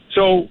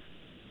 So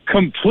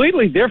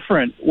completely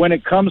different when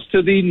it comes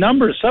to the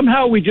numbers.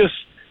 Somehow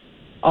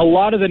a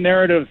lot of the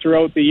narrative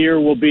throughout the year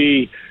will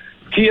be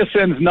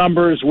TSN's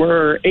numbers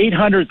were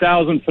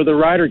 800,000 for the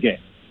Ryder game.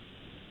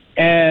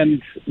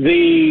 And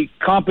the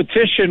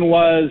competition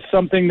was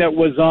something that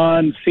was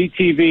on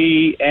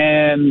CTV,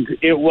 and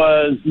it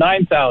was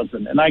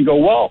 9,000. And I go,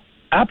 well,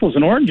 apples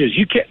and oranges.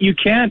 You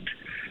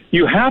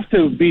have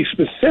to be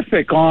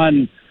specific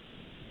on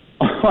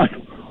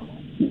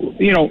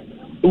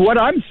what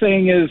I'm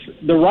saying is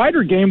the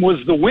Ryder game was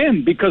the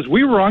win because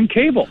we were on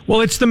cable.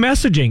 Well, it's the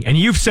messaging, and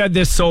you've said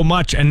this so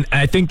much, and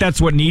I think that's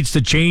what needs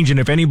to change. And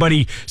if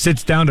anybody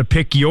sits down to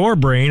pick your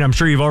brain, I'm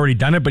sure you've already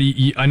done it, but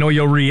I know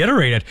you'll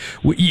reiterate it.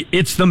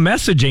 It's the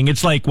messaging.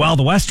 It's like, well,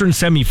 the Western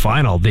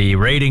semifinal, the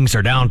ratings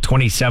are down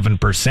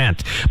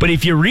 27%. But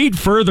if you read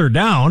further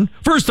down,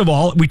 first of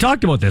all, we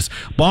talked about this.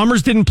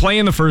 Bombers didn't play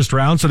in the first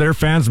round, so their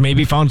fans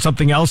maybe found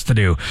something else to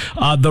do.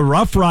 The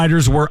Rough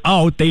Riders were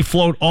out. They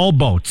float all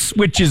boats,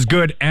 which is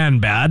good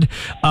and bad.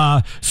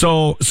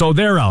 So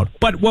they're out.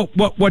 But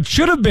what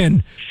should have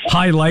been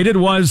highlighted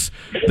was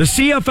the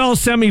CFL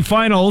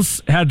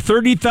semifinals had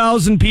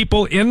 30,000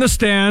 people in the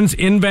stands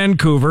in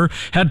Vancouver,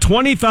 had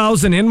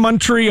 20,000 in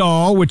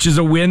Montreal, which is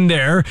a win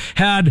there,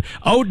 had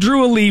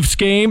outdrew a Leafs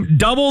game,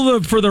 double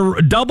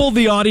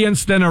the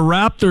audience than a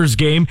Raptors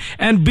game,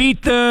 and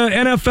beat the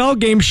NFL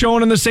game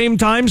shown in the same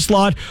time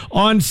slot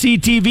on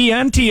CTV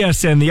and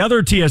TSN, the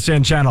other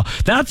TSN channel.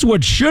 That's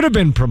what should have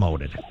been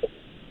promoted.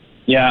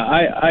 Yeah,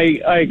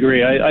 I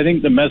agree. I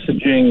think the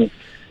messaging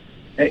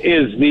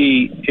is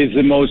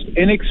the most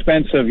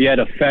inexpensive yet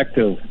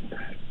effective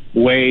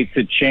way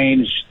to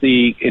change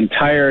the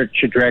entire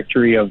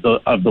trajectory of the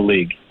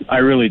league. I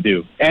really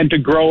do, and to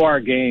grow our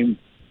game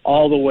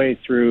all the way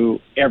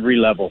through every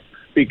level.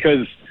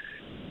 Because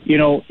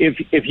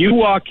if you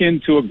walk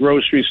into a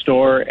grocery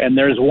store and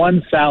there's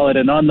one salad,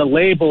 and on the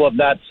label of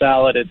that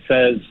salad it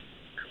says,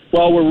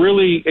 well, we're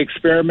really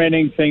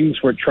experimenting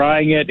things. We're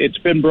trying it. It's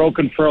been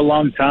broken for a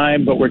long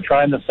time, but we're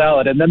trying the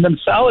salad. And then the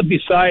salad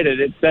beside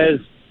it, it says,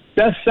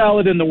 best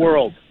salad in the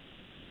world.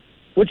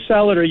 Which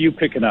salad are you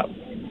picking up?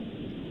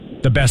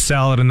 The best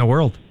salad in the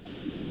world.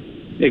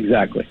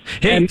 Exactly.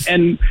 Hey,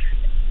 and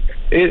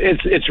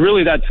it's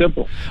really that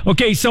simple.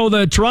 Okay, so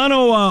the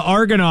Toronto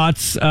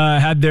Argonauts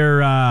had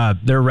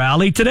their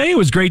rally today. It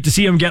was great to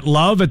see them get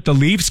love at the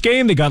Leafs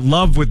game. They got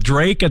love with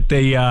Drake at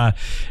the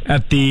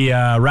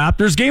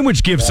Raptors game,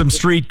 which gives some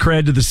street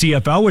cred to the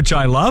CFL, which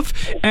I love.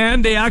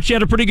 And they actually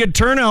had a pretty good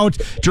turnout,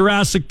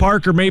 Jurassic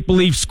Park or Maple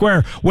Leaf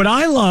Square. What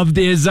I loved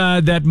is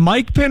that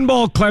Mike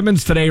Pinball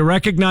Clemens today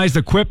recognized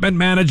equipment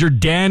manager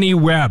Danny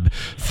Webb.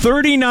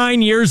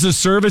 39 years of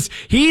service.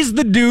 He's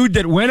the dude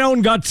that went out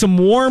and got some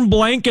warm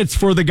blankets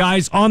for the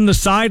guys on the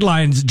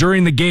sidelines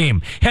during the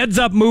game. Heads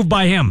up move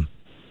by him.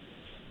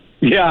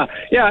 Yeah,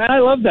 and I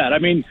love that. I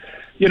mean,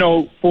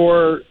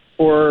 for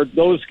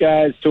those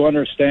guys to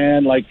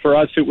understand, like for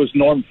us, it was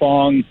Norm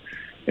Fong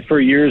for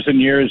years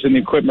and years in the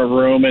equipment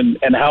room, and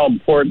how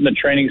important the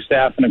training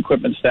staff and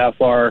equipment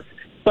staff are.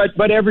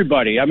 But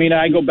everybody. I mean,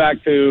 I go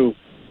back to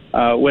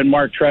when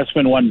Mark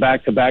Trestman won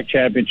back-to-back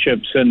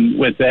championships and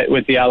with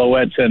the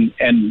Alouettes,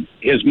 and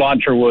his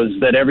mantra was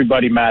that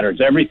everybody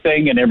matters.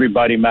 Everything and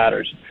everybody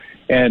matters.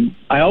 And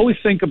I always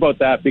think about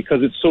that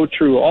because it's so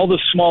true. All the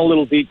small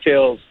little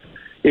details,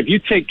 if you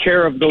take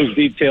care of those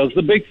details,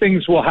 the big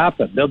things will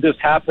happen. They'll just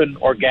happen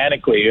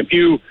organically. If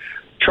you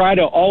try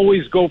to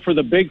always go for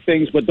the big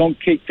things but don't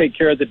take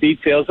care of the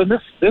details, and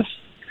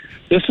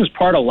this is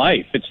part of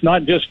life. It's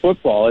not just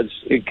football.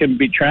 It can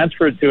be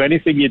transferred to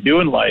anything you do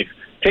in life.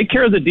 Take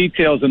care of the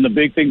details and the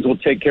big things will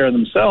take care of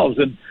themselves.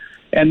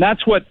 And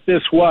that's what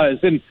this was.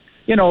 And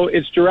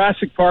it's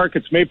Jurassic Park,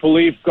 it's Maple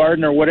Leaf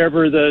Garden, or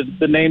whatever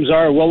the names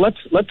are. Well, let's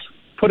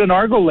put an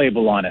Argo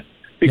label on it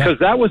because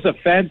that was a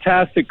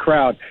fantastic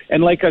crowd.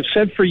 And like I've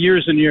said for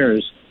years and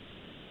years,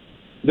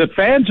 the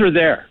fans are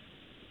there.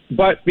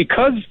 But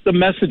because the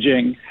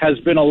messaging has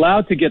been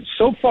allowed to get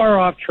so far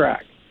off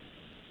track,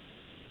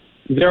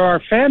 there are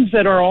fans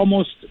that are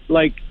almost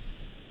like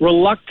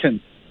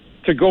reluctant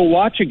to go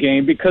watch a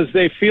game because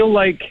they feel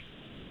like,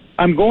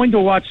 I'm going to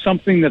watch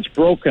something that's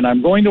broken.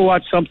 I'm going to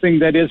watch something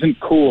that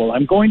isn't cool.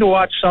 I'm going to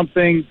watch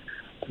something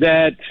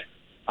that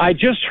I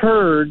just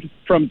heard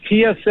from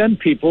TSN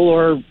people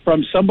or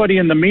from somebody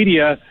in the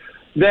media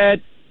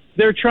that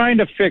they're trying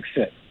to fix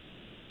it.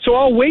 So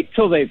I'll wait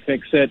till they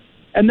fix it,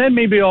 and then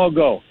maybe I'll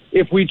go.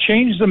 If we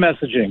change the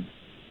messaging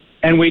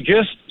and we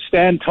just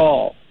stand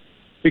tall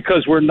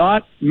because we're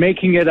not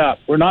making it up,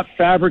 we're not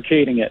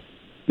fabricating it.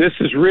 This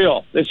is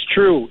real. It's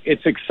true.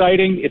 It's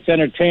exciting. It's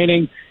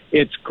entertaining.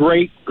 It's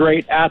great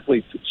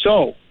athletes.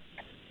 So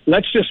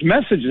let's just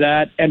message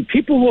that, and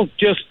people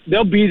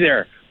they'll be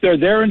there. They're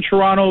there in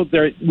Toronto.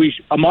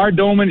 Amar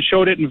Doman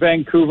showed it in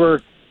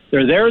Vancouver.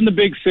 They're there in the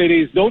big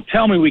cities. Don't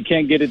tell me we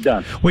can't get it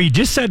done. Well, you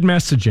just said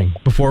messaging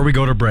before we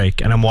go to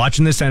break, and I'm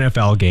watching this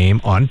NFL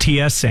game on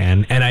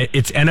TSN, and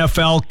it's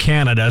NFL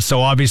Canada, so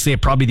obviously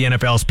probably the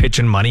NFL's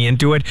pitching money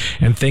into it,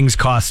 and things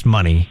cost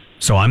money.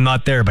 So I'm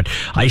not there, but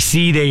I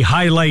see they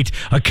highlight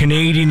a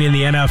Canadian in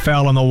the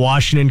NFL on the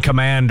Washington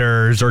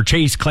Commanders or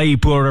Chase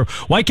Claypool.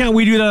 Why can't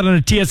we do that on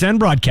a TSN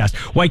broadcast?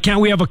 Why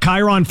can't we have a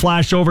Chiron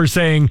flashover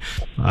saying,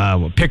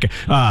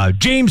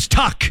 James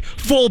Tuck,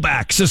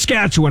 fullback,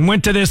 Saskatchewan,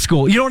 went to this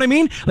school? You know what I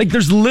mean? Like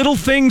there's little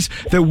things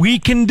that we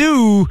can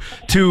do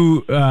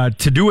to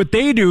do what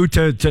they do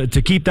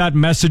to keep that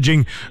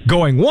messaging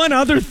going. One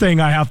other thing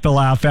I have to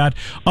laugh at,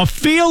 a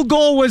field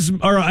goal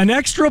or an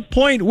extra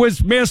point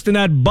was missed in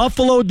that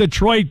Buffalo Detroit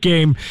Detroit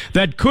game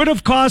that could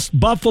have cost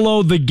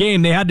Buffalo the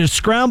game. They had to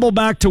scramble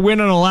back to win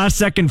on a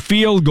last-second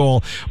field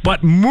goal.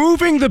 But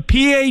moving the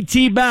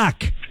PAT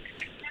back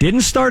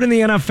didn't start in the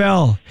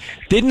NFL,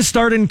 didn't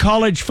start in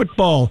college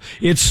football.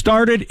 It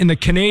started in the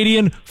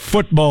Canadian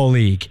Football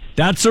League.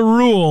 That's a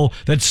rule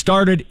that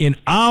started in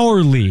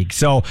our league.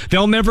 So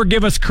they'll never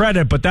give us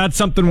credit, but that's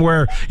something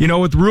where,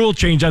 with rule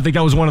change, I think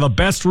that was one of the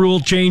best rule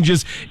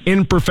changes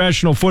in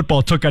professional football.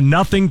 It took a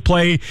nothing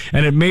play,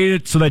 and it made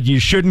it so that you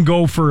shouldn't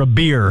go for a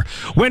beer.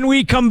 When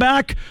we come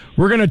back,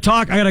 we're going to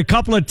talk. I got a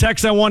couple of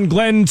texts I want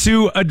Glenn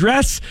to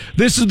address.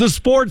 This is the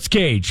Sports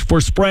Cage for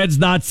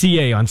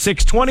Spreads.ca on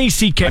 620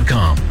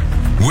 CK.com.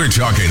 We're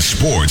talking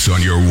sports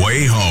on your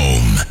way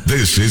home.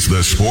 This is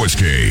the Sports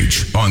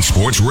Cage on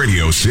Sports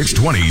Radio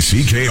 620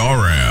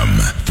 CKRM.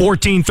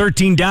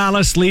 14-13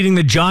 Dallas leading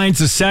the Giants,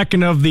 the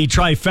second of the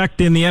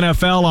trifecta in the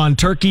NFL on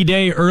Turkey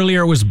Day.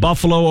 Earlier it was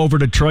Buffalo over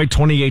Detroit,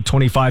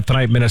 28-25.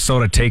 Tonight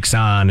Minnesota takes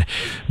on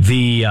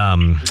the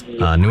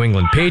New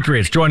England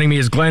Patriots. Joining me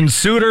is Glenn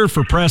Suter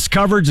for press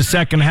coverage, the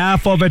second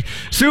half of it.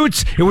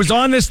 Suits, it was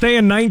on this day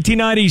in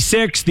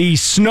 1996, the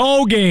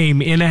snow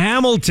game in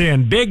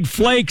Hamilton. Big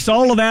flakes,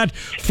 all of that.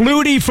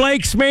 Flutie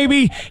flakes,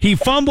 maybe. He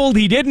fumbled.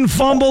 He didn't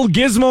fumble.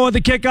 Gizmo at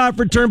the kickoff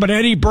return, but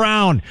Eddie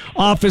Brown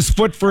off his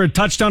foot for a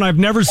touchdown. I've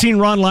never seen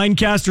Ron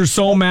Lancaster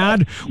so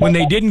mad when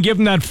they didn't give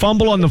him that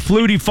fumble on the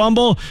Flutie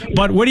fumble.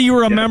 But what do you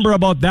remember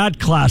about that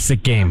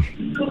classic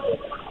game?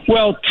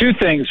 Well, two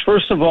things.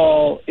 First of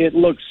all, it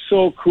looked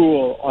so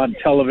cool on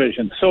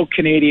television, so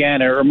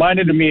Canadian. It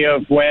reminded me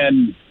of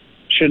when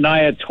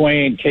Shania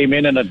Twain came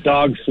in a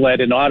dog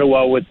sled in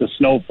Ottawa with the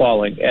snow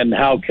falling, and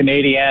how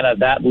Canadiana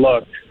that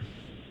looked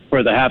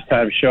for the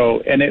halftime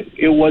show. And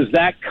it was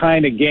that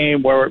kind of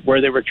game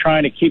where they were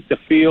trying to keep the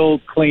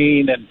field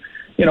clean. And,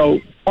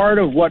 part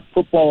of what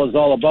football is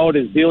all about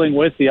is dealing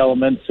with the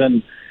elements.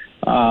 And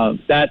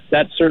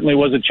that certainly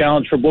was a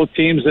challenge for both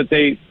teams, that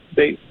they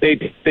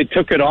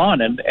took it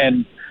on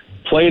and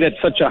played at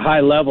such a high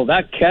level.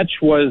 That catch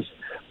was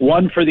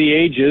one for the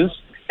ages.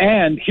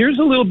 And here's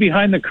a little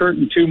behind the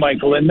curtain too,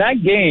 Michael. In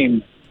that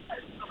game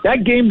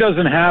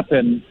doesn't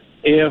happen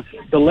if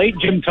the late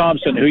Jim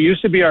Thompson, who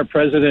used to be our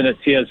president at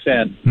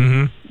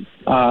TSN,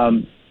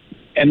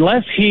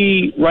 unless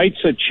he writes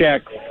a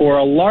check for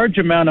a large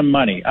amount of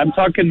money, I'm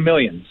talking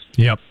millions.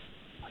 Yep.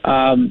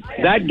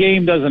 That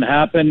game doesn't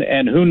happen,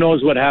 and who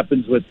knows what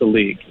happens with the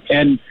league.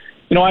 And,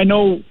 I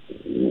know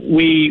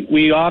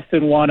we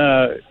often want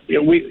to,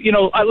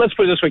 let's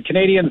put it this way,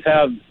 Canadians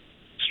have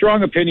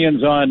strong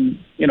opinions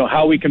on,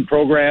 how we can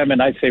program, and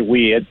I say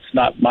we, it's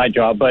not my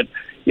job, but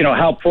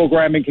how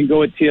programming can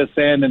go at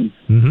TSN and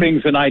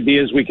things and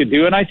ideas we could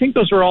do. And I think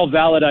those are all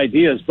valid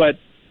ideas. But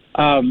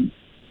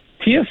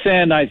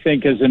TSN, I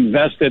think, has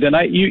invested, and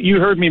you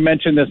heard me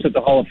mention this at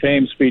the Hall of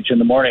Fame speech in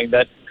the morning,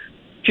 that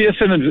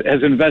TSN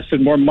has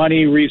invested more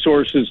money,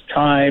 resources,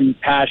 time,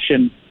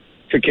 passion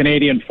to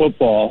Canadian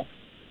football,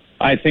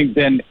 I think,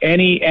 than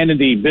any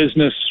entity,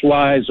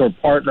 business-wise or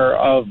partner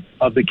of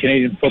the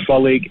Canadian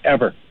Football League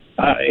ever.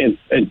 I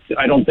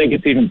don't think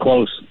it's even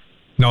close.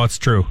 No, it's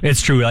true.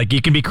 It's true. Like,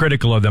 you can be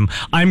critical of them.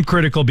 I'm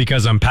critical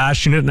because I'm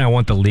passionate and I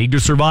want the league to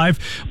survive.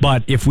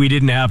 But if we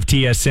didn't have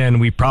TSN,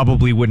 we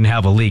probably wouldn't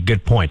have a league.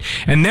 Good point.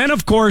 And then,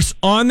 of course,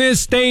 on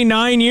this day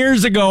 9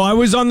 years ago, I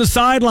was on the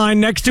sideline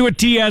next to a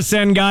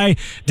TSN guy,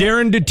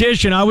 Darren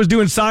Detish, and I was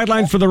doing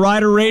sidelines for the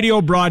Rider radio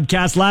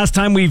broadcast. Last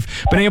time we've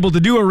been able to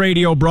do a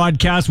radio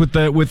broadcast with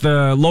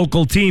the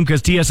local team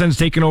because TSN's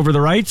taken over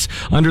the rights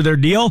under their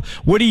deal.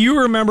 What do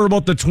you remember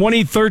about the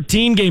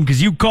 2013 game?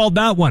 Because you called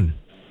that one.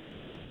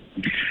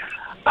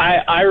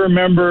 I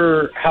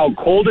remember how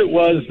cold it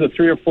was the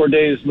 3 or 4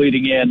 days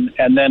leading in,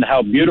 and then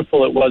how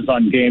beautiful it was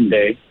on game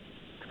day.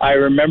 I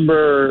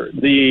remember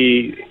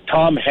the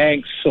Tom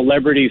Hanks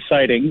celebrity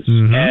sightings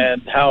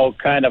and how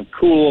kind of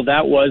cool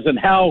that was, and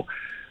how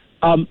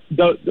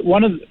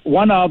one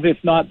of,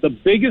 if not the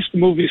biggest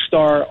movie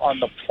star on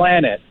the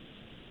planet,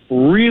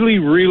 really,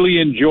 really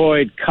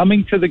enjoyed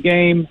coming to the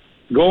game,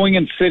 going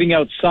and sitting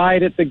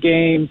outside at the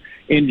game,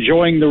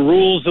 enjoying the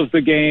rules of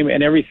the game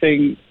and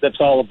everything that's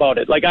all about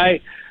it. Like,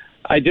 I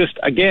just,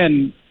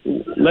 again,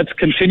 let's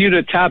continue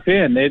to tap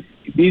in.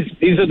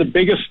 These are the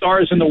biggest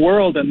stars in the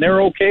world, and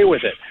they're okay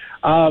with it.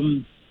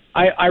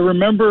 I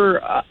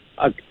remember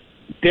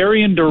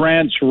Darian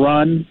Durant's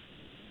run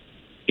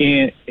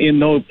in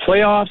the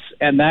playoffs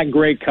and that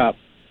Grey Cup.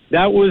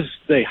 That was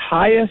the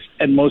highest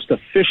and most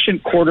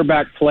efficient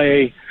quarterback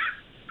play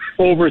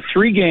over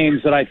 3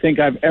 games that I think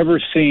I've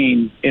ever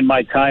seen in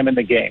my time in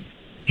the game.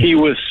 He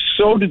was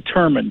so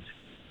determined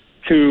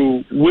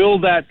to will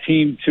that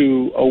team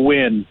to a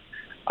win.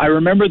 I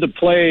remember the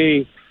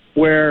play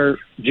where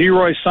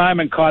Geroy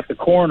Simon caught the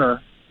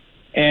corner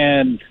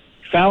and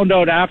found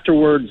out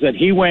afterwards that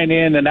he went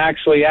in and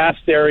actually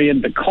asked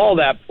Darian to call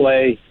that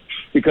play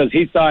because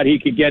he thought he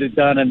could get it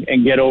done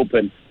and get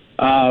open.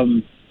 That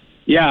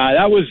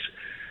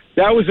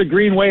was a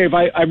green wave.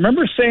 I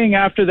remember saying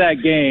after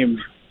that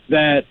game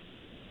that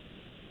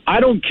I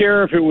don't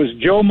care if it was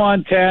Joe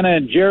Montana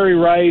and Jerry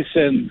Rice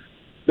and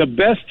the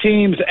best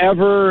teams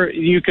ever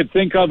you could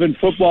think of in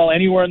football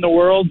anywhere in the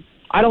world,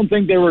 I don't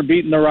think they were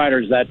beating the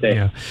Riders that day.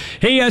 Yeah.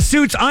 Hey,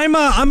 Suits, I'm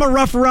a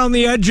rough around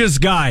the edges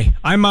guy.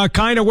 I'm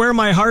kind of wear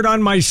my heart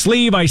on my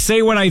sleeve. I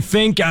say what I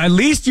think. At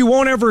least you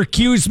won't ever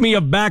accuse me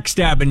of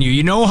backstabbing you.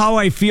 You know how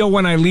I feel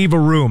when I leave a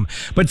room.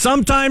 But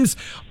sometimes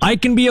I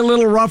can be a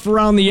little rough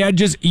around the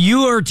edges.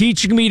 You are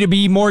teaching me to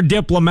be more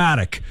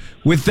diplomatic.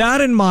 With that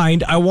in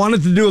mind, I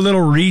wanted to do a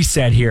little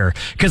reset here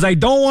because I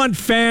don't want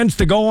fans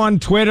to go on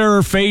Twitter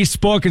or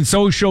Facebook and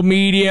social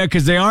media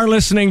because they are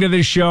listening to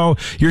this show.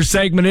 Your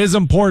segment is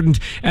important,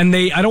 and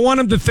I don't want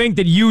them to think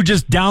that you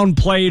just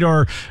downplayed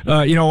or,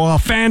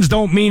 fans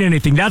don't mean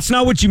anything. That's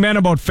not what you meant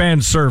about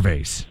fan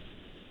surveys.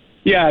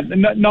 Yeah,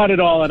 not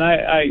at all. And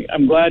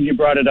I'm glad you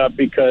brought it up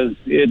because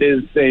it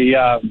is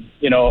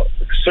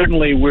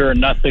certainly we're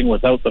nothing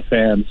without the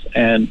fans,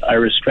 and I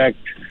respect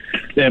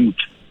them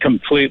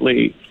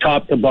completely,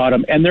 top to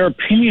bottom, and their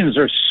opinions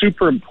are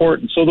super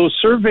important. So those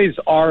surveys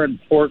are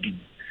important.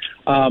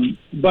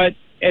 But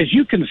as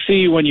you can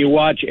see when you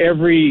watch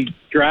every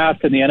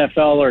draft in the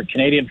NFL or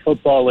Canadian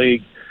Football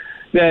League,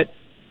 that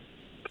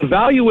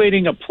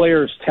evaluating a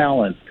player's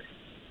talent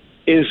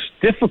is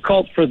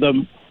difficult for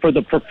the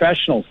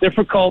professionals,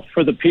 difficult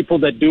for the people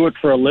that do it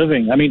for a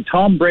living. I mean,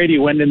 Tom Brady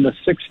went in the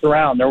 6th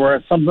round. There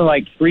were something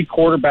like 3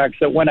 quarterbacks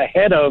that went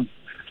ahead of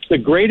the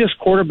greatest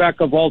quarterback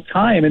of all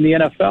time in the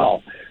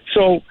NFL.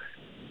 So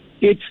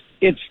it's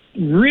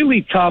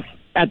really tough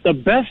at the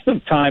best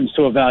of times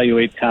to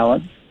evaluate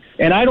talent.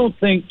 And I don't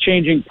think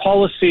changing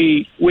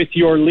policy with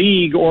your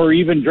league or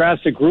even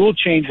drastic rule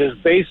changes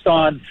based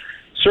on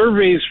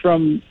surveys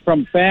from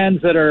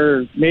fans that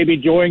are maybe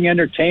enjoying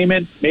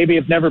entertainment, maybe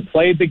have never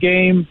played the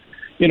game.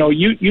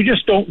 You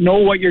just don't know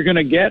what you're going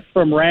to get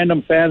from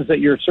random fans that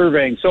you're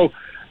surveying. So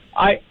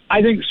I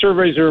think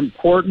surveys are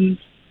important.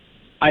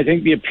 I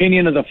think the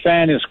opinion of the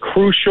fan is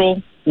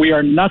crucial. We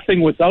are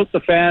nothing without the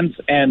fans.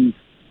 And,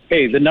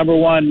 hey, the number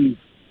one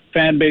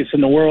fan base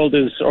in the world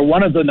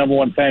one of the number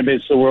one fan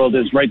bases in the world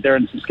is right there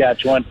in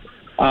Saskatchewan.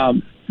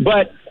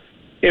 But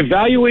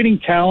evaluating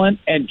talent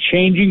and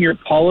changing your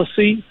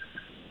policy,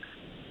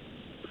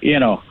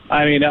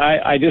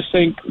 I just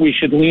think we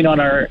should lean on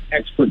our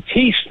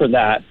expertise for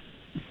that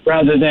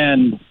rather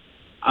than,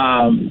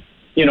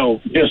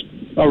 just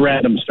a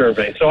random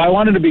survey. So I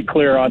wanted to be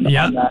clear on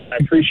that. I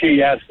appreciate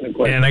you asking the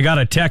question. And I got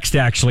a text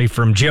actually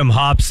from Jim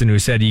Hobson who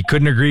said he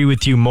couldn't agree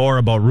with you more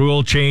about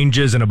rule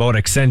changes and about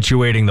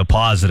accentuating the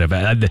positive.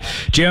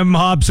 Jim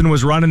Hobson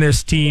was running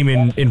this team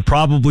in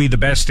probably the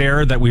best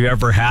era that we've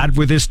ever had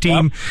with this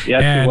team.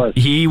 Yep. Yes, and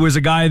he was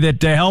a guy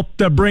that helped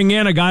bring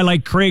in a guy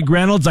like Craig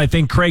Reynolds. I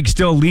think Craig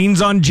still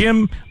leans on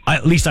Jim.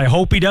 At least I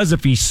hope he does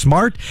if he's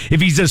smart. If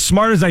he's as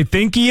smart as I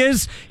think he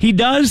is, he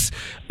does.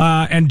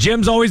 And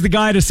Jim's always the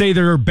guy to say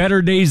there are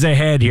better days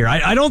ahead here.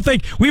 I don't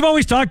think, we've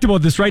always talked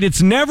about this, right?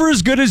 It's never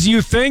as good as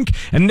you think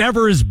and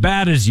never as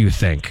bad as you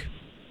think.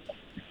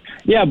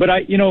 Yeah, but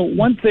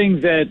one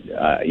thing that,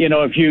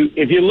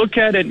 if you look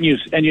at it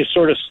and you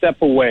sort of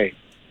step away,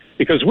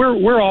 because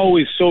we're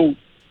always so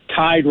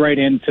tied right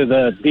into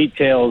the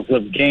details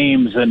of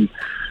games and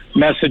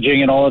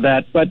messaging and all of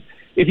that. But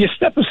if you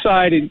step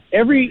aside in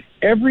every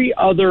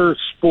other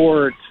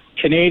sport,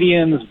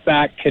 Canadians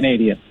back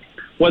Canadian,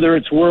 whether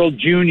it's World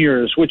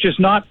Juniors, which is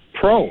not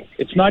pro.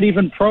 It's not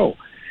even pro.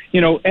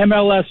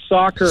 MLS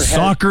soccer.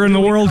 Soccer in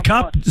the World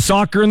Cup.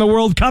 Soccer in the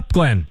World Cup,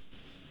 Glenn.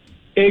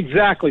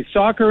 Exactly.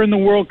 Soccer in the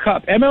World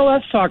Cup.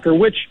 MLS soccer,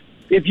 which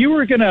if you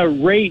were going to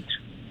rate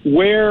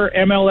where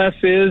MLS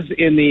is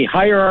in the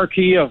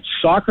hierarchy of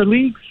soccer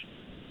leagues,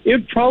 it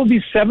would probably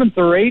be 7th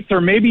or 8th or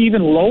maybe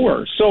even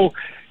lower. So,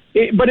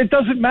 but it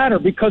doesn't matter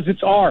because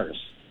it's ours.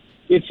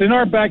 It's in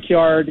our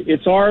backyard.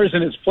 It's ours,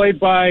 and it's played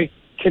by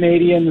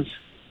Canadians,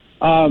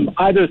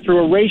 either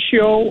through a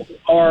ratio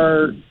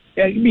or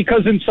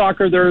because in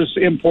soccer there's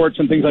imports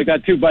and things like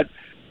that too. But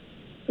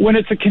when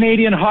it's a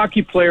Canadian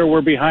hockey player,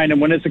 we're behind them.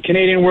 When it's a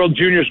Canadian World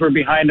Juniors, we're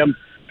behind them.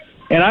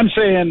 And I'm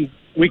saying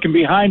we can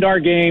behind our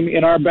game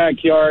in our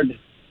backyard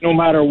no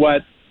matter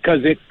what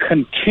because it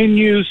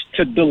continues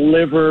to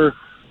deliver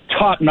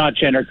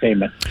top-notch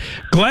entertainment.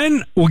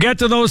 Glenn, we'll get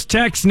to those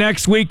texts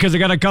next week because I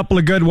got a couple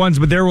of good ones,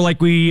 but they're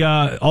like we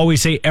always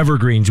say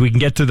evergreens. We can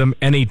get to them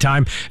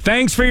anytime.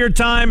 Thanks for your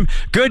time.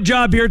 Good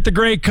job here at the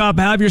Grey Cup.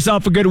 Have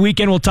yourself a good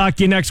weekend. We'll talk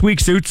to you next week,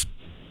 Suits.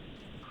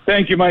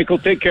 Thank you, Michael.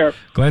 Take care.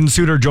 Glenn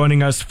Suter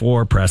joining us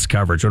for press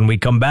coverage. When we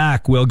come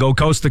back, we'll go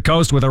coast to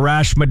coast with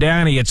Arash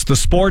Madani. It's the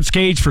Sports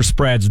Cage for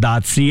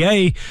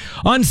Spreads.ca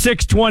on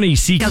 620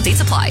 CK.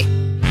 Dates apply.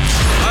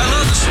 I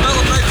love the smell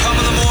of napalm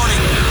in the morning.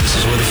 This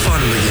is where the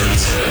fun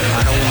begins.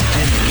 I don't want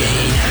them to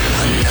gain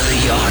another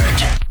yard.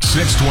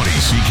 620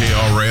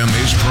 CKRM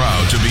is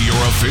proud to be your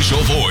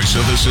official voice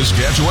of the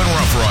Saskatchewan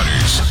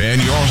Roughriders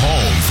and your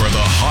home for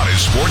the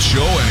hottest sports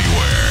show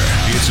anywhere.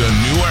 It's a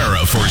new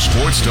era for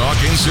sports talk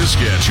in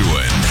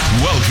Saskatchewan.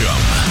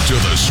 Welcome to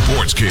the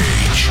Sports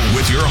Cage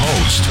with your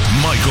host,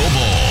 Michael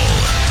Ball.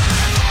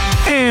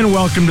 And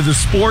welcome to the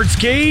Sports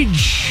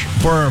Cage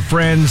for our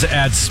friends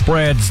at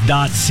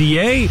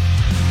Spreads.ca.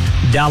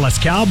 Dallas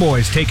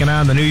Cowboys taking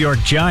on the New York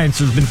Giants.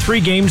 There's been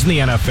 3 games in the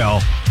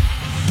NFL.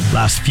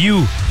 Last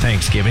few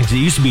Thanksgivings. It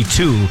used to be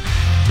 2,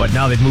 but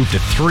now they've moved to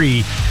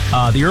 3.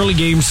 The early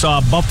game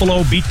saw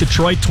Buffalo beat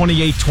Detroit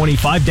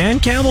 28-25. Dan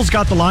Campbell's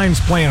got the Lions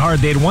playing hard.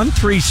 They had won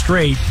 3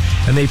 straight,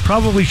 and they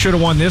probably should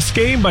have won this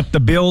game, but the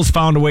Bills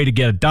found a way to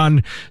get it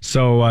done.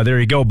 So there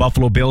you go.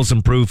 Buffalo Bills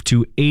improved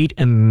to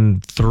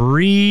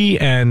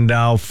 8-3, and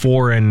now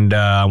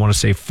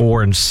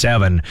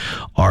 4-7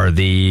 are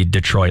the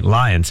Detroit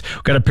Lions.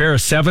 We've got a pair of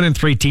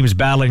 7-3 teams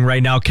battling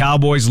right now.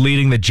 Cowboys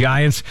leading the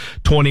Giants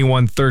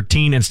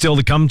 21-13, and still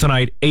to come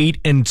tonight,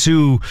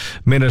 8-2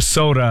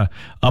 Minnesota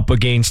up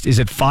against, is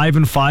it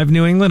 5-5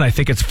 New England? I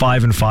think it's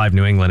 5-5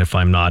 New England, if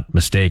I'm not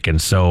mistaken.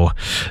 So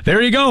there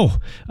you go.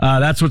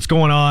 That's what's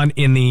going on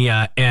in the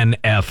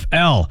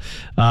NFL.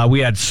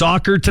 We had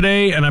soccer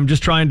today, and I'm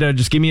just trying to,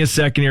 just give me a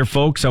second here,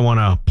 folks. I want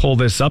to pull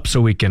this up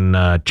so we can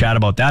chat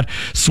about that.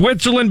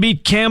 Switzerland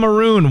beat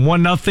Cameroon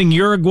 1-0.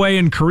 Uruguay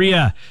and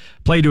Korea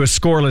played to a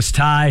scoreless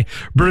tie.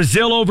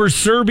 Brazil over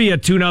Serbia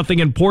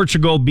 2-0, and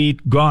Portugal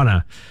beat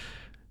Ghana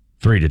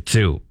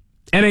 3-2.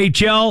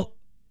 NHL,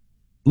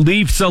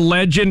 Leafs a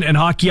legend and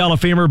Hockey Hall of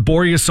Famer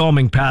Borje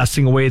Salming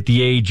passing away at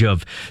the age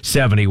of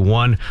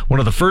 71. One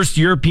of the first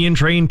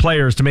European-trained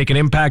players to make an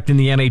impact in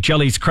the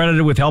NHL. He's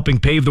credited with helping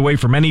pave the way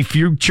for many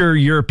future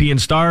European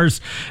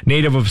stars.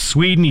 Native of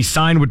Sweden, he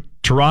signed with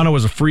Toronto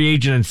as a free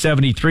agent in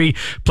 73,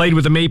 played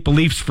with the Maple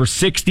Leafs for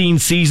 16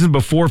 seasons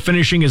before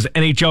finishing his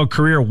NHL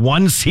career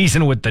 1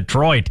 season with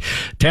Detroit.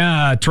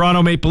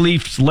 Toronto Maple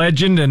Leafs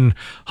legend and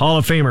Hall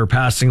of Famer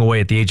passing away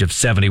at the age of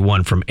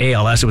 71 from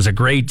ALS. It was a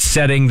great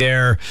setting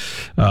there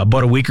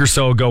about a week or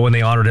so ago when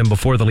they honored him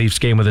before the Leafs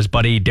game with his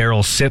buddy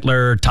Darryl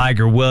Sittler,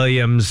 Tiger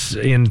Williams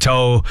in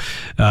tow,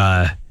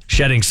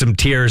 shedding some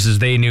tears as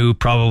they knew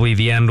probably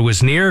the end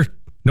was near.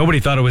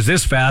 Nobody thought it was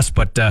this fast,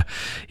 but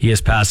he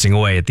is passing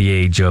away at the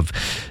age of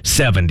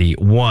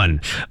 71.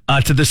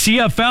 To the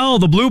CFL,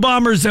 the Blue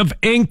Bombers have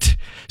inked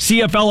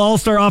CFL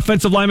All-Star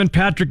offensive lineman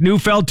Patrick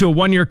Neufeld to a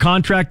 1-year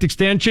contract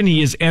extension.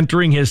 He is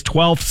entering his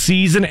 12th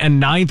season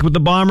and 9th with the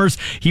Bombers.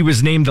 He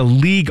was named the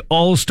league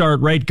All-Star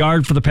at right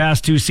guard for the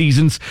past 2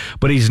 seasons,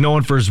 but he's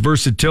known for his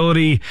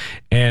versatility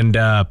and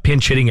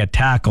pinch hitting at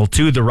tackle,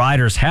 too. The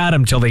Riders had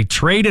him till they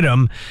traded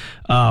him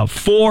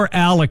for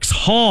Alex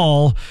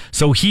Hall,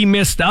 so he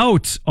missed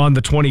out on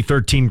the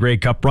 2013 Grey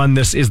Cup run.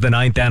 This is the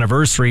 9th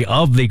anniversary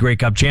of the Grey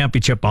Cup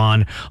Championship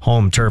on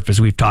home turf,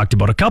 as we've talked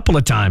about a couple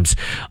of times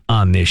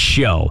on this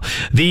show.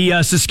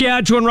 The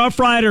Saskatchewan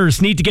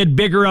Roughriders need to get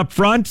bigger up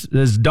front,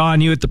 as Don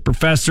Hewitt, the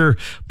professor,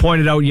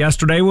 pointed out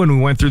yesterday when we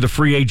went through the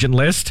free agent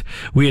list.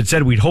 We had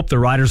said we'd hope the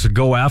Riders would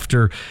go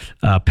after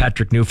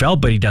Patrick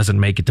Neufeld, but he doesn't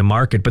make it to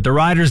market. But the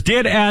Riders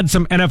did add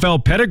some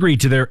NFL pedigree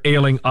to their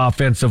ailing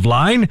offensive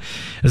line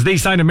as they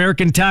signed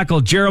American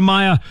tackle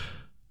Jeremiah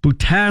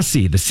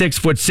Boutassi. The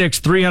 6'6",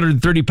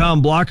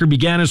 330-pound blocker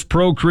began his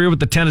pro career with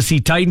the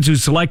Tennessee Titans, who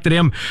selected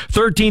him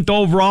 13th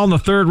overall in the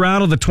 3rd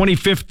round of the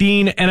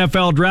 2015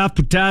 NFL Draft.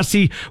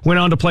 Boutassi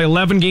went on to play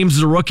 11 games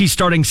as a rookie,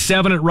 starting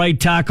 7 at right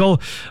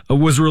tackle.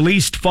 Was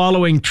released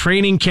following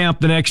training camp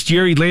the next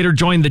year. He later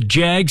joined the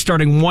Jags,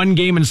 starting 1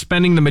 game and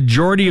spending the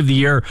majority of the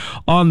year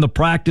on the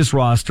practice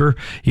roster.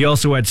 He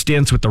also had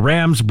stints with the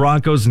Rams,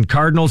 Broncos, and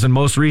Cardinals, and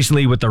most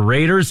recently with the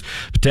Raiders.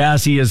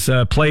 Boutassi has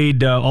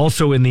played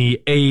also in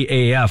the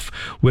AAF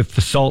with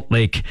the Salt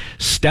Lake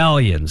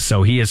Stallions.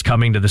 So he is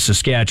coming to the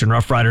Saskatchewan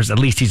Roughriders. At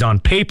least he's on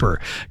paper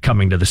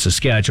coming to the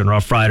Saskatchewan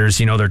Roughriders.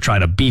 You know, they're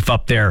trying to beef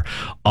up their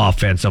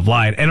offensive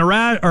line. And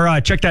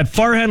check that.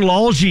 Farhan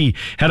Lalji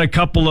had a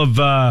couple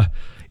of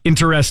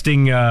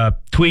interesting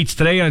tweets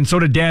today, and so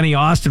did Danny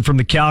Austin from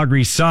the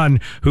Calgary Sun,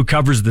 who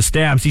covers the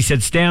Stamps. He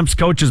said Stamps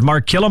coaches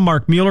Mark Killam,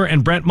 Mark Mueller,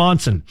 and Brent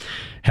Monson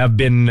have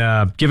been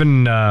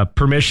given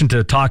permission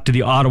to talk to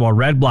the Ottawa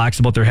Red Blacks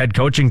about their head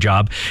coaching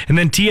job. And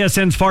then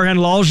TSN's Farhan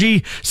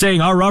Lalji saying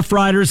our Rough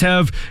Riders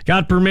have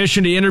got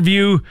permission to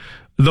interview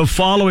the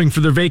following for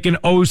their vacant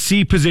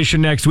OC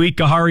position next week: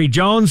 Kahari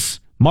Jones,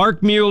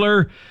 Mark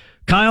Mueller,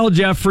 Kyle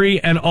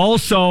Jeffrey, and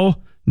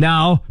also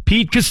now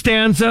Pete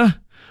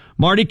Costanza,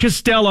 Marty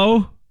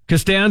Costello.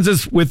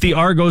 Costanza's with the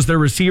Argos, their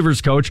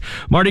receivers coach.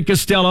 Marty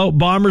Costello,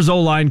 Bombers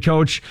O-line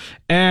coach,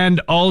 and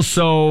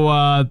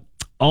also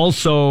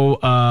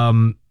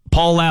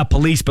Paul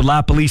LaPolice, but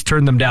LaPolice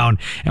turned them down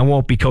and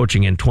won't be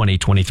coaching in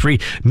 2023.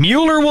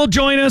 Mueller will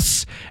join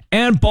us,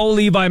 and Bo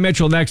Levi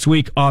Mitchell next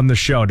week on the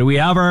show. Do we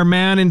have our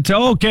man in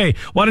tow? Okay,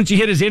 why don't you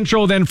hit his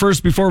intro then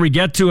first before we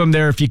get to him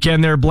there, if you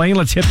can there, Blaine.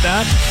 Let's hit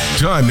that.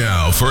 Time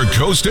now for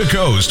Coast to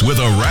Coast with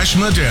Arash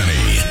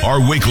Madani, our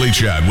weekly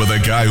chat with a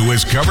guy who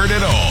has covered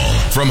it all.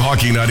 From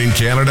Hockey Night in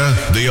Canada,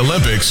 the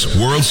Olympics,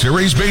 World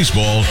Series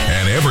Baseball,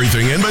 and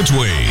everything in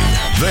between.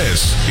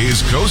 This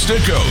is Coast to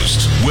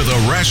Coast with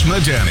Arash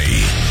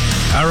Madani.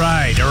 All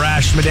right,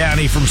 Arash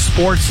Madani from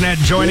Sportsnet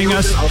joining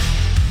us.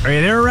 Are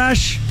you there,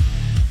 Arash?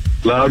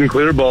 Loud and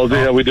clear,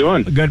 Ballsy. How we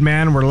doing? Good,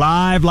 man. We're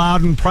live,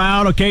 loud and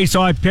proud. Okay,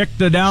 so I picked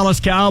the Dallas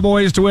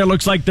Cowboys to win. It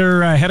looks like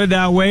they're headed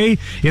that way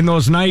in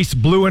those nice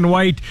blue and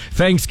white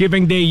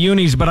Thanksgiving Day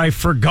unis, but I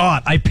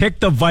forgot. I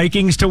picked the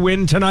Vikings to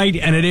win tonight,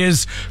 and it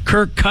is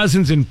Kirk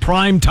Cousins in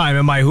prime time.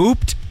 Am I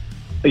hooped?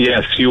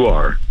 Yes, you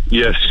are.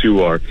 Yes,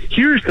 you are.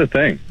 Here's the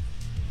thing.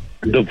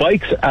 The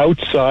Vikes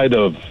outside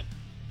of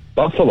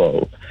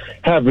Buffalo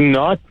have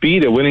not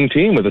beat a winning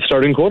team with a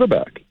starting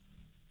quarterback.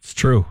 It's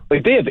true.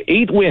 Like, they have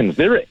 8 wins.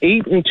 They're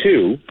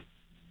 8-2.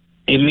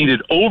 It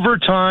needed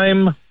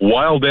overtime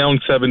while down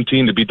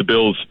 17 to beat the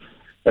Bills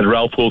at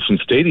Ralph Wilson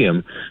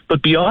Stadium.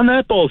 But beyond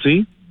that,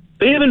 Ballsy,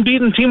 they haven't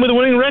beaten a team with a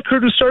winning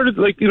record who started,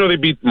 they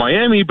beat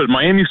Miami, but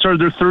Miami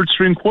started their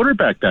third-string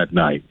quarterback that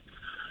night.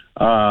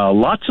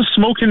 Lots of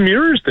smoke and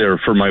mirrors there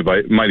for my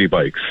Mighty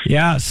Bikes.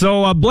 Yeah,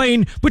 so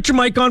Blaine, put your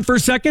mic on for a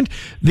second.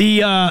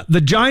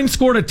 The Giants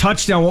scored a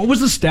touchdown. What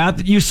was the stat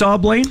that you saw,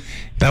 Blaine?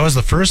 That was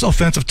the first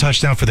offensive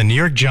touchdown for the New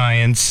York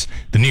Giants,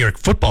 the New York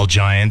Football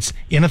Giants,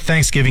 in a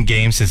Thanksgiving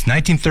game since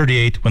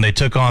 1938 when they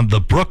took on the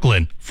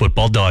Brooklyn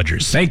Football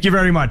Dodgers. Thank you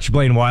very much,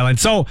 Blaine Weiland.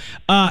 So,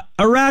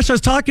 Arash, I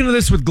was talking to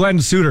this with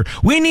Glenn Suter.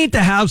 We need to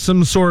have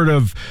some sort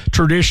of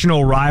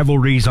traditional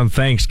rivalries on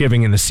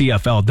Thanksgiving in the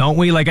CFL, don't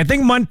we? Like, I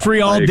think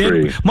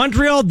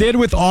Montreal did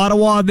with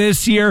Ottawa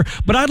this year,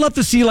 but I'd love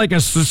to see like a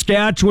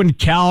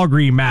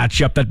Saskatchewan-Calgary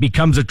matchup that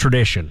becomes a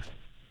tradition.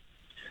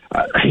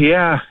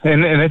 Yeah,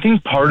 and I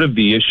think part of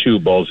the issue,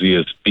 Ballsy,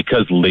 is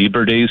because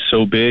Labor Day is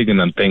so big and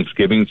then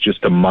Thanksgiving's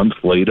just a month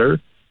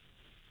later,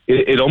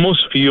 it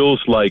almost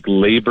feels like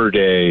Labor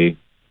Day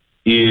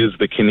is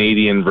the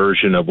Canadian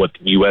version of what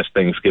U.S.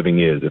 Thanksgiving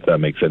is, if that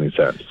makes any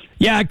sense.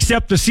 Yeah,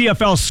 except the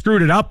CFL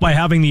screwed it up by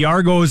having the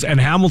Argos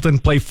and Hamilton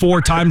play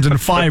 4 times in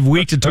 5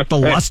 weeks. It took the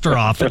luster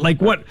off it.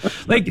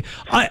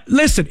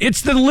 Listen,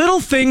 it's the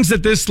little things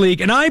that this league,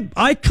 and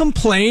I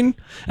complain,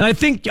 and I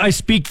think I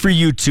speak for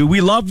you too.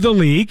 We love the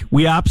league.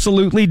 We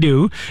absolutely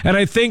do. And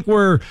I think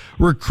we're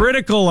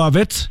critical of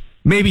it.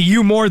 Maybe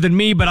you more than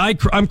me, but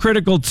I'm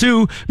critical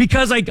too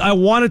because I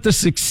want it to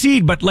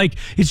succeed. But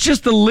it's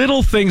just the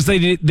little things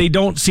they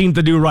don't seem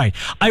to do right.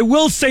 I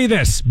will say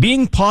this,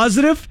 being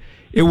positive,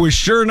 it was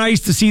sure nice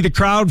to see the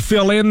crowd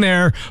fill in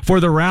there for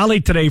the rally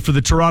today for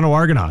the Toronto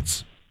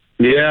Argonauts.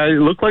 Yeah,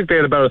 it looked like they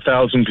had about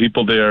 1,000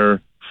 people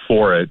there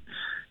for it.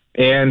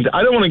 And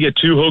I don't want to get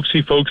too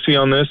hoaxy-folksy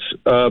on this,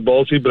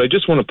 Ballsy, but I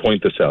just want to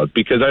point this out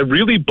because I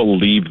really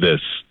believe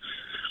this.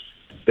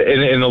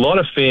 And a lot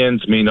of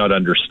fans may not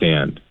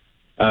understand.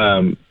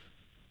 When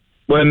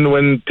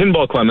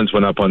Pinball Clemens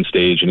went up on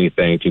stage and he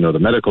thanked, the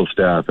medical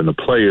staff and the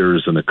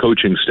players and the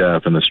coaching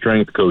staff and the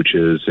strength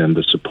coaches and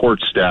the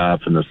support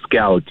staff and the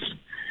scouts,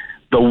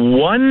 the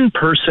one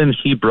person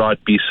he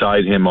brought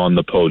beside him on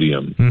the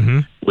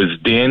podium was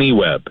Danny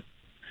Webb.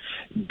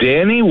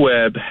 Danny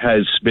Webb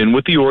has been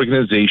with the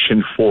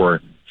organization for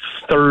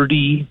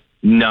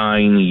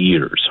 39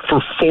 years,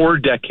 for 4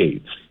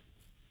 decades.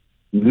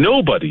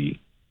 Nobody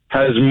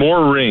has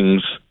more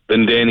rings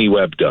than Danny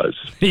Webb does.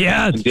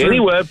 Yeah, Danny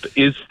Webb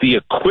is the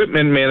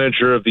equipment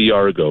manager of the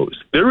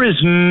Argos. There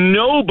is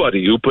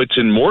nobody who puts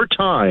in more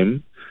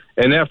time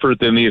and effort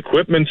than the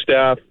equipment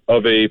staff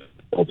of a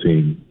football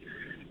team.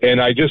 And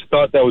I just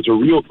thought that was a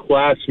real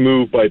class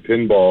move by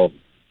Pinball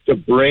to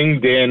bring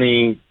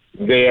Danny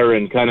there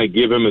and kind of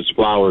give him his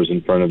flowers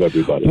in front of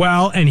everybody.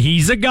 Well, and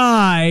he's a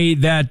guy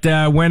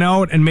that went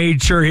out and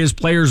made sure his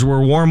players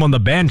were warm on the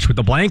bench with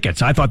the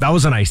blankets. I thought that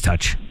was a nice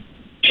touch.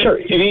 Sure,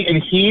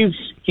 and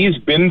he's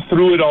been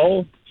through it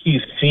all.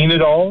 He's seen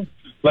it all.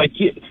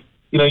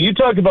 You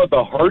talk about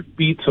the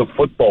heartbeats of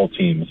football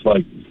teams.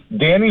 Like,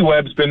 Danny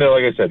Webb's been there,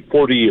 like I said,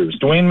 40 years.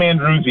 Dwayne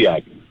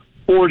Mandrusiak,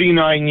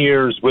 49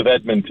 years with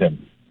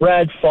Edmonton.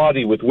 Brad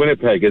Foddy with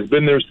Winnipeg has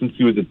been there since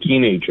he was a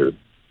teenager.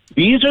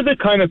 These are the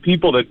kind of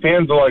people that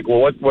fans are like, well,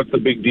 what's the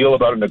big deal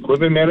about an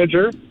equipment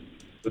manager?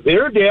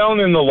 They're down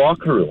in the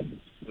locker room.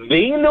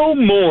 They know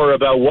more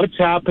about what's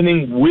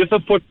happening with a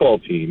football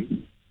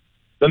team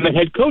than the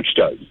head coach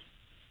does,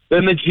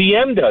 than the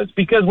GM does.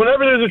 Because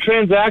whenever there's a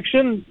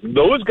transaction,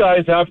 those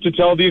guys have to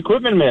tell the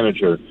equipment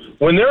manager.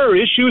 When there are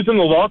issues in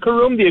the locker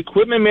room, the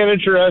equipment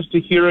manager has to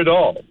hear it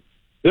all.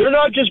 They're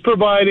not just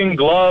providing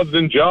gloves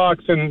and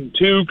jocks and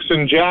toques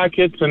and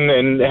jackets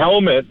and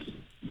helmets.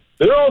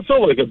 They're also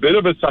like a bit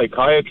of a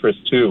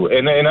psychiatrist, too.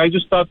 And I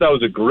just thought that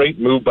was a great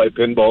move by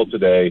Pinball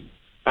today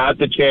at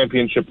the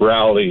championship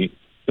rally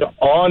to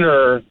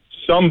honor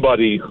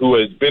somebody who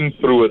has been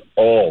through it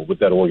all with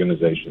that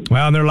organization.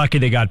 Well, and they're lucky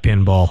they got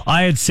Pinball.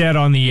 I had said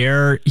on the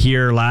air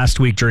here last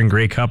week during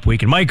Grey Cup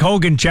week, and Mike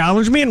Hogan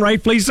challenged me, and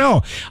rightfully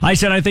so. I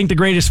said I think the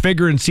greatest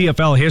figure in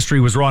CFL history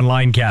was Ron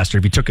Linecaster.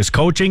 If you took his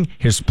coaching,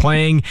 his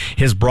playing,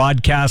 his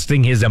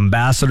broadcasting, his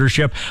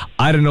ambassadorship,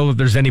 I don't know if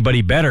there's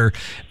anybody better.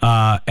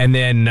 And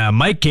then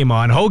Mike came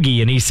on,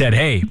 Hoagie, and he said,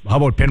 hey, how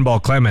about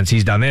Pinball Clemens?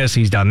 He's done this,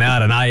 he's done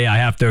that, and I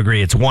have to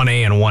agree. It's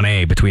 1A and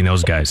 1A between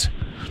those guys.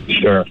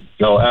 Sure.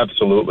 No,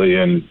 absolutely.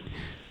 And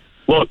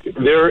look,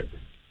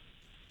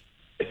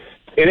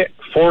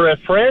 for a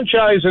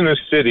franchise in a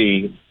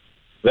city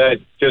that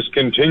just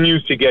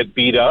continues to get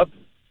beat up,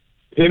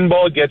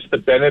 pinball gets the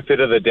benefit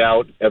of the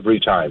doubt every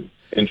time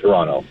in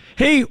Toronto.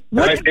 Hey, and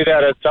I say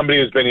that as somebody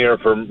who's been here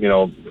for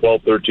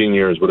 12, 13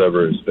 years,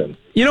 whatever it's been.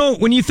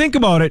 When you think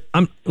about it,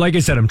 I'm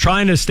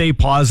trying to stay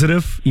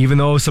positive, even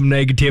though some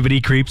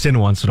negativity creeps in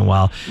once in a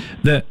while.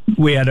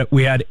 We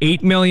had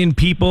 8 million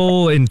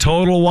people in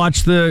total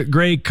watch the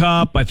Grey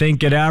Cup. I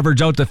think it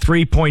averaged out to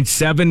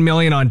 3.7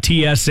 million on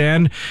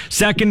TSN.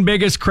 Second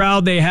biggest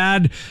crowd they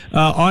had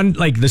on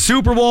the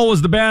Super Bowl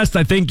was the best.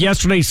 I think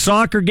yesterday's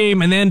soccer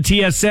game, and then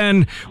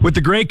TSN with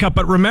the Grey Cup.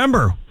 But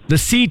remember, the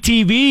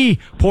CTV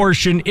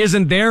portion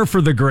isn't there for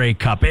the Grey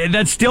Cup.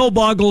 That still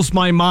boggles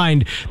my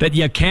mind that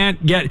you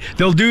can't get.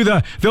 They'll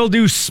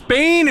do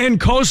Spain and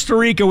Costa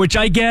Rica, which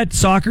I get.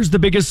 Soccer's the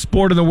biggest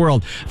sport in the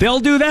world. They'll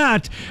do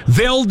that.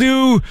 They'll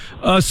do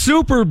a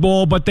Super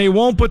Bowl, but they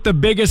won't put the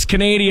biggest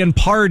Canadian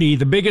party,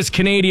 the biggest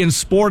Canadian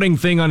sporting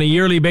thing on a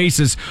yearly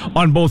basis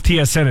on both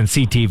TSN and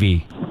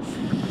CTV.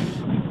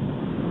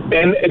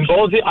 And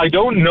Ballsy, I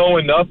don't know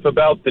enough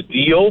about the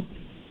deal.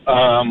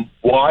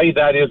 Why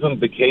that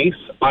isn't the case.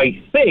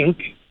 I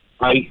think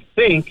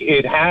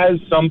it has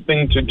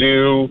something to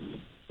do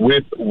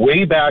with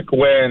way back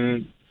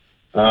when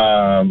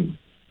the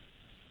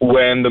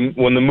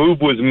move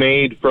was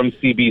made from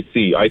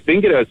CBC. I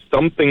think it has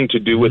something to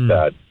do with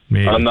that.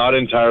 Maybe. I'm not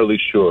entirely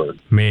sure.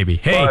 Maybe.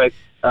 Hey,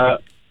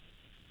 but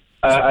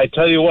I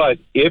tell you what,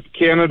 if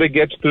Canada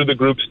gets through the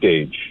group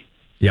stage,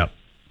 yep,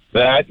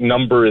 that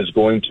number is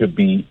going to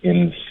be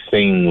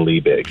insanely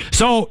big.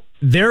 So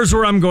there's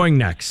where I'm going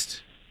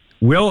next.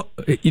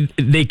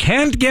 They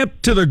can't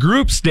get to the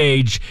group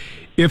stage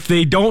if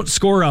they don't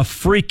score a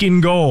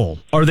freaking goal.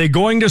 Are they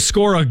going to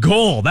score a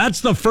goal?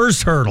 That's the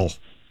first hurdle.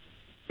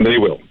 They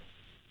will.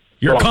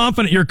 You're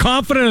confident. You're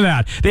confident of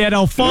that. They had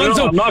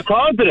Alfonso. No, I'm not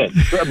confident,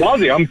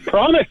 Ballsy. I'm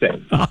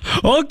promising.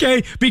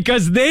 Okay,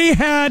 because they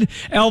had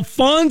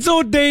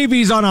Alfonso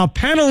Davies on a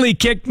penalty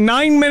kick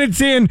 9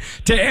 minutes in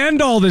to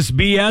end all this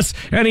BS,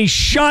 and he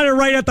shot it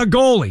right at the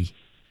goalie.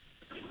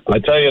 I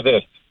tell you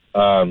this.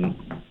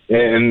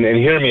 And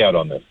hear me out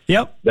on this.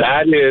 Yep.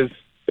 That is,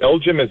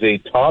 Belgium is a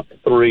top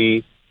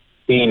 3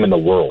 team in the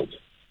world.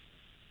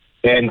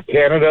 And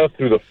Canada,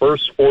 through the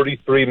first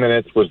 43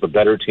 minutes, was the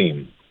better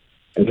team.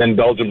 And then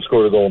Belgium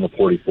scored a goal in the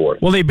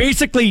 44th. Well, they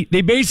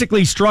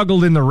basically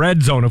struggled in the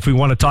red zone, if we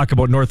want to talk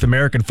about North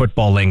American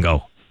football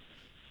lingo.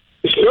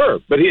 Sure.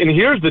 And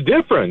here's the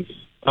difference.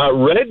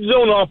 Red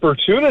zone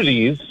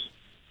opportunities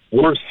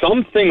were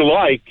something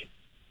like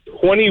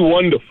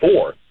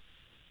 21-4.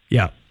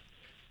 Yeah.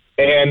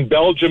 And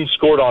Belgium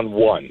scored on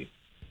 1.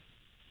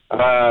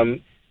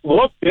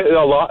 Look,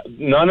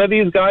 none of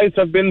these guys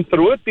have been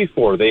through it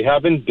before. They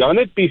haven't done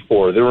it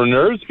before. There were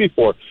nerves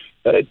before.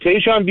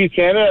 Tajon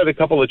Buchanan had a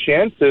couple of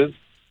chances.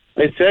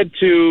 I said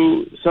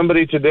to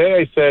somebody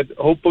today, I said,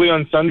 hopefully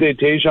on Sunday,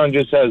 Tajon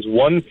just has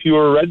 1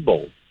 fewer Red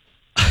Bull.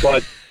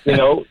 But,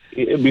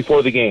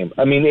 before the game.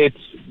 I mean,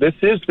 this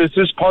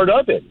is part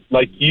of it.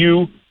 Like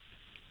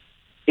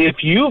if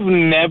you've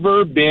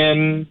never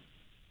been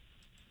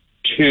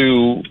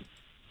to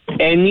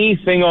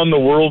anything on the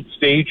world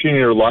stage in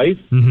your life,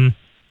 mm-hmm.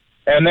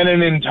 and then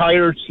an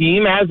entire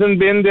team hasn't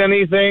been to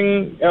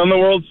anything on the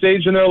world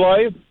stage in their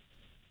life,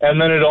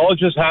 and then it all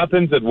just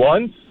happens at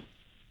once,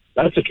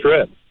 that's a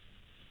trip.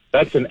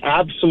 That's an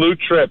absolute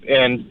trip.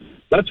 And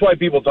that's why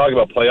people talk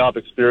about playoff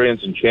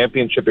experience and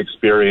championship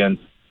experience.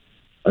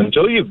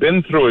 Until you've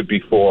been through it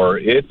before,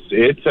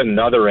 it's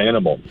another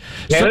animal.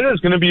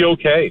 Canada's going to be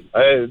okay.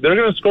 They're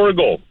going to score a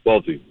goal,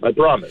 Welty. I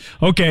promise.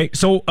 Okay,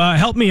 so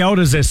help me out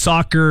as a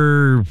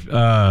soccer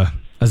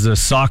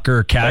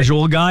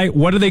casual guy.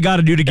 What do they got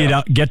to do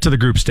to get to the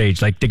group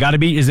stage? Like, they got to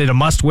be. Is it a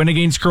must win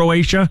against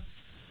Croatia?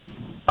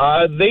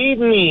 They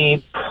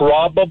need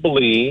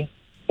probably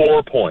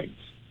 4 points,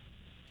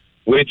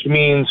 which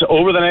means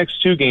over the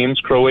next 2 games,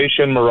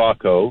 Croatia and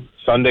Morocco,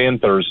 Sunday and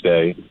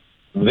Thursday.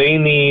 They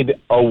need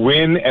a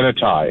win and a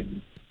tie.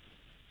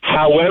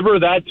 However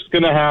that's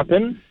going to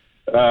happen,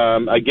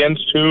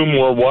 against whom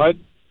or what,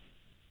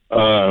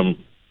 that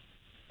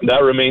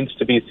remains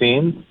to be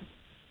seen.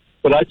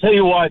 But I tell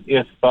you what,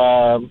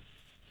 I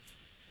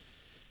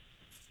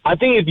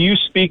think if you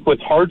speak with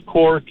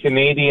hardcore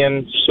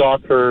Canadian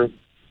soccer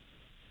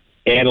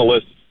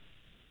analysts,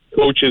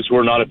 coaches who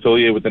are not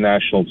affiliated with the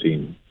national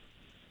team,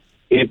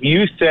 if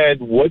you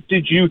said, what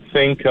did you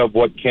think of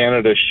what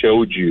Canada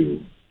showed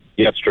you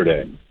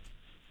yesterday,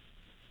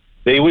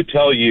 they would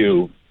tell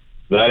you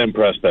that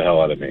impressed the hell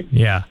out of me.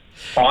 Yeah.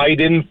 I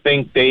didn't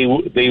think they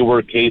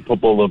were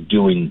capable of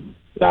doing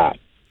that.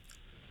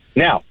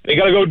 Now, they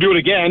got to go do it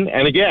again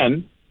and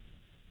again.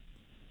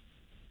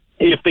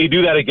 If they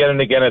do that again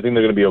and again, I think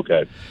they're going to be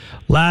okay.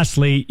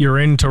 Lastly, you're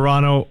in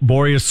Toronto.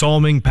 Borje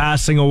Salming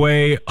passing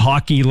away,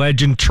 hockey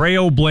legend,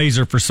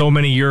 trailblazer for so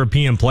many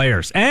European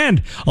players,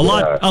 and a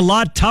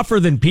lot tougher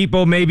than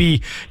people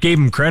maybe gave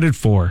him credit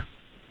for.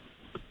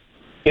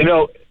 And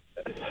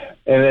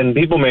then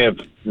people may have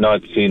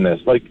not seen this.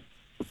 Like,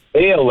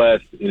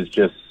 ALS is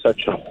just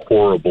such a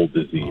horrible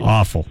disease.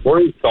 Awful.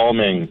 Borje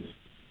Salming,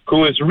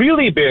 who has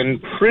really been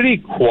pretty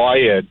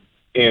quiet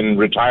in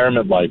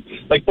retirement life.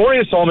 Like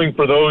Borje Salming,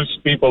 for those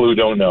people who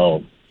don't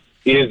know,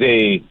 is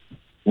a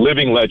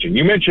living legend.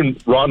 You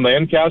mentioned Ron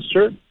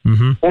Lancaster.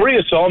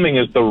 Borje Salming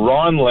is the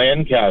Ron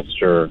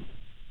Lancaster.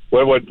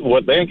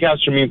 What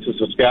Lancaster means to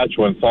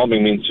Saskatchewan,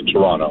 Salming means to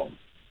Toronto.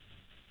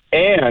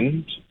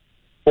 And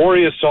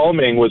Borje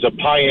Salming was a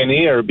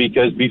pioneer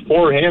because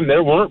before him,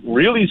 there weren't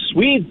really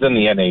Swedes in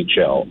the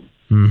NHL.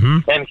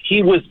 And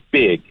he was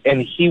big,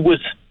 and he was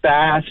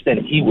fast,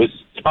 and he was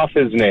tough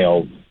as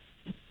nails.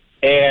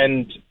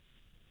 And,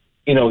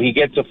 you know, he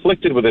gets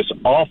afflicted with this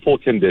awful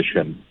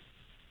condition.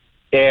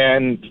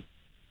 And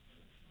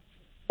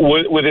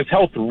with his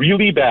health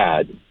really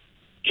bad,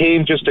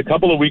 came just a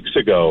couple of weeks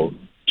ago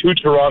to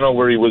Toronto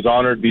where he was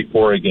honored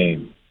before a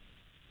game.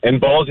 And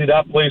ballsy,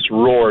 that place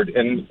roared,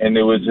 and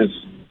it was his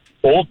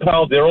old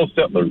pal Daryl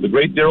Sittler, the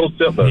great Daryl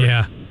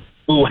Sittler,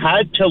 who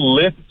had to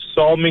lift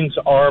Salming's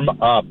arm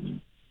up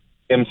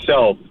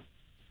himself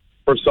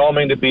for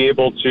Salming to be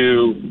able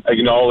to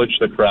acknowledge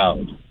the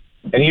crowd.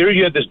 And here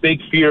you had this big,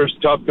 fierce,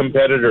 tough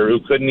competitor who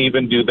couldn't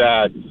even do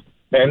that.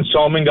 And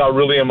Salming got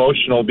really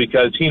emotional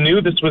because he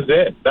knew this was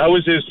it. That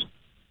was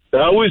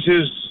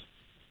his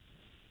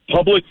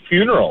public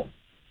funeral.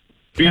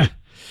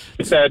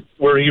 That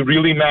where he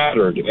really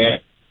mattered. And I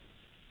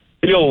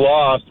feel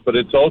lost, but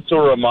it's also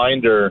a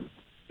reminder,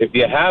 if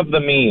you have the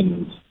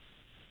means,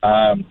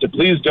 to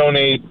please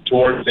donate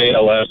towards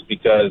ALS,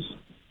 because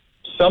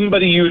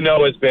somebody you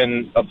know has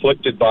been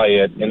afflicted by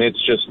it, and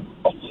it's just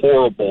a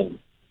horrible,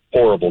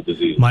 horrible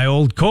disease. My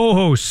old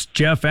co-host,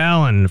 Jeff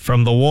Allen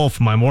from The Wolf,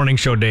 my morning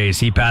show days,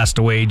 he passed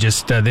away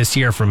just this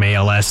year from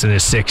ALS in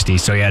his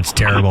 60s, so yeah, it's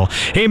terrible.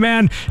 Hey,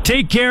 man,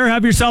 take care.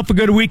 Have yourself a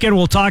good weekend.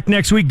 We'll talk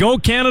next week. Go,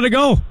 Canada,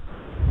 go.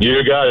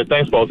 You got it.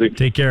 Thanks, Balti.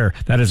 Take care.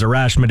 That is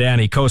Arash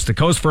Madani, coast to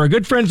coast, for our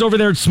good friends over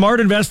there at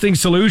Smart Investing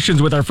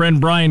Solutions with our friend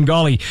Brian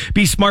Golly.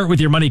 Be smart with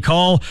your money.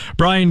 Call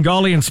Brian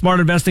Golly and Smart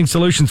Investing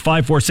Solutions,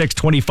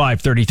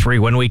 546-2533.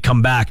 When we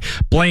come back,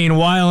 Blaine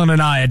Weiland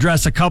and I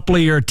address a couple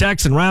of your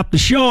texts and wrap the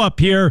show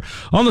up here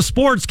on the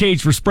Sports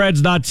Cage for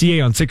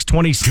Spreads.ca on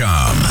 620.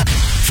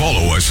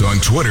 Follow us on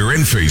Twitter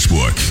and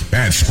Facebook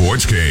at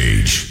Sports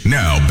Cage.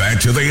 Now back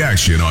to the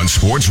action on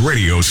Sports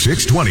Radio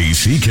 620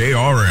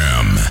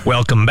 CKRM.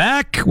 Welcome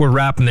back. We're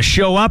wrapping the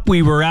show up.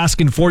 We were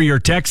asking for your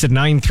text at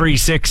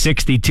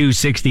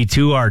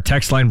 936-6262. Our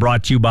text line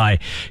brought to you by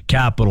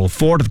Capital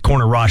Ford at the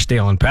corner of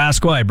Rochdale and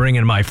Pasqua. I bring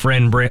in my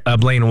friend Blaine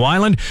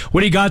Weiland.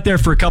 What do you got there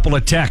for a couple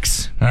of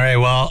texts? All right,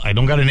 well, I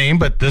don't got a name,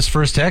 but this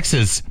first text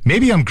is,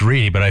 maybe I'm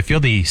greedy, but I feel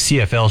the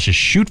CFL should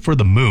shoot for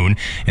the moon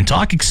and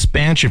talk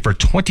expansion for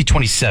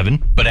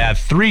 2027, but add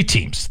 3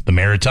 teams, the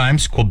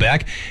Maritimes,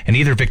 Quebec, and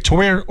either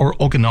Victoria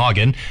or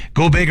Okanagan.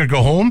 Go big or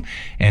go home,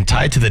 and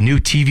tie it to the new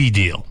TV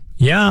deal.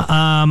 Yeah,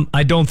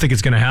 I don't think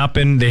it's going to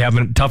happen. They have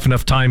a tough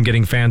enough time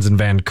getting fans in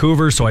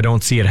Vancouver, so I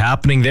don't see it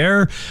happening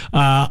there.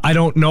 I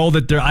don't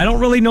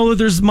really know that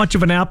there's much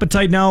of an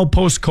appetite now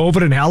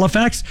post-COVID in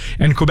Halifax,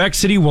 and Quebec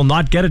City will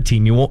not get a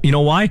team. You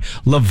know why?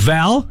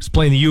 Laval is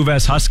playing the U of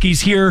S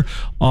Huskies here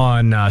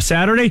on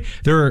Saturday.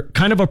 They're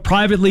kind of a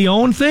privately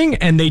owned thing,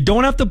 and they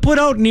don't have to put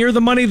out near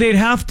the money they'd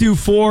have to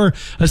for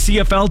a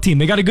CFL team.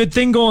 They got a good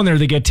thing going there.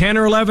 They get 10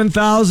 or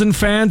 11,000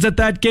 fans at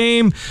that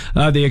game.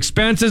 The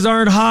expenses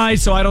aren't high,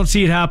 so I don't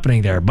see it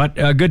happening there. But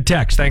good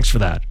text. Thanks for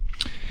that.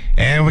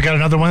 And we got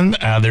another one.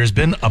 There's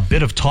been a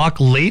bit of talk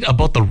late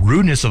about the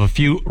rudeness of a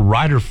few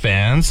Rider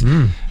fans,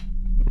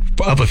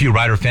 of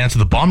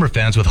the Bomber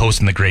fans with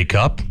hosting the Grey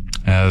Cup.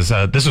 As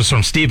this was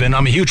from Steven.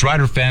 I'm a huge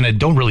Rider fan. I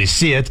don't really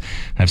see it.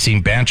 I've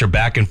seen banter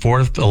back and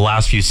forth the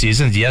last few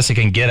seasons. Yes, it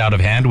can get out of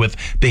hand with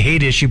the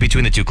hate issue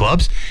between the two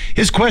clubs.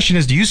 His question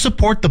is, do you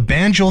support the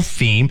banjo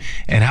theme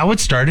and how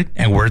it started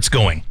and where it's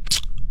going?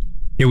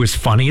 It was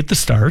funny at the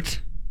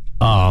start.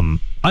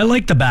 I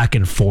like the back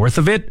and forth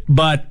of it,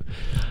 but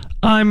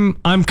I'm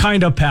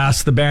kind of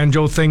past the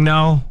banjo thing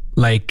now.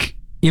 Like,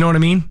 you know what I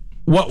mean?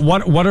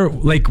 What are,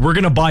 like, we're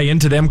going to buy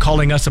into them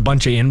calling us a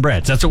bunch of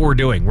inbreds. That's what we're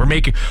doing.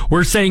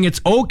 We're saying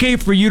it's okay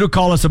for you to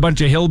call us a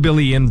bunch of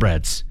hillbilly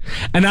inbreds.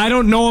 And I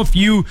don't know if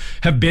you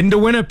have been to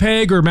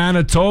Winnipeg or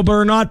Manitoba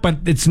or not, but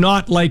it's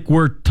not like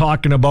we're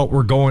talking about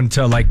we're going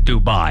to like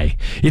Dubai.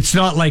 It's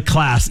not like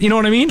class. You know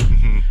what I mean?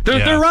 Mm-hmm.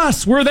 They're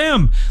us. We're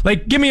them.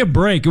 Like, give me a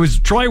break. It was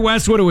Troy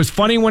Westwood. It was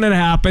funny when it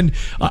happened.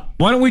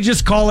 Why don't we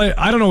just call it,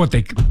 I don't know what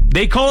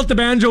they call it, the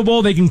Banjo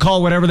Bowl. They can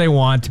call whatever they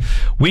want.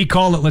 We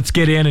call it, let's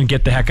get in and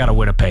get the heck out of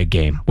Winnipeg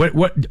game.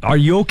 What are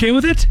you okay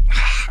with it?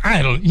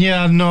 I don't.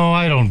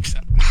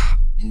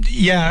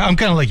 Yeah, I'm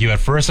kind of like you. At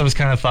first, I was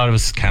kind of thought it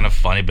was kind of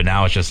funny, but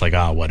now it's just like,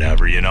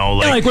 whatever, you know?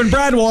 Like when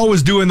Brad Wall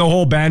was doing the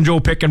whole banjo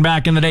picking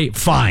back in the day,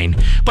 fine.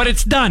 But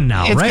it's done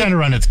now, right? It's kind of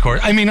run its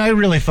course. I mean, I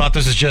really thought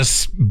this was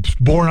just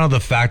born out of the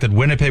fact that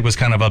Winnipeg was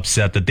kind of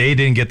upset that they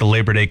didn't get the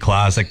Labor Day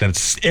Classic.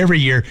 That's every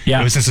year. Yeah.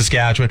 It was in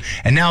Saskatchewan.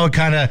 And now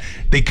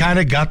they kind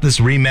of got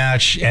this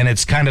rematch, and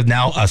it's kind of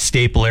now a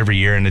staple every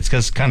year, and it's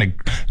just kind of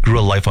grew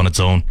a life on its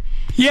own.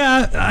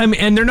 Yeah,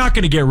 and they're not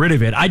going to get rid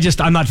of it.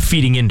 I'm not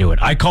feeding into it.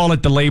 I call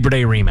it the Labor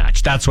Day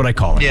rematch. That's what I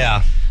call it.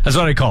 Yeah. That's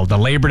what I call it, the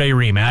Labor Day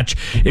rematch.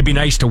 It'd be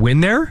nice to win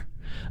there.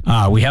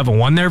 We haven't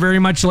won there very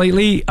much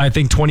lately. I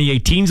think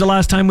 2018 is the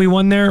last time we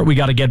won there. We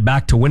got to get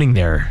back to winning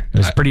there. It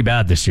was pretty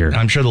bad this year.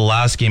 I'm sure the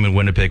last game in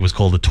Winnipeg was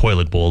called the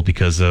Toilet Bowl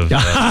because of...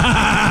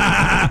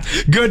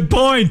 Good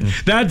point.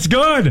 That's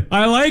good.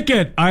 I like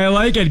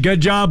it.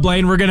 Good job,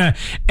 Blaine. We're going to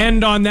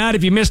end on that.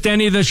 If you missed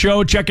any of the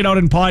show, check it out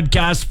in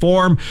podcast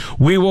form.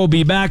 We will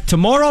be back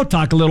tomorrow.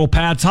 Talk a little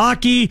Pats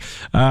hockey.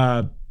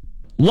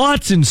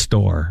 Lots in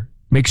store.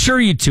 Make sure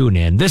you tune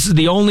in. This is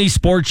the only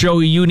sports show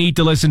you need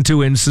to listen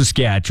to in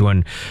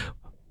Saskatchewan.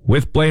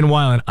 With Blaine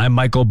Weiland, I'm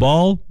Michael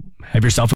Ball. Have yourself a